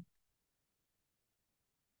time.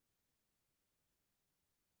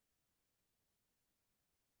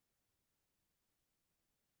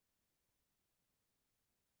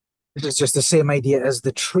 This is just the same idea as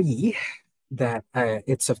the tree, that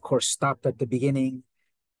it's of course stopped at the beginning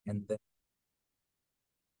and then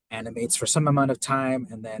animates for some amount of time,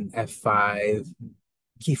 and then F5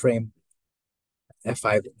 keyframe,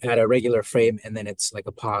 F5 at a regular frame, and then it's like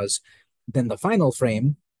a pause. Then the final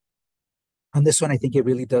frame, on this one, I think it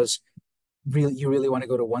really does, really, you really want to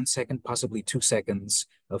go to 1 second, possibly 2 seconds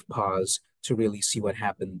of pause to really see what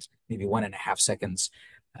happened, maybe 1.5 seconds.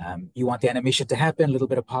 You want the animation to happen, a little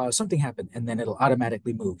bit of pause, something happened, and then it'll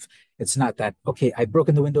automatically move. It's not that, okay, I've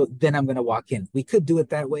broken the window, then I'm going to walk in. We could do it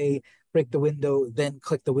that way, break the window, then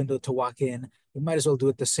click the window to walk in. We might as well do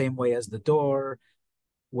it the same way as the door,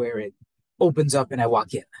 where it opens up and I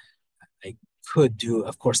walk in. I could do,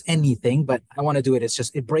 of course, anything, but I want to do it. It's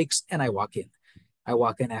just, it breaks and I walk in. I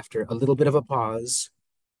walk in after a little bit of a pause.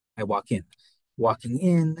 I walk in. Walking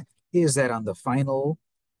in is that on the final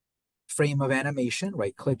frame of animation,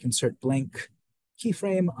 right click, insert blank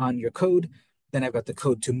keyframe on your code. Then I've got the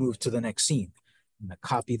code to move to the next scene. I'm going to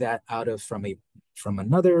copy that out of from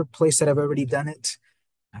another place that I've already done it.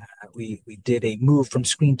 We did a move from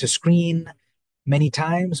screen to screen many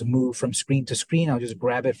times, move from screen to screen. I'll just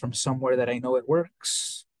grab it from somewhere that I know it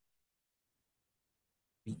works.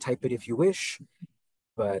 Retype it if you wish,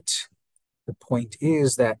 but the point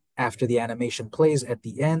is that after the animation plays at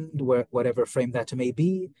the end, whatever frame that may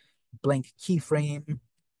be, blank keyframe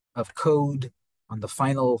of code on the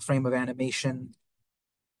final frame of animation,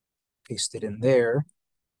 paste it in there.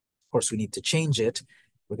 Of course, we need to change it.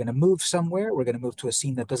 We're going to move somewhere. We're going to move to a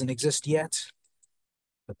scene that doesn't exist yet,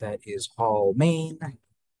 but that is all main.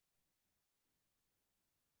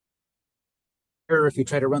 Error if you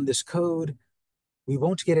try to run this code. We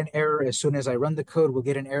won't get an error as soon as I run the code. We'll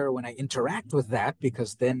get an error when I interact with that,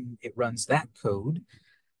 because then it runs that code.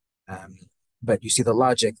 But you see the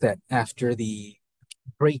logic that after the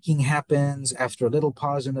breaking happens, after a little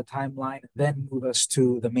pause in the timeline, then move us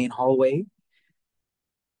to the main hallway.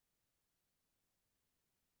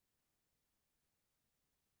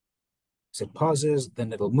 So it pauses,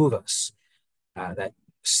 then it'll move us. That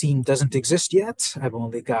scene doesn't exist yet. I've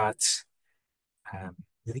only got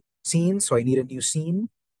the scene, so I need a new scene.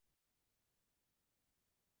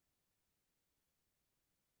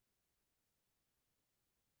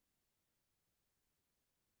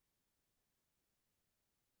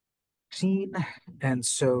 Scene, and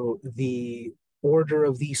so the order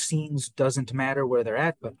of these scenes doesn't matter where they're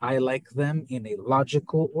at, but I like them in a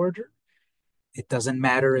logical order. It doesn't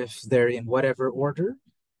matter if they're in whatever order.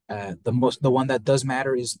 The one that does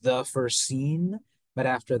matter is the first scene, but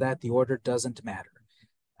after that, the order doesn't matter.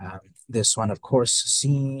 This one, of course,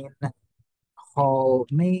 scene, hall,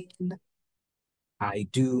 main. I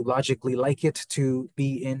do logically like it to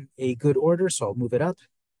be in a good order, so I'll move it up.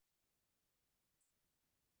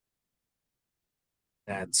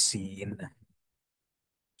 That scene,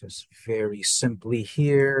 just very simply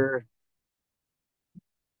here,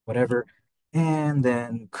 whatever. And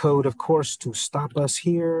then code, of course, to stop us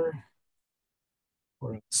here,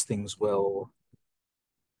 or else things will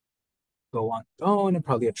go on its own, and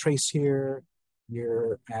probably a trace here.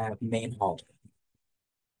 You're at main hall.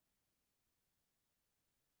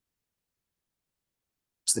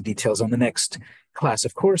 It's the details on the next class,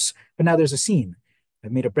 of course. But now there's a scene.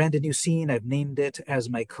 I've made a brand new scene. I've named it as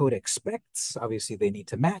my code expects. Obviously, they need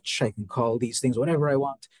to match. I can call these things whatever I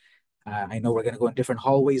want. I know we're going to go in different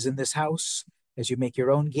hallways in this house. As you make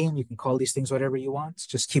your own game, you can call these things whatever you want.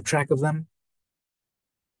 Just keep track of them.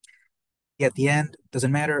 At the end,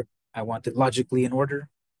 doesn't matter. I want it logically in order.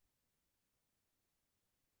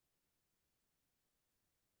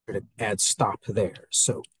 To add stop there.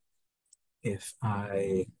 So if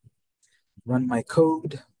I run my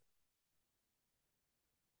code,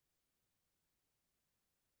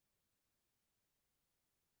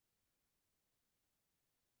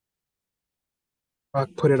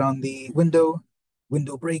 put it on the window,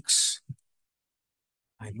 window breaks,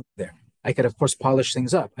 I move there. I could, of course, polish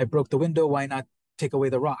things up. I broke the window. Why not take away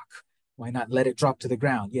the rock? Why not let it drop to the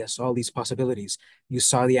ground? Yes, all these possibilities. You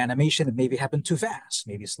saw the animation. It maybe happened too fast.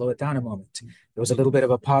 Maybe slow it down a moment. There was a little bit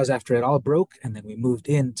of a pause after it all broke, and then we moved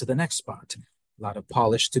into the next spot. A lot of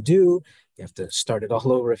polish to do. You have to start it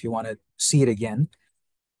all over if you want to see it again.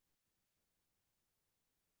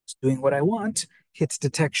 It's doing what I want. Hits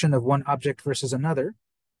detection of one object versus another,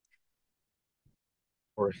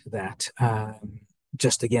 or that.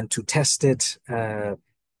 Just again to test it.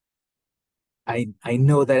 I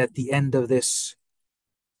know that at the end of this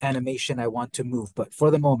animation I want to move, but for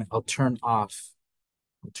the moment I'll turn off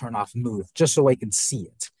move just so I can see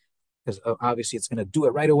it, because obviously it's going to do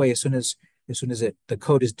it right away as soon as the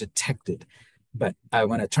code is detected. But I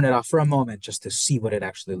want to turn it off for a moment just to see what it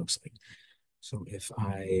actually looks like. So if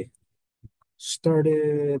I start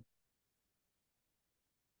it,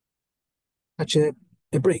 touch it,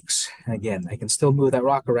 it breaks. And again, I can still move that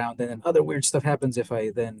rock around, and then other weird stuff happens if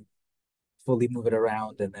I then fully move it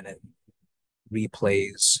around, and then it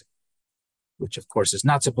replays, which of course is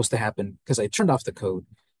not supposed to happen because I turned off the code,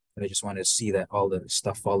 but I just wanted to see that all the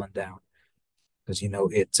stuff falling down, because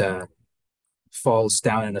it falls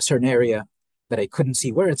down in a certain area that I couldn't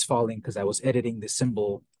see where it's falling because I was editing the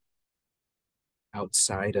symbol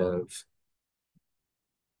outside of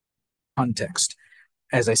context.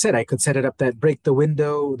 As I said, I could set it up that break the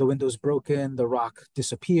window's broken, the rock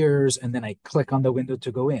disappears, and then I click on the window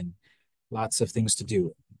to go in. Lots of things to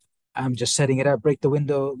do. I'm just setting it up, break the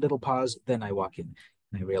window, little pause, then I walk in.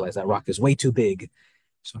 And I realize that rock is way too big.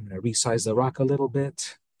 So I'm going to resize the rock a little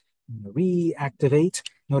bit. I'm going to reactivate.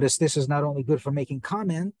 Notice this is not only good for making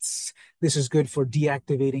comments, this is good for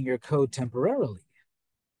deactivating your code temporarily.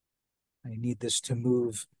 I need this to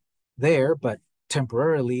move there, but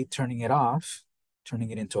temporarily turning it off,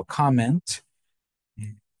 turning it into a comment.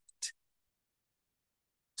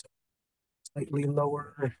 Slightly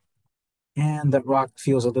lower. And that rock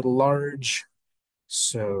feels a little large.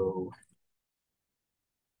 So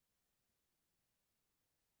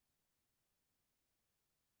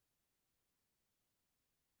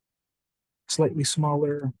slightly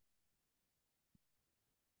smaller.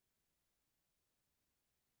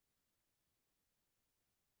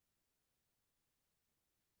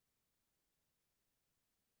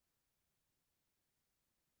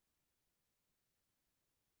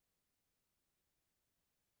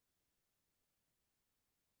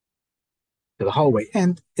 To the hallway.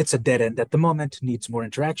 And it's a dead end at the moment, needs more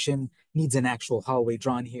interaction, needs an actual hallway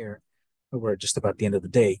drawn here. We're just about the end of the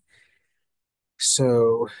day.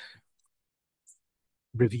 So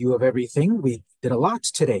review of everything. We did a lot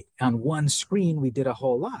today. On one screen, we did a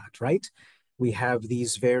whole lot, right? We have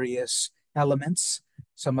these various elements.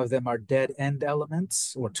 Some of them are dead end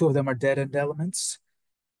elements, or two of them are dead end elements.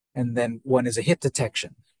 And then one is a hit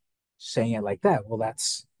detection. Saying it like that, well,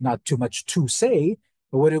 that's not too much to say.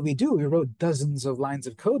 But what did we do? We wrote dozens of lines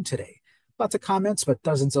of code today. Lots of comments, but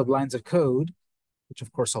dozens of lines of code, which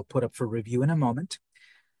of course I'll put up for review in a moment.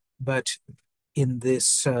 But in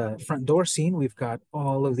this front door scene, we've got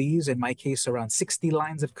all of these, in my case, around 60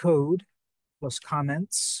 lines of code plus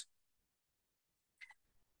comments,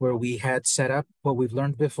 where we had set up what we've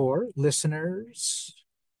learned before, listeners,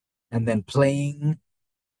 and then playing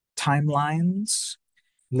timelines,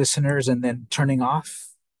 listeners, and then turning off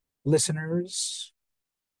listeners.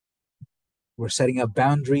 We're setting up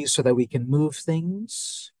boundaries so that we can move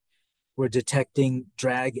things. We're detecting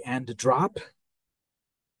drag and drop.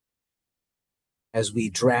 As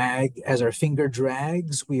we drag, as our finger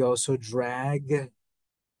drags, we also drag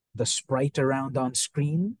the sprite around on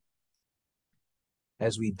screen.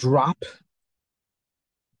 As we drop,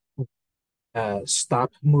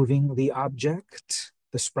 stop moving the object,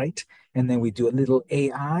 the sprite, and then we do a little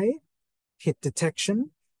AI hit detection.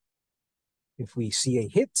 If we see a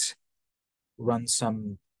hit, run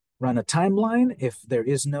a timeline. If there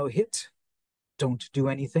is no hit, don't do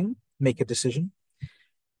anything, make a decision.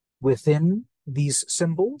 Within these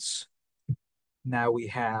symbols, now we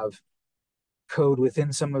have code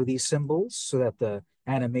within some of these symbols so that the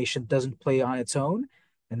animation doesn't play on its own.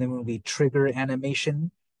 And then when we trigger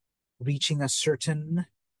animation reaching a certain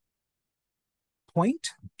point,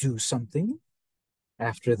 do something.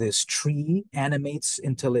 After this tree animates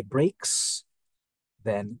until it breaks,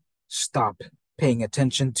 then stop paying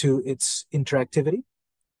attention to its interactivity.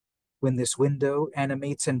 When this window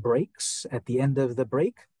animates and breaks, at the end of the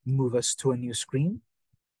break, move us to a new screen,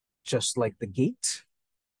 just like the gate.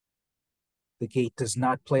 The gate does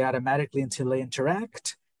not play automatically until they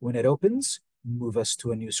interact. When it opens, move us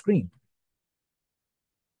to a new screen.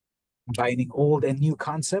 Combining old and new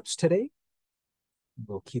concepts today.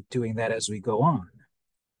 We'll keep doing that as we go on.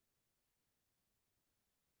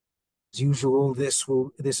 As usual, this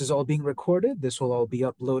is all being recorded. This will all be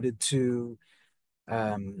uploaded to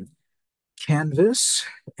Canvas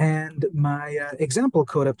and my example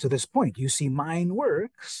code up to this point. You see mine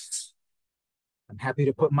works. I'm happy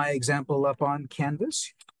to put my example up on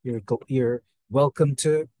Canvas. You're welcome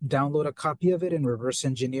to download a copy of it and reverse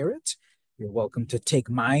engineer it. You're welcome to take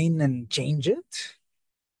mine and change it.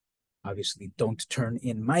 Obviously, don't turn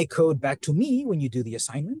in my code back to me when you do the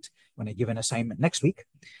assignment, when I give an assignment next week.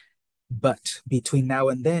 But between now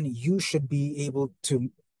and then, you should be able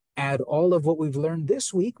to add all of what we've learned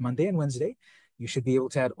this week, Monday and Wednesday. You should be able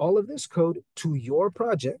to add all of this code to your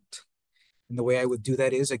project. And the way I would do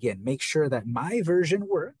that is, again, make sure that my version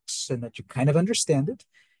works and that you kind of understand it.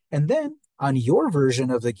 And then on your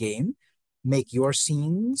version of the game, make your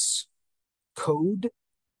scenes code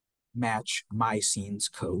match my scenes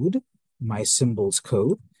code, my symbols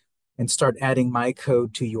code, and start adding my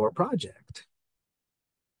code to your project.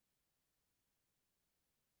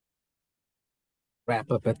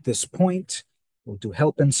 Wrap up at this point. We'll do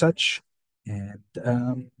help and such. And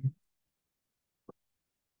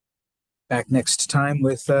back next time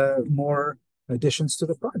with more additions to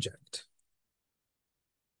the project.